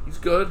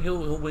good.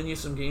 He'll win you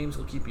some games.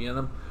 He'll keep you in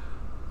them.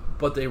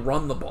 But they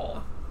run the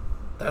ball.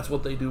 That's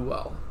what they do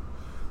well.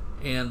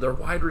 And their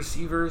wide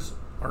receivers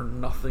are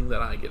nothing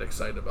that I get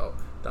excited about.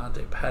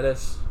 Dante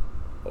Pettis,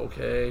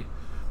 okay.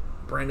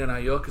 Brandon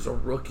Ayuk is a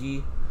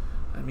rookie.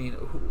 I mean,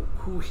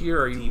 who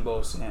here are you?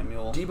 Deebo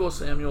Samuel. Deebo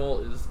Samuel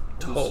is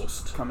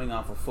toast. Coming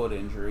off a foot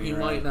injury. He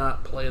might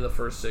not play the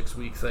first 6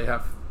 weeks. They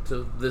have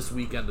to this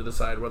weekend to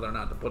decide whether or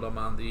not to put him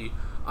on the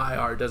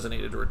IR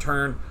designated to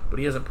return, but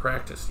he hasn't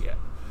practiced yet.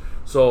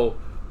 So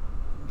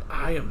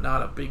I am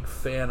not a big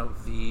fan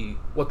of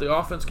what the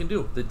offense can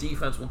do. The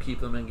defense will keep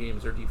them in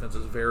games. Their defense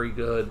is very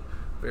good,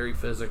 very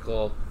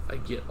physical. I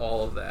get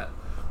all of that.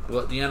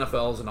 But the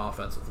NFL is an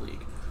offensive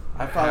league.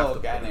 I follow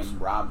a guy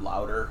named Rob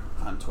Lauder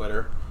on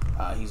Twitter.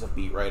 He's a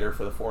beat writer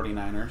for the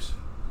 49ers.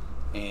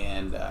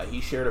 And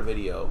he shared a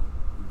video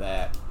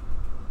that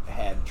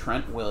had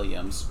Trent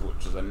Williams,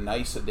 which is a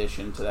nice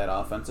addition to that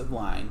offensive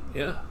line.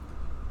 Yeah.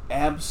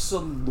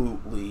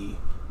 Absolutely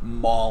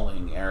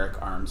mauling Eric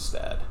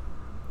Armstead.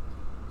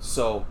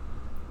 So,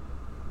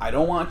 I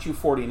don't want you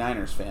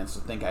 49ers fans to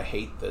think I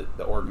hate the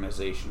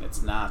organization.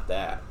 It's not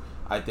that.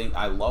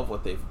 I love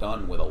what they've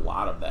done with a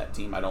lot of that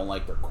team. I don't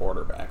like their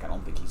quarterback. I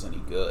don't think he's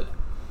any good.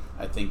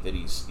 I think that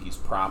he's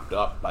propped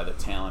up by the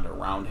talent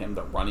around him,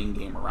 the running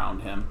game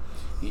around him.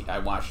 I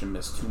watched him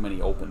miss too many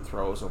open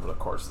throws over the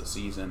course of the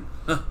season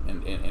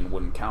and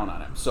wouldn't count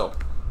on him. So,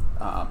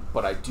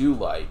 but I do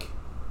like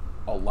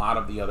a lot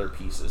of the other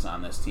pieces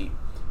on this team.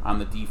 On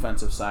the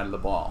defensive side of the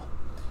ball,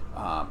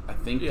 I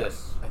think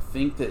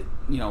that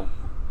you know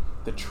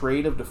the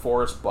trade of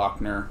DeForest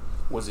Buckner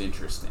was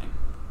interesting.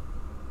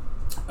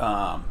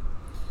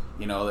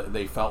 You know,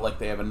 they felt like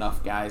they have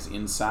enough guys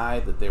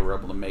inside that they were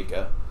able to make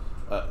a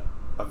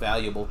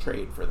valuable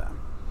trade for them.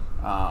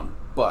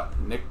 But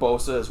Nick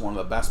Bosa is one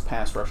of the best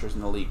pass rushers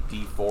in the league.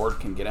 D Ford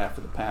can get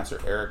after the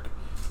passer. Eric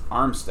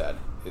Armstead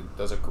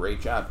does a great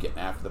job getting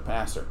after the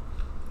passer.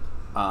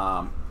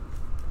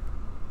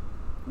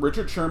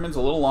 Richard Sherman's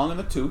a little long in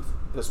the tooth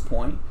at this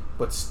point,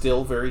 but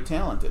still very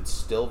talented,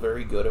 still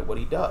very good at what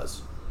he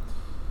does.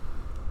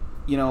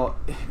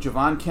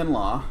 Javon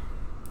Kinlaw,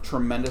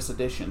 tremendous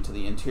addition to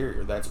the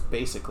interior. That's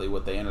basically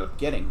what they ended up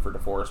getting for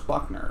DeForest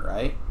Buckner,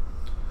 right?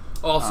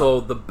 Also,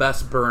 the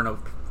best burn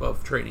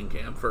of training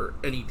camp for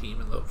any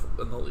team in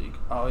the league.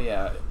 Oh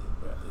yeah,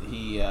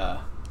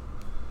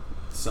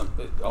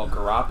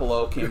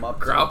 Garoppolo came up.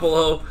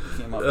 Garoppolo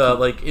came up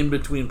like in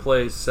between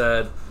plays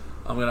said,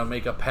 "I'm gonna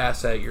make a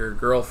pass at your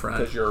girlfriend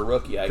because you're a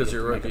rookie. I get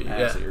to make a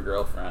pass at your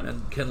girlfriend."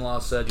 And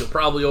Kinlaw said, "You'll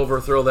probably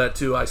overthrow that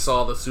too. I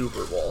saw the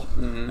Super Bowl."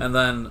 Mm-hmm. And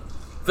then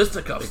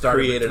fisticuffs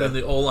started between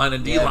the O-line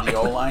and D-line. Yeah, the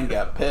O-line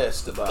got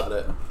pissed about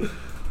it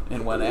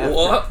and went after.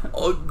 What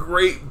a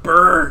great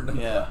burn!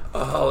 Yeah.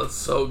 Oh, it's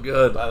so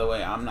good. By the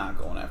way, I'm not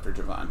going after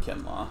Javon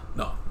Kinlaw.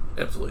 No,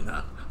 absolutely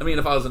not. I mean,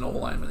 if I was an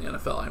O-lineman in the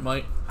NFL, I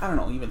might. I don't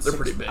know. Even they're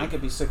pretty big. I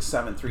could be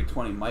 6'7",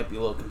 320. Might be a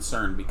little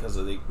concerned because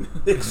of the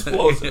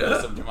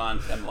explosiveness of Javon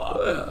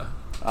Kinlaw.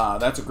 Yeah.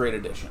 That's a great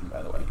addition,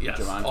 by the way. Yes,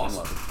 Javon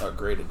awesome. Kinlaw, a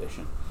great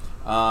addition.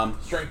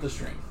 Strength to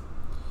strength.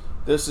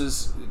 This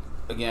is,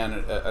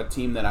 again, a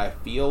team that I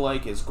feel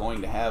like is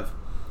going to have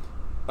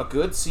a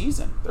good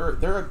season.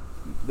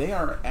 They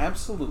are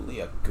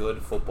absolutely a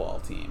good football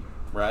team,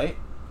 right?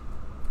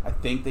 I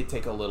think they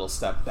take a little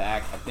step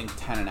back. I think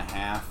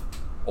 10.5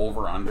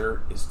 over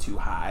under is too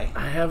high.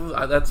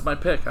 That's my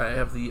pick. I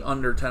have the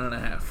under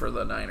 10.5 for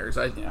the Niners.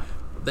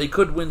 They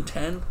could win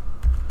 10.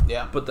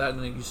 Yeah, but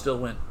then you still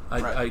win.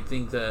 Right. I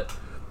think that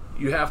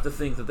you have to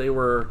think that they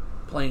were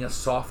playing a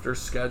softer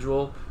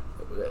schedule.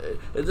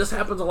 This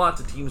happens a lot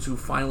to teams who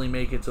finally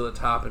make it to the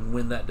top and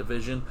win that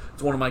division.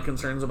 It's one of my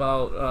concerns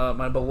about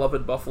my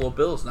beloved Buffalo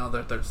Bills now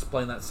that they're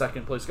playing that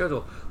second place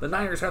schedule. The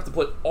Niners have to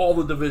play all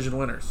the division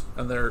winners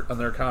in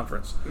their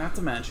conference. Not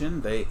to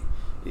mention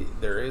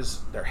there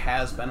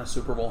has been a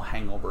Super Bowl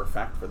hangover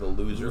effect for the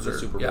losers of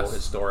Super Bowl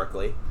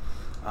historically.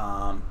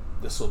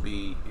 This will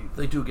be.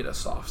 They do get a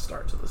soft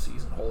start to the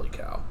season. Holy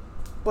cow!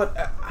 But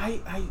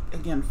I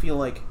again feel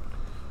like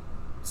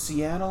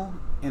Seattle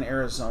and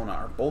Arizona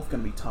are both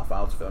going to be tough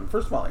outs for them.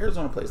 First of all,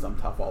 Arizona plays them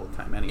tough all the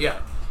time anyway.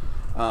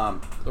 Yeah.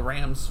 The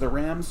Rams,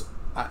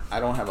 I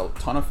don't have a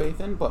ton of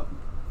faith in, but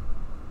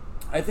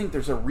I think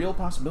there's a real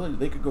possibility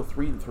they could go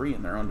 3-3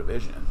 in their own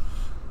division.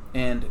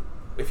 And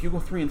if you go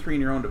 3-3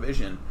 in your own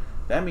division,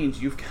 that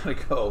means you've got to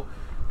go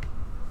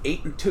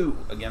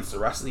 8-2 against the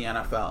rest of the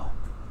NFL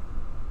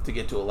to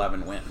get to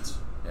 11 wins.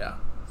 Yeah.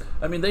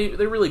 I mean, they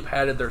really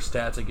padded their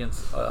stats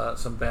against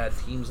some bad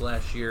teams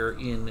last year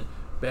in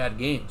bad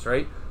games,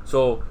 right?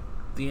 So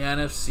the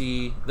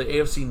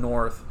AFC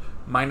North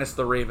minus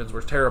the Ravens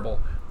was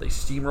terrible. They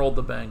steamrolled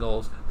the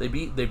Bengals. They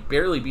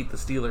barely beat the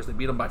Steelers. They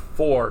beat them by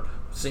 4.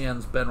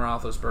 Sans Ben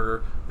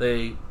Roethlisberger.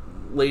 They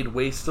laid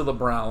waste to the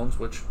Browns,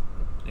 which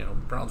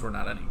Browns were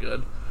not any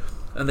good,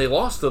 and they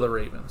lost to the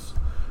Ravens.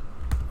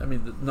 I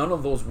mean, none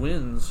of those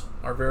wins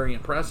are very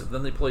impressive.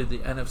 Then they played the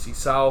NFC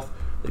South.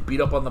 They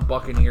beat up on the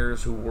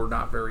Buccaneers, who were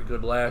not very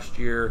good last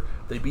year.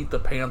 They beat the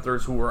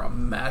Panthers, who were a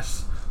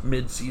mess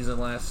mid-season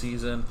last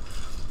season.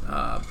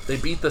 They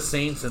beat the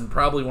Saints in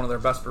probably one of their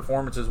best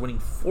performances, winning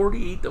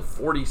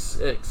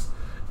 48-46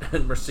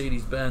 at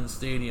Mercedes-Benz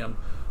Stadium.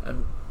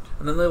 And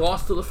then they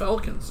lost to the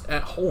Falcons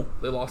at home.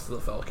 They lost to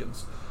the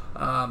Falcons.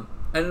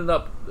 Ended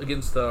up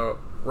against the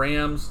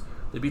Rams.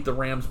 They beat the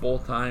Rams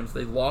both times.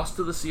 They lost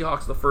to the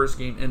Seahawks the first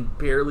game and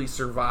barely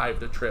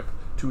survived a trip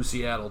to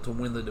Seattle to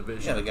win the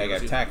division. Yeah, the guy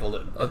got tackled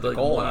at the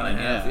goal line.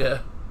 Yeah.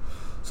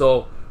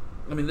 So,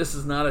 I mean, this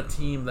is not a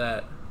team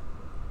that...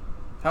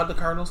 How'd the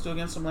Cardinals do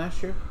against them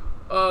last year?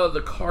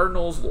 The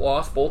Cardinals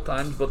lost both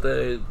times, but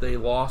they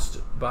lost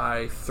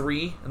by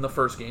 3 in the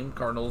first game.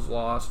 Cardinals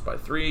lost by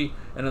 3,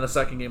 and in the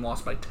second game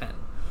lost by 10.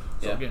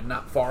 So, again,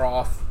 not far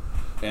off.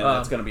 And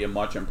that's going to be a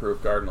much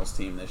improved Cardinals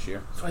team this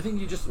year. So I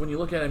think when you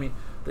look at it, I mean,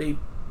 they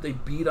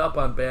beat up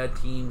on bad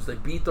teams. They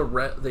beat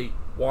the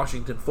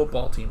Washington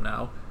football team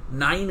now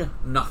 9-0.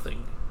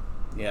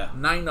 Yeah,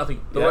 9-0.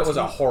 That was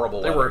a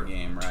horrible weather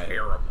game, right?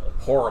 Terrible.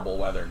 Horrible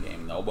weather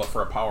game, though. But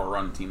for a power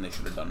run team, they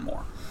should have done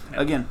more.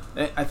 Yeah. Again,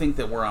 I think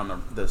that we're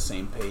on the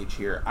same page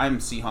here. I'm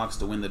Seahawks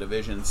to win the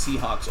division.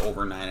 Seahawks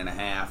over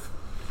 9.5.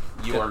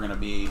 You are going to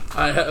be...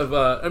 I have...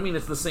 I mean,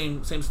 it's the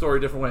same story,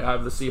 different way. I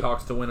have the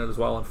Seahawks to win it as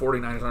well, and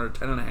 49ers under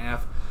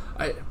 10.5.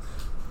 I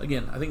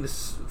think the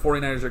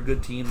 49ers are a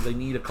good team. They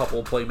need a couple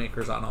of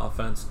playmakers on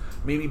offense.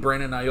 Maybe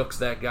Brandon Ayuk's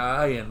that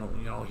guy,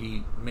 and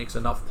he makes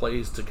enough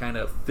plays to kind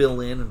of fill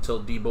in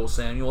until Deebo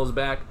Samuel is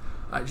back.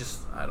 I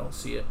don't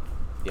see it.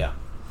 Yeah.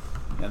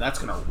 And that's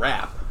going to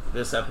wrap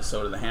this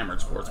episode of the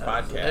Hammered Sports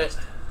Podcast.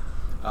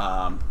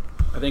 I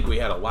think we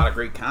had a lot of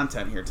great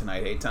content here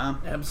tonight, eh,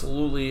 Tom?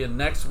 Absolutely. And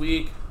next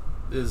week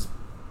is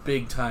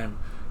big time.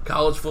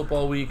 College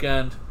football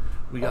weekend.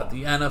 We got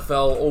the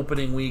NFL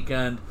opening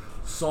weekend.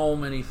 So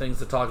many things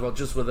to talk about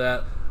just with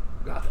that.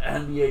 We got the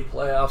NBA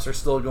playoffs are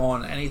still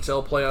going.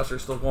 NHL playoffs are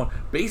still going.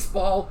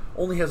 Baseball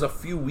only has a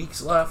few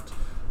weeks left.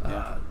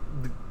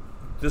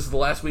 This is the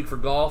last week for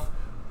golf.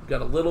 We've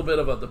got a little bit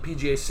of the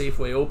PGA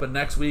Safeway Open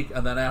next week,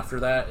 and then after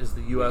that is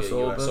the U.S.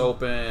 Open. U.S.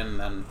 Open,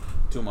 then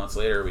 2 months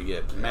later we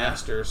get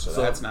Masters, so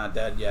that's not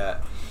dead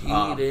yet.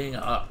 Heating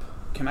up.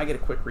 can I get a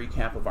quick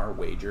recap of our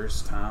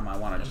wagers, Tom? I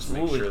want to just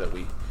make sure that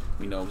we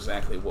know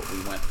exactly what we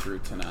went through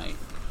tonight.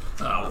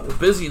 A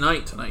busy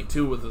night tonight,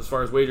 too, with as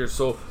far as wagers.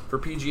 So, for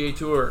PGA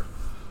Tour,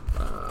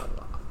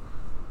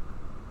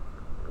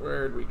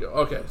 where did we go?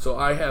 Okay, so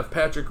I have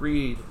Patrick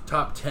Reed,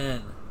 top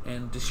 10,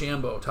 and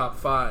DeChambeau, top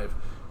 5.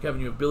 Kevin,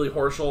 you have Billy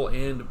Horschel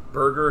and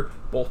Berger,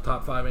 both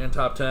top 5 and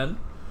top 10.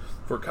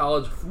 For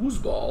college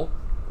foosball,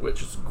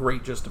 which is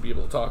great just to be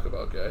able to talk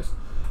about, guys.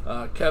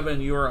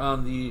 Kevin, you are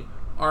on the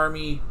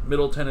Army,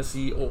 Middle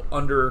Tennessee,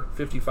 under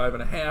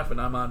 55.5,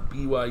 and I'm on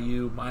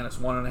BYU, minus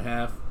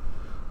 1.5.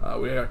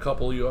 We got a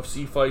couple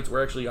UFC fights.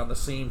 We're actually on the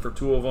same for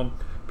 2 of them.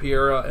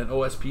 Piera and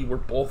OSP, we're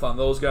both on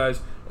those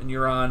guys. And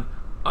you're on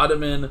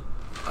Ataman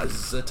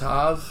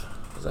Azatov.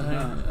 Is that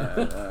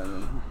how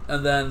you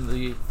And then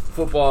the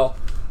football,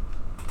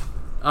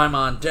 I'm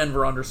on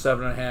Denver under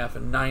 7.5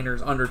 and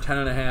Niners under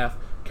 10.5.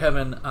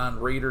 Kevin on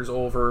Raiders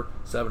over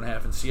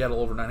 7.5 and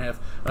Seattle over 9.5.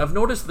 And I've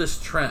noticed this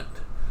trend.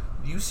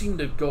 You seem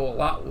to go a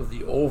lot with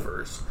the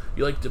overs.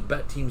 You like to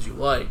bet teams you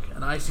like,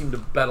 and I seem to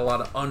bet a lot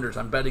of unders.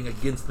 I'm betting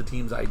against the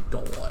teams I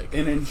don't like.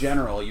 And in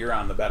general, you're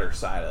on the better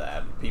side of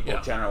that. People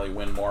generally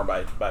win more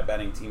by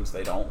betting teams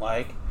they don't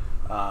like.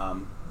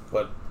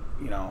 But,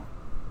 you know,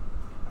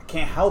 I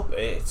can't help it.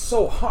 It's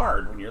so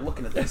hard when you're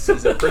looking at these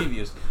season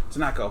previews to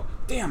not go,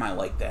 damn, I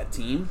like that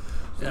team.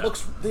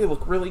 They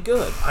look really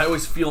good. I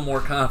always feel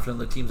more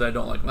confident in the teams I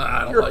don't like.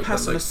 I don't You're like a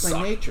pessimist them.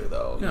 by nature,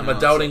 though. Yeah, I'm a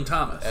doubting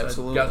Thomas.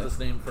 Absolutely. I got this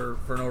name for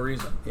no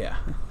reason. Yeah.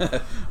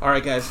 All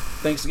right, guys.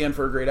 Thanks again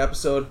for a great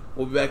episode.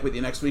 We'll be back with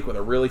you next week with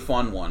a really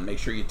fun one. Make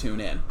sure you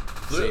tune in.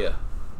 See ya.